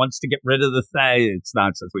haunted and wants to get rid of the thing. It's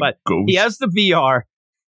nonsense. But he has the VR.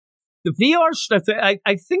 The VR stuff,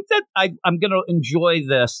 I think that I'm going to enjoy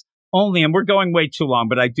this only, and we're going way too long,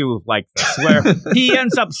 but I do like this, where he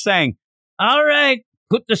ends up saying, all right,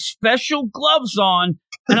 put the special gloves on.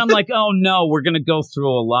 And I'm like, oh, no, we're going to go through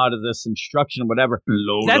a lot of this instruction, whatever.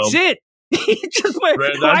 That's it. He just went,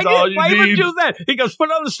 why even do that? He goes, put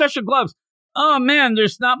on the special gloves. Oh, man,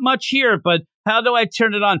 there's not much here, but how do I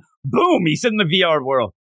turn it on? Boom, he's in the VR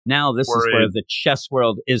world. Now this is where the chess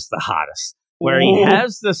world is the hottest, where he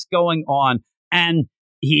has this going on, and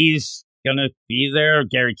he's going to be there.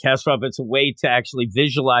 Gary Kasparov, it's a way to actually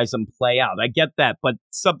visualize him play out. I get that, but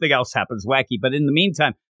something else happens wacky. But in the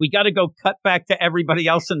meantime, we got to go cut back to everybody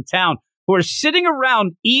else in town who are sitting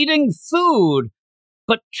around eating food,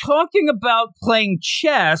 but talking about playing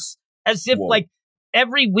chess as if like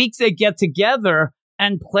every week they get together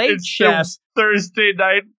and play chess. Thursday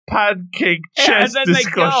night pancake chess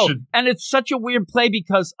discussion. And it's such a weird play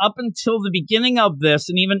because up until the beginning of this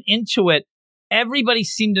and even into it, everybody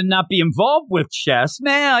seemed to not be involved with chess.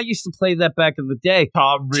 Man, I used to play that back in the day.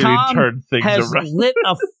 Tom really turned things has around. Lit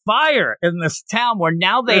a fire in this town where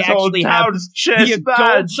now they actually have the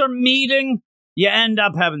adults are meeting. You end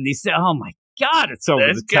up having these. Oh my God, it's over the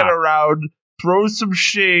top. Let's get around, throw some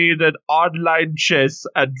shade at online chess,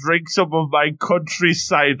 and drink some of my country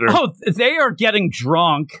cider. Oh, they are getting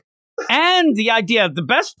drunk. And the idea, the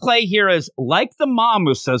best play here is like the mom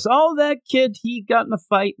who says, oh, that kid, he got in a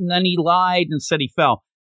fight and then he lied and said he fell.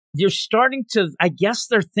 You're starting to, I guess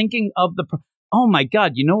they're thinking of oh my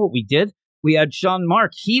God, you know what we did? We had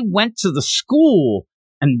Jean-Marc. He went to the school,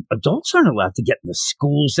 and adults aren't allowed to get in the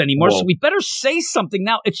schools anymore. So we better say something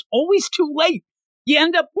now. It's always too late. You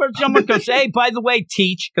end up where Jean-Marc goes, hey, by the way,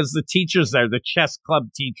 teach, because the teacher's there, the chess club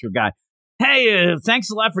teacher guy. Hey, thanks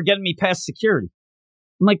a lot for getting me past security.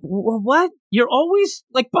 I'm like, well, what? You're always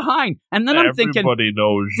like behind. And then I'm thinking,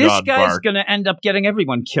 knows this guy's going to end up getting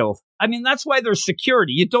everyone killed. I mean, that's why there's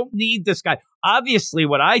security. You don't need this guy. Obviously,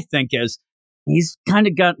 what I think is he's kind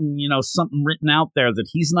of gotten, something written out there that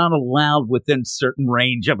he's not allowed within certain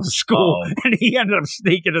range of a school. And he ended up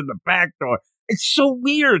sneaking in the back door. It's so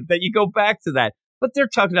weird that you go back to that. But they're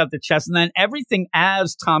talking about the chess and then everything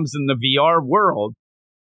as Tom's in the VR world.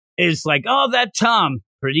 is like, oh, that Tom,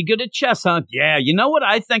 pretty good at chess, huh? Yeah, you know what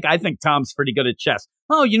I think? I think Tom's pretty good at chess.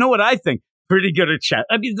 Oh, you know what I think? Pretty good at chess.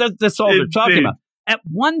 I mean, that's all they're talking about. At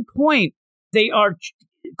one point, they are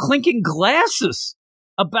clinking glasses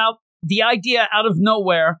about the idea out of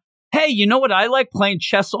nowhere. Hey, you know what I like? Playing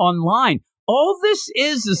chess online. All this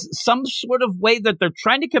is some sort of way that they're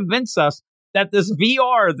trying to convince us that this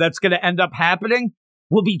VR that's going to end up happening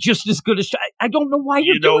will be just as good as... I don't know why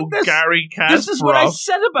you're doing this. Gary Kasparov, this is what I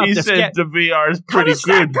said about he this. said the VR is pretty How does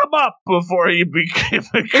good that come up? before he became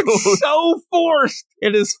a coach. It's so forced.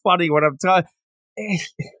 It is funny when I'm talking.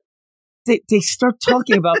 They start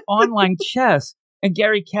talking about online chess and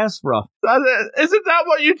Gary Kasparov. Isn't that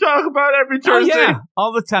what you talk about every Thursday? Oh, yeah,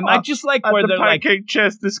 all the time. I just like where they're like... pancake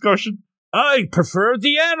chess discussion. I prefer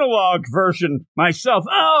the analog version myself.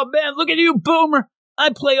 Oh, man, look at you, boomer. I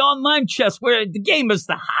play online chess where the game is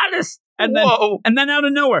the hottest. And then out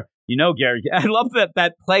of nowhere, you know, Gary, I love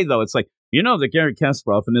that play, though. It's like, you know, that Gary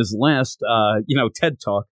Kasparov in his last, TED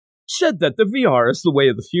Talk said that the VR is the way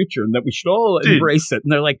of the future and that we should all embrace it.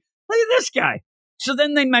 And they're like, look at this guy. So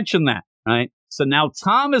then they mention that, right? So now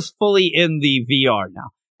Tom is fully in the VR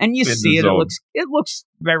now. And you see it. It looks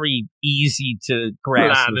very easy to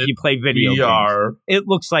grasp if you play video games. It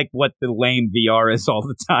looks like what the lame VR is all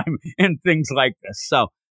the time and things like this. So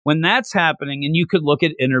when that's happening, and you could look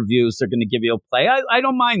at interviews, they're going to give you a play. I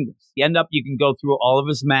don't mind this. You can go through all of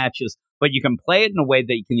his matches, but you can play it in a way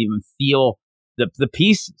that you can even feel the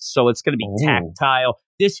pieces. So it's going to be tactile.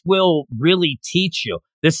 This will really teach you.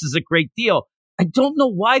 This is a great deal. I don't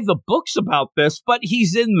know why the book's about this, but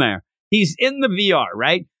he's in there. He's in the VR,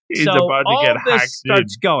 right? He's so about to all get this hacked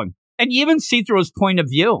starts going. And you even see through his point of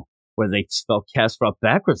view where they spell Kasparov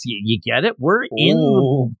backwards. You get it? We're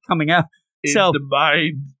coming out. In so the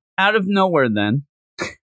mind. Out of nowhere then,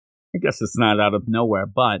 I guess it's not out of nowhere,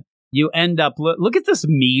 but you end up, look at this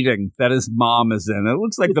meeting that his mom is in. It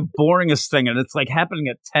looks like the boringest thing, and it's like happening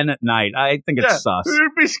at 10 at night. I think it's sus.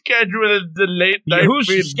 Who'd be scheduling the late night? Who's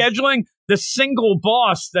scheduling? The single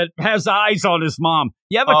boss that has eyes on his mom.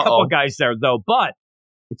 You have a couple guys there, though, but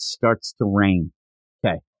it starts to rain.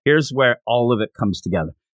 Okay, here's where all of it comes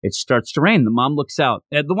together. It starts to rain. The mom looks out.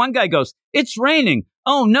 And the one guy goes, it's raining.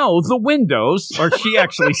 Oh, no, the windows. Or she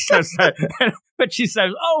actually says that. But she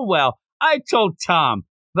says, oh, well, I told Tom.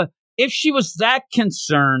 But if she was that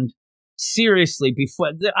concerned, seriously,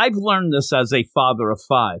 before I've learned this as a father of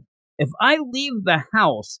 5. If I leave the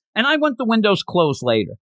house, and I want the windows closed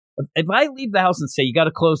later, if I leave the house and say, you got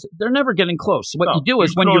to close it, they're never getting closed. So what you do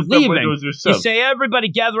is when you're leaving, you say, everybody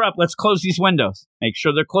gather up. Let's close these windows. Make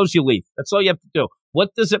sure they're closed. You leave. That's all you have to do. What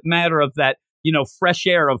does it matter of that, fresh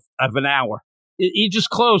air of an hour? You just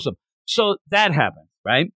close them. So that happened,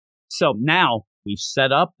 right? So now we've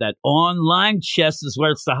set up that online chess is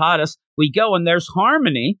where it's the hottest. We go and there's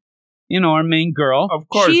Harmony, our main girl. Of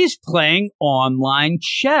course. She's playing online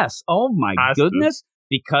chess. Oh, my goodness.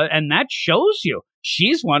 And that shows you.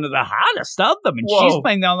 She's one of the hottest of them, and she's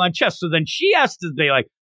playing the online chess. So then she has to be like,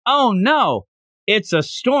 oh, no, it's a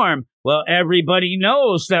storm. Well, everybody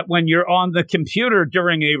knows that when you're on the computer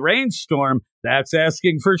during a rainstorm, that's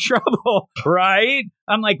asking for trouble, right?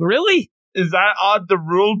 I'm like, really? Is that on the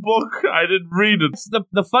rule book? I didn't read it.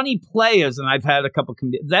 The funny play is, and I've had a couple,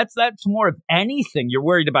 that's more of anything you're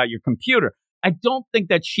worried about your computer. I don't think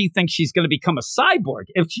that she thinks she's going to become a cyborg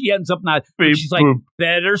if she ends up not. She's like,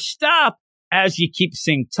 better stop. As you keep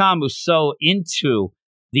seeing Tom, who's so into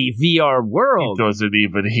the VR world. He doesn't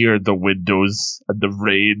even hear the windows and the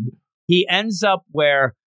rain. He ends up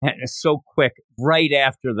where, so quick, right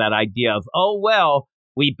after that idea of, oh, well,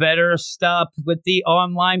 we better stop with the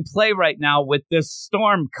online play right now with this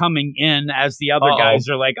storm coming in, as the other guys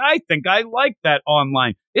are like, I think I like that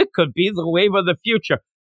online. It could be the wave of the future.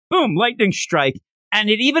 Boom, lightning strike. And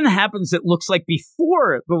it even happens, it looks like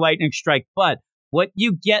before the lightning strike. But what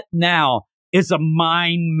you get now is a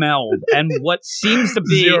mind meld. And what seems to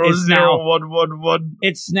be 00111.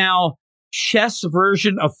 It's now chess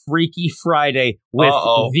version of Freaky Friday with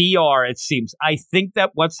VR, it seems. I think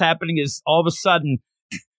that what's happening is all of a sudden,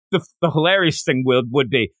 the hilarious thing would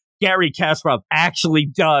be Gary Kasparov actually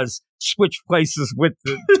does switch places with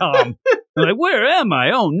Tom. Like, where am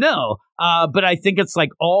I? Oh, no. But I think it's like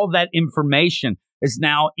all that information is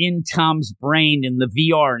now in Tom's brain in the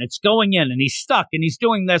VR, and it's going in, and he's stuck, and he's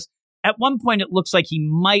doing this. At one point, it looks like he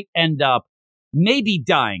might end up maybe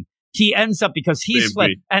dying. He ends up because he's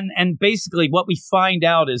and basically what we find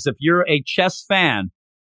out is if you're a chess fan,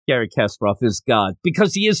 Gary Kasparov is God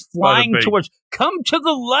because he is flying towards. Come to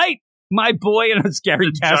the light. my boy, and it's Gary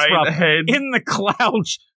The giant Kasparov head. in the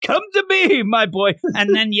clouds. Come to me, my boy.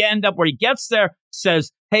 And then you end up where he gets there,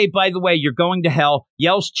 says, hey, by the way, you're going to hell,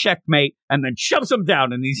 yells checkmate, and then shoves him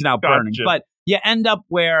down, and he's now burning. Gotcha. But you end up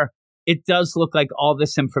where it does look like all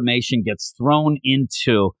this information gets thrown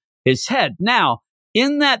into his head. Now,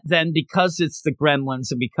 in that then, because it's the Gremlins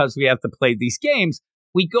and because we have to play these games,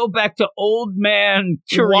 we go back to old man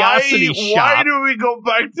curiosity shop. Why do we go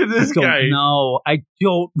back to this guy? No, I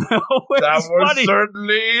don't know. That It's was funny.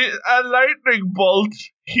 certainly a lightning bolt.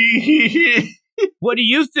 What do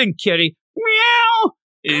you think, Kitty? Meow.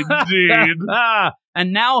 Indeed.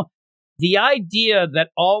 And now the idea that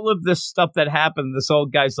all of this stuff that happened, this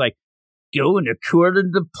old guy's like, going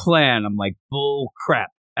according to plan. I'm like, bull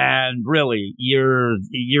crap. And really, your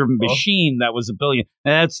machine that was $1 billion,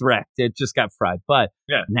 that's wrecked. It just got fried. But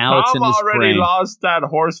Yeah. now Tom it's in his already brain. lost that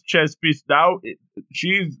horse chess piece. Now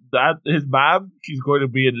his mom. She's going to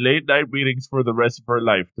be in late night meetings for the rest of her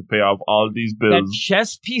life to pay off all these That bills.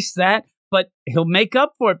 chess piece, but he'll make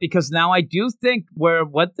up for it because now I do think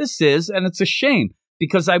what this is, and it's a shame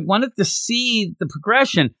because I wanted to see the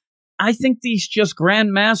progression. I think he's just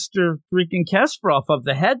Grandmaster freaking Kasparov of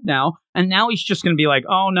the head now, and now he's just going to be like,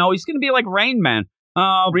 oh no, he's going to be like Rain Man.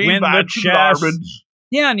 Win the Rematch chess. garbage.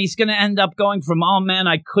 Yeah, and he's going to end up going from, oh man,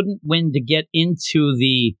 I couldn't win to get into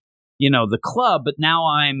the club, but now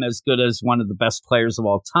I'm as good as one of the best players of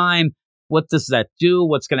all time. What does that do?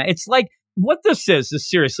 It's like, what this is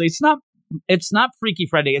seriously, it's not Freaky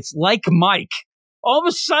Friday. It's like Mike. All of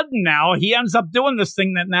a sudden now he ends up doing this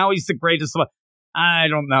thing that now he's the greatest. I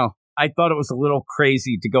don't know. I thought it was a little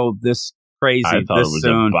crazy to go this crazy I thought this it was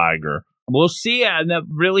soon. a bagger. We'll see. And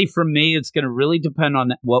really, for me, it's going to really depend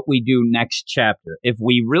on what we do next chapter. If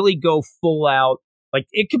we really go full out, like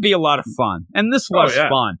it could be a lot of fun. And this was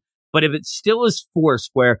fun. But if it still is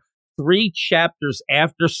forced where 3 chapters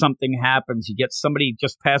after something happens, you get somebody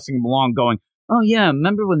just passing them along going, oh, yeah,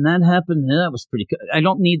 remember when that happened? Yeah, that was pretty good. I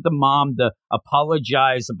don't need the mom to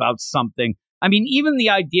apologize about something. I mean, even the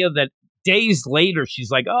idea that days later,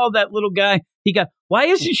 she's like, oh, that little guy, why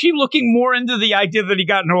isn't she looking more into the idea that he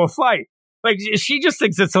got into a fight? Like, she just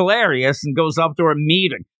thinks it's hilarious and goes up to her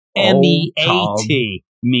meeting. MEAT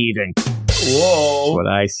meeting. Whoa. That's what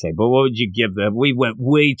I say. But what would you give them? We went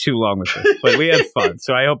way too long with this, but we had fun.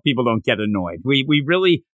 So I hope people don't get annoyed. We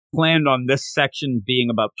really planned on this section being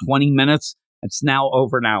about 20 minutes. It's now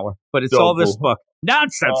over an hour, but it's all this book.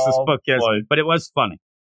 Nonsense this book is, boy. but it was funny.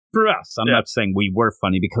 For us, I'm not saying we were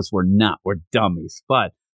funny because we're not. We're dummies.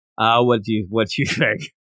 But what do you think?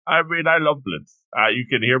 I mean, I love Blitz. You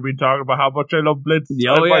can hear me talking about how much I love Blitz in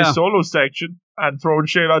my solo section and throwing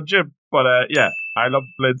shade on Jim. But I love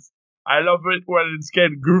Blitz. I love it when it's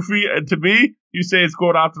getting goofy. And to me, you say it's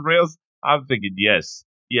going off the rails. I'm thinking, yes,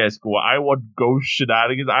 go. I want ghost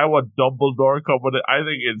shenanigans. I want Dumbledore coming in. I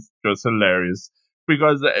think it's just hilarious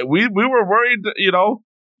because we were worried,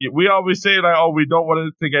 we always say like, oh, we don't want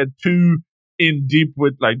it to get too in deep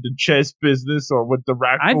with like the chess business or with the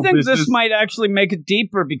Rackful I think business. this might actually make it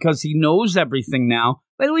deeper because he knows everything now.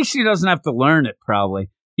 But at least he doesn't have to learn it. Probably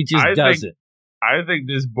he just does it. I think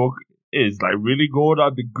this book is like really going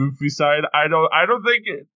on the goofy side. I don't think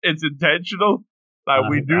it's intentional. Like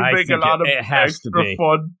we do I make a think lot of it has extra to be.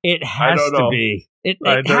 fun. It has to be. It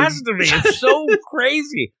has to be. It's so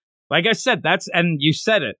crazy. Like I said, and you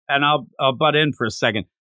said it, and I'll butt in for a second.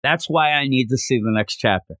 That's why I need to see the next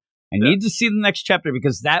chapter. I need to see the next chapter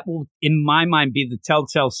because that will, in my mind, be the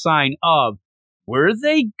telltale sign of, were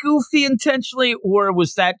they goofy intentionally, or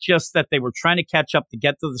was that just that they were trying to catch up to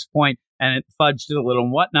get to this point and it fudged it a little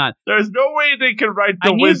and whatnot? There's no way they can write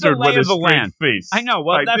the wizard with a straight face. I know.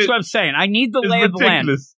 Well, that's what I'm saying. I need the lay of the land.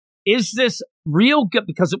 Is this real good?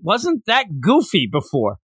 Because it wasn't that goofy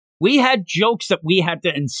before. We had jokes that we had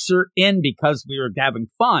to insert in because we were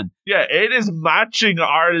having fun. Yeah, it is matching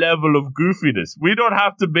our level of goofiness. We don't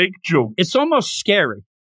have to make jokes. It's almost scary.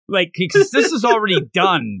 Like, because this is already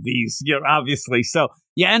done, obviously. So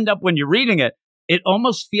you end up, when you're reading it, it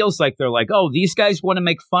almost feels like they're like, oh, these guys want to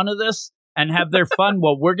make fun of this and have their fun.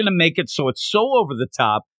 Well, we're going to make it so it's so over the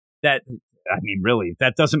top that, I mean, really,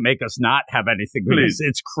 that doesn't make us not have anything.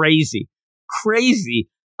 It's crazy.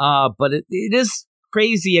 But it is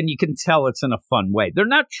crazy, and you can tell it's in a fun way. They're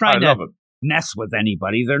not trying to mess with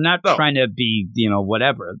anybody. They're not trying to be,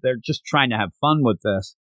 whatever. They're just trying to have fun with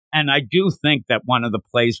this. And I do think that one of the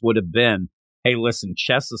plays would have been, hey, listen,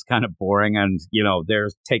 chess is kind of boring, and,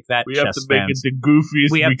 take that, we chess have to make fans. it the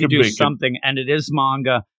goofiest We have to do make something, and it is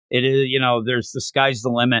manga. It is, there's the sky's the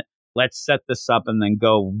limit. Let's set this up and then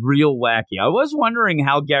go real wacky. I was wondering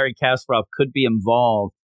how Gary Kasparov could be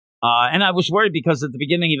involved And I was worried because at the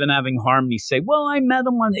beginning, even having Harmony say, well, I met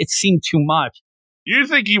him when it seemed too much. You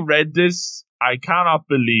think he read this? I cannot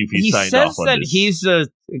believe he signed off on says that this. he's a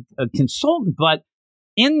consultant, but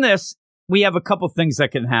in this, we have a couple things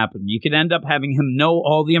that can happen. You could end up having him know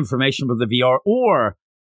all the information with the VR, or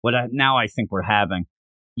now I think we're having,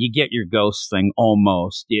 you get your ghost thing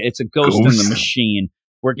almost. It's a ghost in the machine.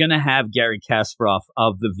 We're going to have Gary Kasparov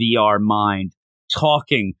of the VR mind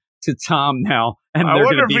talking to Tom now, and they're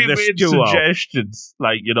going to be this duo. Suggestions,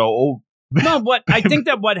 like, No, I think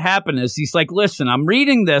that what happened is he's like, listen, I'm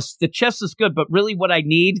reading this. The chess is good, but really what I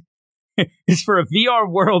need is for a VR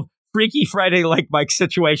world Freaky Friday-like Mike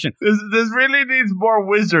situation. This really needs more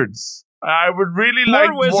wizards. I would really more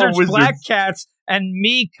like wizards, more wizards. Black cats, and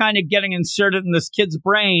me kind of getting inserted in this kid's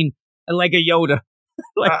brain like a Yoda.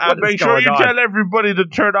 Make sure you tell everybody to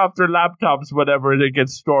turn off their laptops whenever they get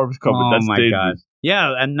storms coming. That's dangerous. God.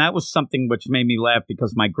 Yeah, and that was something which made me laugh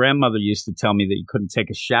because my grandmother used to tell me that you couldn't take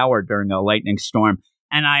a shower during a lightning storm.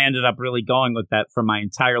 And I ended up really going with that for my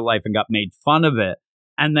entire life and got made fun of it.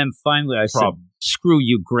 And then finally I said, screw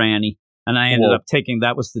you, Granny. And I ended up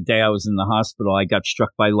that was the day I was in the hospital. I got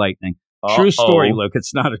struck by lightning. True story, Luke.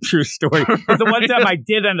 It's not a true story. But the one time I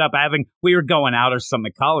did end up we were going out or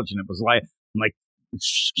something at college, and it was like, I'm like,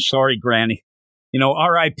 sorry, Granny.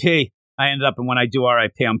 R.I.P. I ended up, and when I do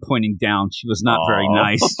R.I.P., I'm pointing down. She was not very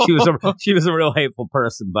nice. She was a real hateful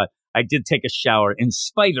person, but I did take a shower in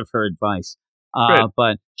spite of her advice.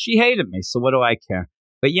 But she hated me, so what do I care?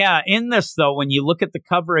 But yeah, in this, though, when you look at the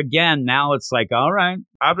cover again, now it's like, all right.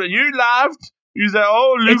 You laughed. You said,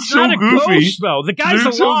 oh, Luke's so goofy. It's not a ghost, though. The guy's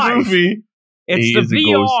alive. So goofy. It's the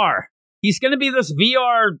VR. He's going to be this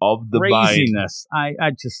VR of the craziness.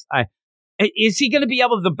 Is he going to be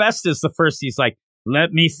able, the best is the first, he's like,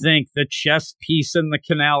 let me think, the chess piece in the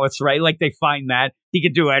canal. It's right. Like they find that. He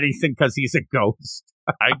could do anything because he's a ghost.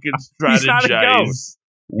 I can strategize. He's not a ghost.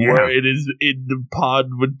 Where it is in the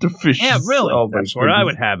pond with the fishes. Yeah, really. That's where I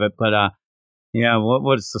would have it. But,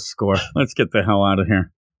 what's the score? Let's get the hell out of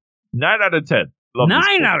here. 9 out of 10.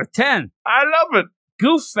 9 out of 10. I love it.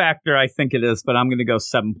 Goof factor, I think it is, but I'm going to go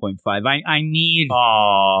 7.5. I need.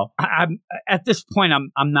 I'm at this point.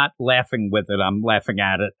 I'm not laughing with it. I'm laughing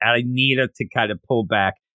at it. I need it to kind of pull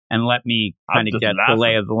back and let me kind of get the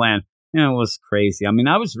lay of the land. It was crazy. I mean,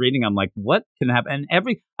 I was reading. I'm like, what can happen?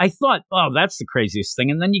 And I thought, oh, that's the craziest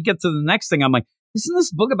thing. And then you get to the next thing. I'm like, isn't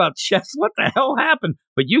this book about chess? What the hell happened?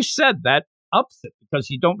 But you said that ups it because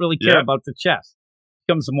you don't really care about the chess. It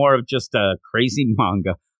becomes more of just a crazy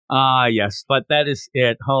manga. Yes, but that is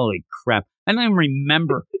it. Holy crap. I don't even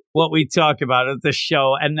remember what we talked about at the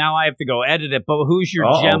show, and now I have to go edit it. But who's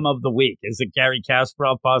your gem of the week? Is it Gary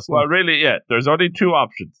Kasparov possibly? Well, really, there's only 2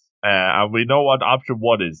 options. And we know what option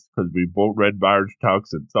 1 is, because we both read Marriage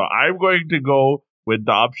Toxin. So I'm going to go with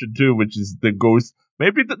the option 2, which is the ghost.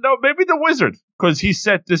 Maybe the wizard, because he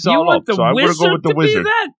set this all up. So I'm going to go with the wizard.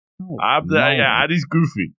 And he's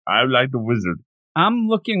goofy. I like the wizard. I'm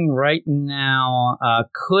looking right now.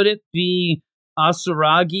 Could it be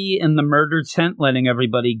Asaragi in the murder tent letting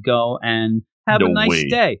everybody go and have a nice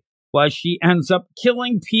day while she ends up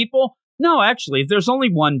killing people? No, actually, there's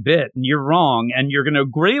only one bit, and you're wrong, and you're going to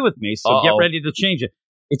agree with me, so get ready to change it.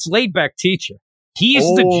 It's Laid Back Teacher. He's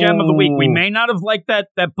the gem of the week. We may not have liked that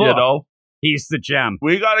book. He's the gem.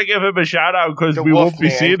 We got to give him a shout-out because we won't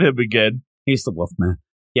be seeing him again. He's the Wolfman.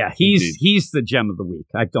 Yeah, he's the gem of the week.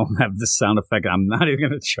 I don't have the sound effect. I'm not even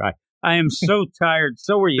going to try. I am so tired.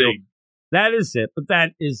 So are you. That is it. But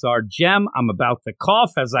that is our gem. I'm about to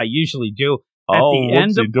cough, as I usually do. At the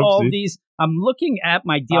end of all these, I'm looking at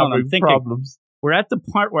my deal and I'm thinking, we're at the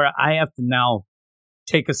part where I have to now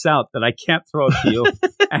take us out, that I can't throw it to you,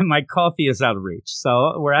 and my coffee is out of reach.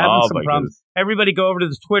 So we're having some problems. Goodness. Everybody go over to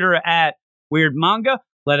the Twitter at Weird Manga.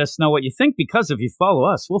 Let us know what you think, because if you follow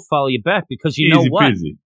us, we'll follow you back, because you know what?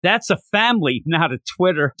 Peasy. That's a family, not a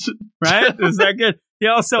Twitter, right? Is that good?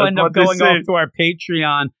 You also end up going off to our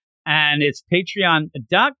Patreon, and it's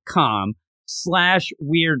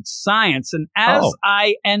patreon.com/Weird Science. And as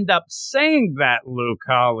I end up saying that, Luke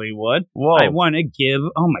Hollywood, I want to give,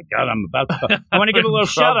 I want to give a little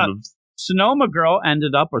shout out. Sonoma Girl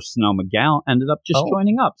Sonoma Gal ended up just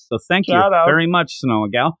joining up. So thank you very much, Sonoma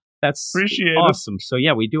Gal. That's awesome. So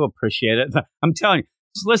yeah, we do appreciate it. I'm telling you,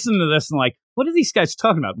 just listen to this and like, what are these guys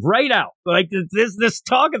talking about? Right out. Like this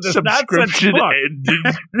talk of this nonsense book.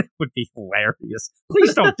 It would be hilarious.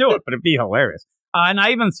 Please don't do it, but it'd be hilarious. And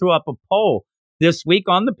I even threw up a poll this week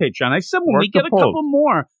on the Patreon. I said when we get a couple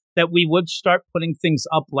more that we would start putting things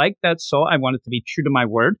up like that. So I wanted to be true to my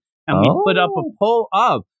word. And we put up a poll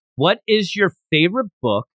of, what is your favorite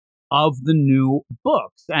book of the new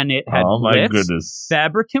books. And it had Oh my Blitz, goodness.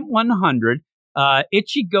 Fabricant 100,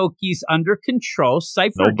 Ichigoki's Under Control,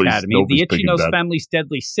 Cypher Academy, nobody's the picking Ichino's that. Family's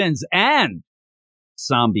Deadly Sins, and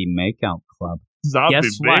Zombie Makeout Club. Zombie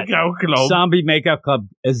Guess what? Makeout Club. Zombie Makeout Club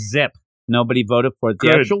is zip. Nobody voted for it. The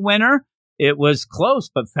Good. actual winner, it was close,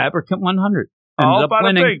 but Fabricant 100 All ended up bada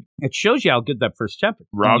winning. bing. It shows you how good that first chapter.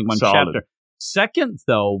 Rock Only one solid. chapter. Second,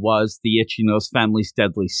 though, was the Ichino's Family's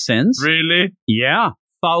Deadly Sins. Really? Yeah.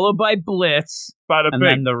 Followed by Blitz. Bada And bing.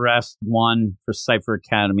 then the rest, 1 for Cypher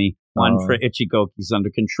Academy, 1 Oh. for Ichigoki's Under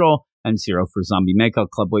Control, and 0 for Zombie Makeout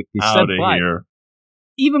Club. Like you said, Out of but here.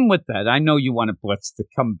 even with that, I know you wanted Blitz to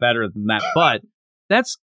come better than that, but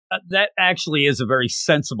that actually is a very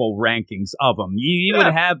sensible rankings of them. You would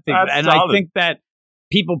have things, that's and solid. I think that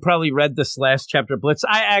people probably read this last chapter of Blitz.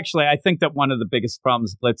 I think that one of the biggest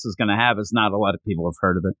problems Blitz is going to have is not a lot of people have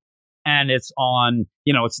heard of it. And it's on,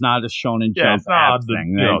 it's not a Shonen Yeah, Jump it's not app on the,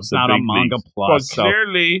 thing. it's It's not big on Manga leagues. Plus. But so.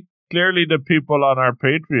 clearly the people on our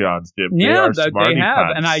Patreons, Jim, they Yeah, are they smarty have.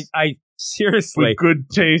 pants And I seriously, with good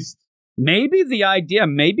taste. maybe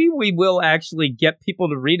we will actually get people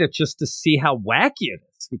to read it just to see how wacky it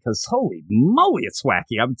is. Because holy moly, it's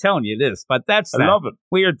wacky. I'm telling you it is. But that's I that. love it.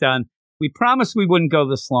 We are done. We promised we wouldn't go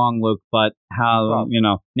this long, Luke, but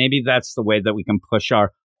maybe that's the way that we can push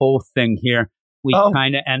our whole thing here. We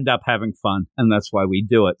kind of end up having fun, and that's why we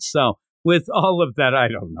do it. So with all of that, I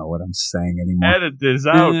don't know what I'm saying anymore. Edit this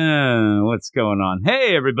out. What's going on?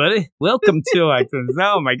 Hey, everybody. Welcome to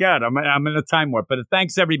oh, my God. I'm in a time warp. But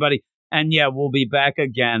thanks, everybody. And, yeah, we'll be back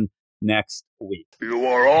again next week. You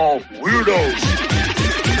are all weirdos.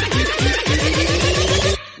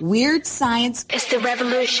 Weird science. It's the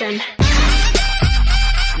revolution.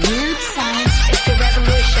 Weird science. It's the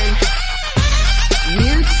revolution.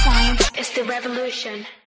 Weird science. It's the revolution.